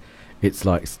where it's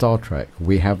like Star Trek.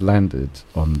 We have landed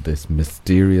on this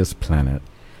mysterious planet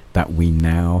that we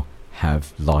now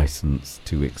have license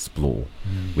to explore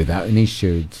without any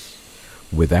shoulds,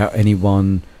 without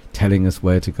anyone telling us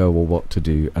where to go or what to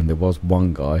do. And there was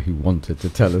one guy who wanted to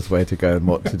tell us where to go and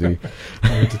what to do.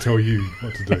 I want to tell you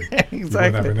what to do. Exactly. You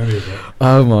weren't having any of it.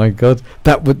 Oh my God.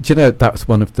 That's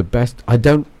one of the best. I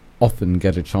don't often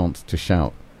get a chance to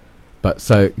shout. But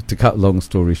so, to cut a long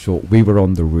story short, we were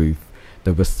on the roof.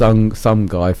 There was some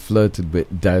guy flirted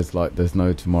with Des like there's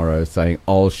no tomorrow, saying,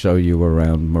 I'll show you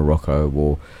around Morocco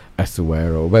or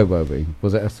Essaouira, or where were we?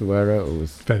 Was it Essaouira or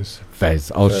was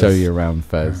Fez. I'll show Fez. you around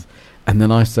Fez. Yeah. And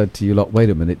then I said to you lot,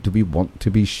 wait a minute, do we want to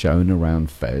be shown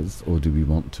around Fez or do we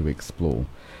want to explore?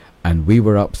 And we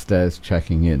were upstairs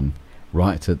checking in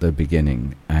right at the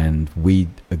beginning, and we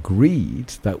agreed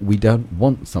that we don't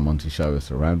want someone to show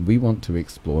us around. We want to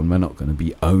explore, and we're not going to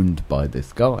be owned by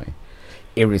this guy,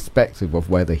 irrespective of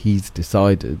whether he's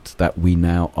decided that we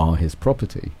now are his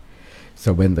property.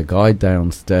 So when the guy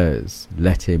downstairs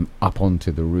let him up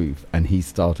onto the roof and he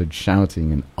started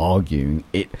shouting and arguing,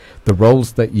 the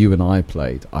roles that you and I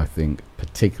played, I think,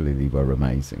 particularly were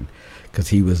amazing, because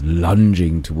he was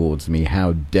lunging towards me.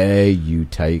 How dare you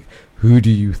take? Who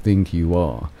do you think you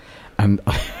are? And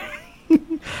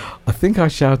I think I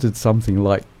shouted something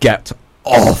like, get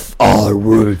off our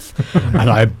roof. And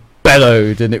I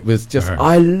bellowed, and it was just,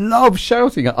 I love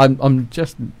shouting. I'm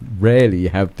just rarely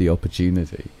have the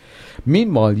opportunity.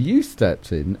 Meanwhile, you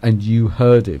stepped in and you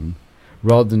heard him.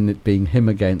 Rather than it being him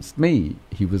against me,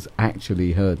 he was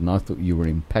actually heard, and I thought you were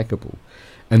impeccable.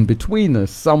 And between us,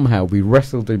 somehow, we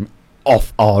wrestled him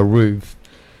off our roof.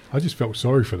 I just felt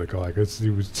sorry for the guy because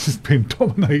he was just being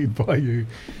dominated by you.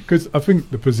 Because I think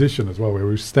the position as well, where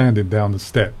we were standing down the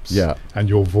steps, and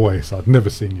your voice, I'd never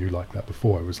seen you like that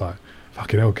before. It was like,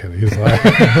 fucking hell, Kenny. He was like,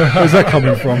 where's that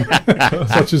coming from?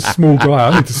 Such a small guy.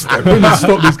 I need to step in and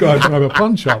stop this guy trying to have a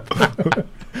punch up.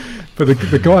 But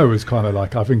the guy was kind of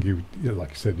like, I think you like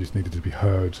you said, just needed to be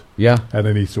heard. Yeah. And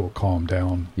then he sort of calmed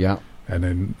down. Yeah. And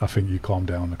then I think you calmed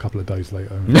down a couple of days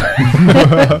later.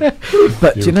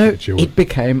 But you know, it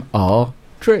became our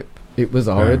trip. It was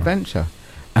our adventure.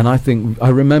 And I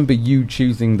remember you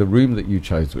choosing the room that you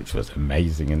chose, which was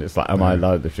amazing. And it's like, am I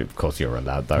allowed the trip? Of course you're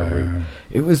allowed that room.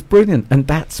 It was brilliant. And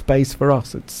that space for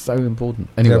us, it's so important.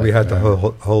 Anyway, we had the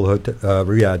whole hotel,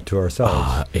 Riyadh to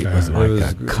ourselves. It was like it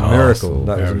was a miracle. castle.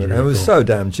 It was so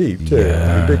damn cheap, too.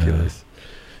 Yeah. Ridiculous.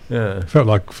 Yeah. It felt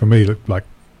like, for me, like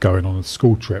going on a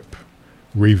school trip,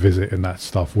 revisiting that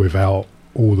stuff without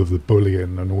all of the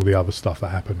bullying and all the other stuff that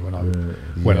happened when I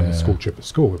went on a school trip at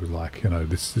school. It was like,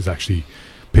 this is actually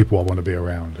people I want to be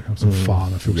around. Have some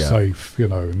fun. I feel safe,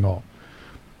 not,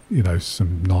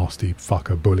 some nasty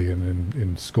fucker bullying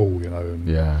in school, and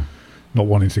not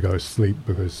wanting to go to sleep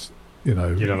because, you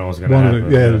don't know what's going to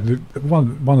happen.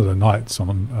 One of the nights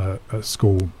on at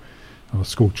school, on a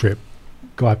school trip,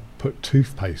 guy put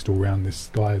toothpaste all around this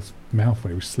guy's mouth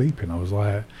when he was sleeping. I was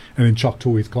like, and then chucked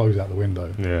all his clothes out the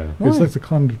window. Yeah, it's like the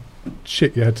kind of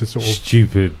shit you had to sort of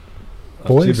stupid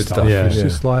stuff. Yeah, it's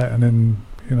just like, and then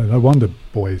no wonder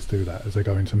boys do that as they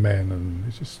go into men, and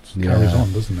it just carries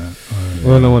on, doesn't it?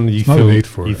 Well, no wonder you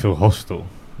feel feel hostile.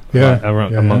 Yeah,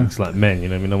 amongst like men.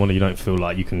 No wonder you don't feel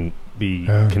like you can be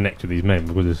connect with these men,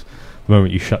 because the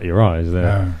moment you shut your eyes,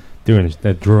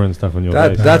 they're drawing stuff on your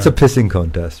face. That's a pissing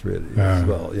contest, really, as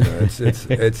well.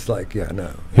 It's like,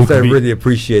 if they really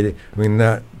appreciate it. I mean,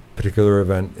 that particular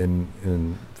event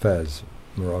in Fez,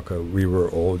 Morocco, we were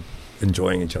all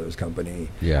enjoying each other's company,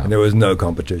 and there was no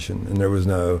competition, and there was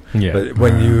no.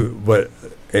 But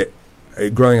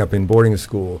growing up in boarding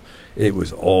school, it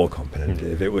was all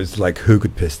competitive. It was like who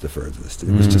could piss the furthest.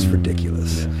 It was just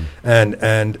ridiculous,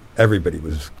 and everybody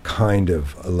was kind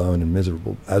of alone and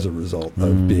miserable as a result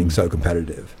of being so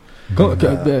competitive.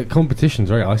 The competition's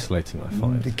very isolating, I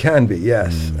find. It can be,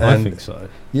 yes. I think so.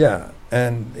 Yeah,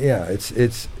 and it's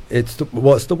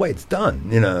the way it's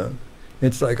done,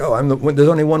 It's like, there's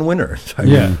only one winner. It's like,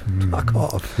 fuck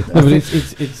off. No, but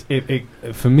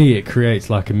it for me, it creates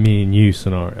like a me and you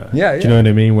scenario. Yeah, Do you know what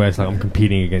I mean? Where it's like I'm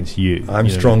competing against you. I'm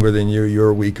stronger than you.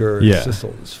 You're weaker. It's just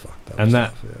all this fucked up and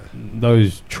stuff.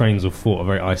 Those trains of thought are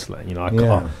very isolating. I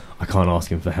can't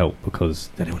ask him for help because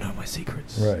then he'll know my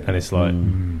secrets. Right. And it's like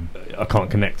I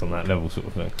can't connect on that level, sort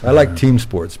of thing. I like team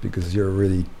sports because you're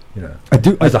really. I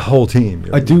do as a whole team.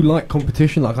 I do like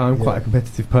competition. Like I'm quite a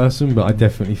competitive person, but I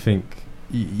definitely think.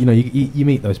 You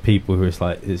meet those people who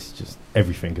it's just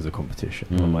everything is a competition.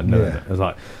 I'm like, no. It's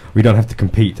like we don't have to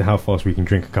compete to how fast we can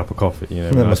drink a cup of coffee.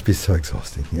 That must be so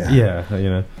exhausting.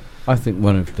 I think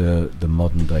one of the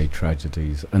modern day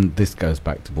tragedies, and this goes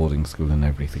back to boarding school and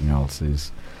everything else,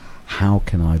 is how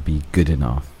can I be good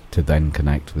enough to then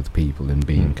connect with people and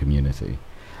be in community?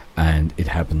 And it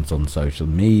happens on social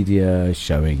media,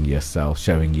 showing yourself,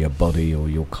 showing your body or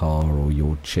your car or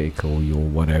your chick or your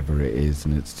whatever it is,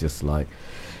 and it's just like,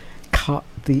 cut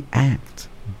the act.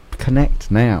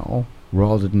 Connect now,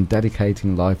 rather than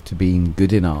dedicating life to being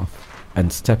good enough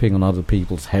and stepping on other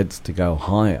people's heads to go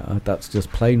higher. That's just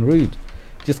plain rude.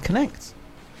 Just connect.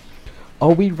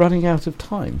 Are we running out of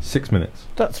time? 6 minutes.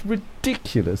 That's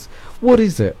ridiculous. What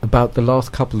is it about the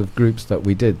last couple of groups that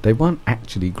we did? They weren't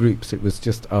actually groups. It was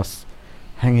just us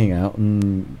hanging out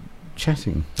and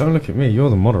chatting. Don't look at me. You're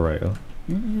the moderator.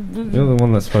 You're the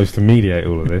one that's supposed to mediate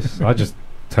all of this. I just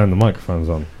turn the microphones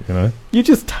on, You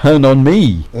just turn on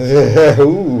me.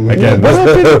 Again. What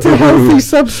happened to healthy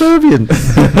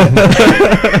subservience?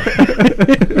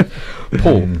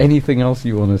 Paul, anything else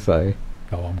you want to say?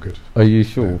 Oh, I'm good. Are you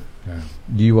sure? Yeah.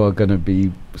 You are going to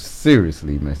be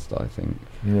seriously missed, I think.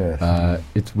 Yes.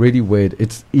 It's really weird.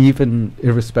 It's even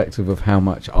irrespective of how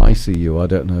much I see you. I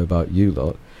don't know about you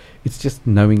lot. It's just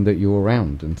knowing that you're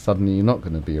around, and suddenly you're not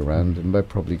going to be around, and we're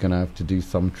probably going to have to do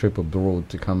some trip abroad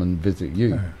to come and visit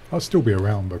you. Yeah. I'll still be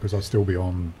around because I'll still be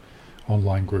on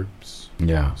online groups.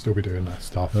 Yeah. Still be doing that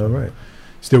stuff. All right.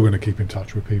 Still going to keep in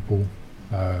touch with people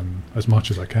as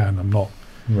much as I can. I'm not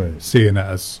seeing it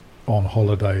as on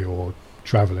holiday or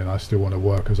traveling, I still want to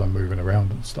work as I'm moving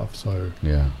around and stuff. So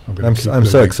Yeah. I'm I'm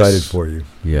so excited for you,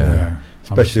 Yeah.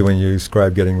 especially when you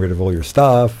describe getting rid of all your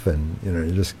stuff, and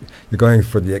you're going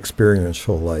for the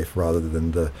experiential life rather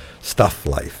than the stuff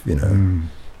life.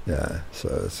 Yeah.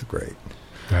 So it's great.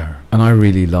 Yeah. And I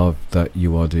really love that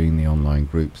you are doing the online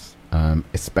groups.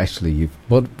 Especially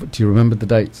what do you remember the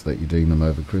dates that you're doing them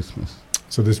over Christmas?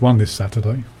 So there's one this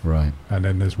Saturday, Right. and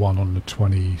then there's one on the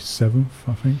 27th,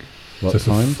 I think. What so it's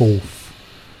time? the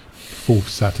fourth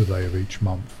Saturday of each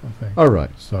month, I think. Oh,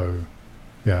 right. So,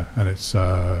 yeah, and it's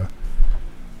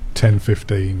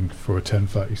 10:15 for a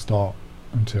 10:30 start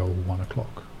until 1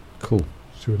 o'clock. Cool.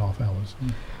 2.5 hours.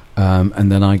 And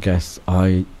then I guess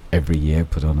I every year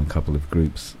put on a couple of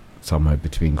groups somewhere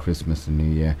between Christmas and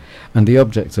New Year. And the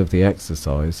object of the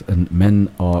exercise, and men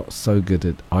are so good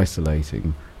at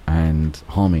isolating and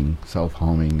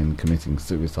self-harming and committing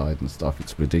suicide and stuff,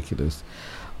 it's ridiculous.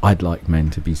 I'd like men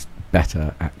to be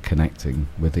better at connecting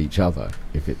with each other.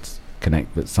 If it's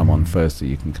connect with someone first so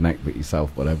you can connect with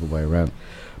yourself, whatever way around.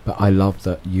 But I love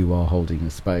that you are holding a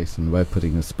space, and we're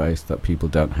putting a space that people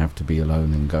don't have to be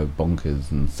alone and go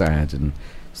bonkers and sad and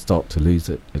start to lose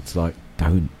it. It's like,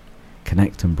 don't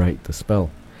connect and break the spell.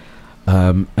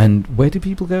 And where do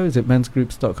people go? Is it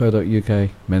mensgroups.co.uk?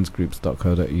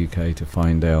 Mensgroups.co.uk to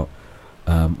find out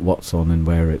what's on and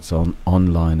where it's on,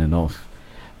 online and off.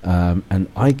 And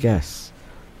I guess,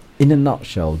 in a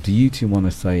nutshell, do you two want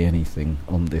to say anything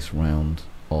on this round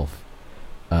of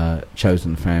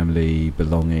chosen family,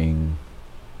 belonging?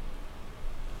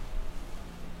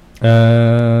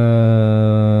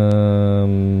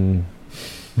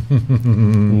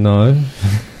 No.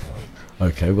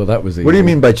 Okay, well that was easy. What do you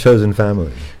mean by chosen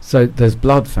family? So there's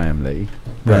blood family,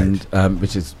 Right. and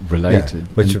which is related.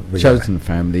 which- and yeah. chosen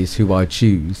families who I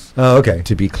choose Oh, okay.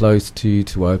 to be close to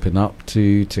open up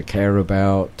to care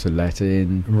about, to let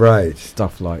in, Right.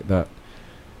 stuff like that.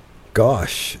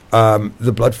 Gosh,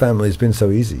 the blood family has been so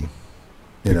easy.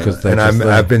 Because they're and just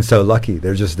there. I've been so lucky.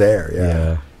 They're just there.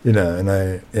 Yeah. And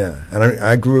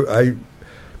I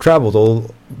traveled all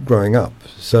growing up,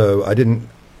 so I didn't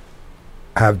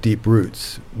have deep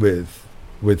roots with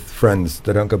friends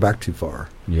that don't go back too far.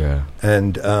 Yeah.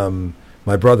 And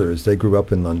my brothers, they grew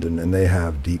up in London, and they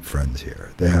have deep friends here.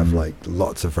 They have like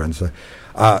lots of friends.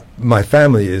 My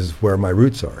family is where my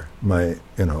roots are.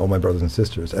 All my brothers and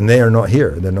sisters, and they are not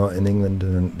here. They're not in England,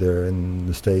 and they're in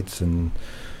the States and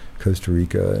Costa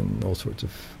Rica and all sorts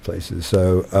of places.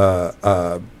 So,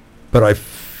 but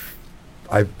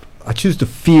I choose to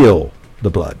feel the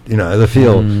blood. The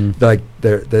feel like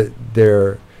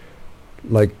they're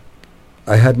like.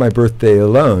 I had my birthday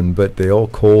alone, but they all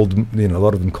called. A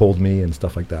lot of them called me and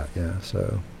stuff like that. Yeah.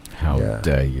 So. How Yeah.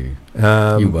 dare you?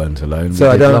 You You weren't alone. so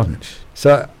we I did don't- lunch.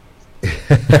 So. I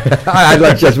had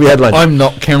lunch. Yes, we had lunch. I'm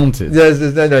not counted. Yes,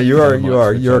 no, you So are, much you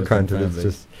are, for you're chosen counted. It's family.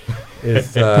 just,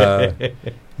 it's,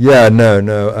 yeah,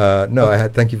 no. I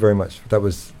had. Thank you very much.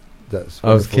 That's.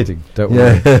 I was wonderful. kidding. Don't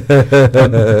worry.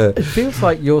 Yeah. It feels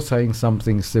like you're saying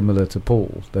something similar to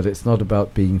Paul, that it's not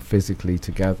about being physically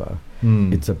together.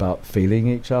 It's about feeling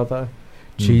each other,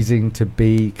 choosing to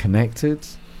be connected,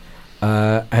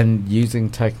 and using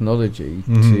technology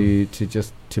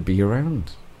to be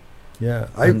around. Yeah,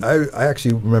 And- I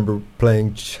actually remember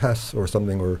playing chess or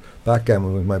something, or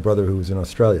backgammon with my brother who was in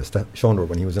Australia, Chandra,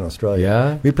 when he was in Australia.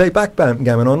 Yeah. We played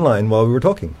backgammon online while we were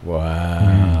talking.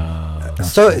 Wow.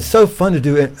 So it's so fun to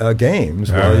do games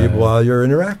Yeah. while you're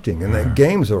interacting, and Yeah.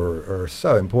 games are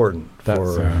so important That's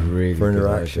for a really for good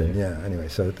interaction. idea. Yeah. Anyway,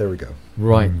 so there we go.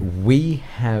 Right, we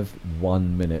have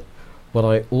 1 minute. What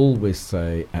I always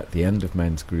say at the end of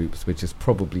men's groups, which is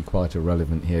probably quite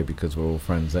irrelevant here because we're all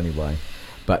friends anyway,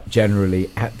 but generally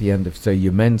at the end of, so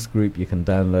your men's group you can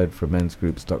download from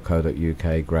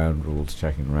mensgroups.co.uk, ground rules,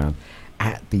 checking around.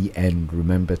 At the end,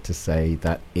 remember to say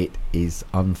that it is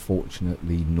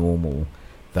unfortunately normal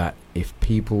that if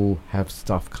people have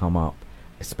stuff come up,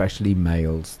 especially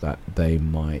males, that they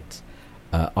might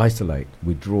isolate,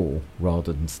 withdraw,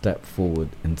 rather than step forward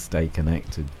and stay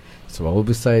connected. So I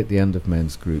always say at the end of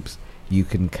men's groups, you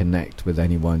can connect with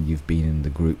anyone you've been in the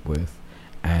group with,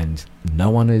 and no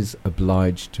one is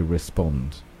obliged to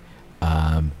respond.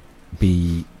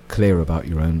 Be clear about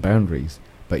your own boundaries,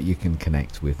 but you can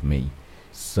connect with me.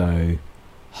 So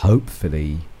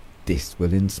hopefully this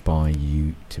will inspire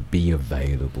you to be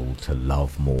available, to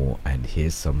love more, and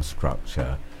here's some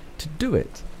structure to do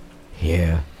it.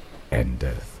 Here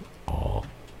endeth our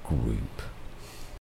group.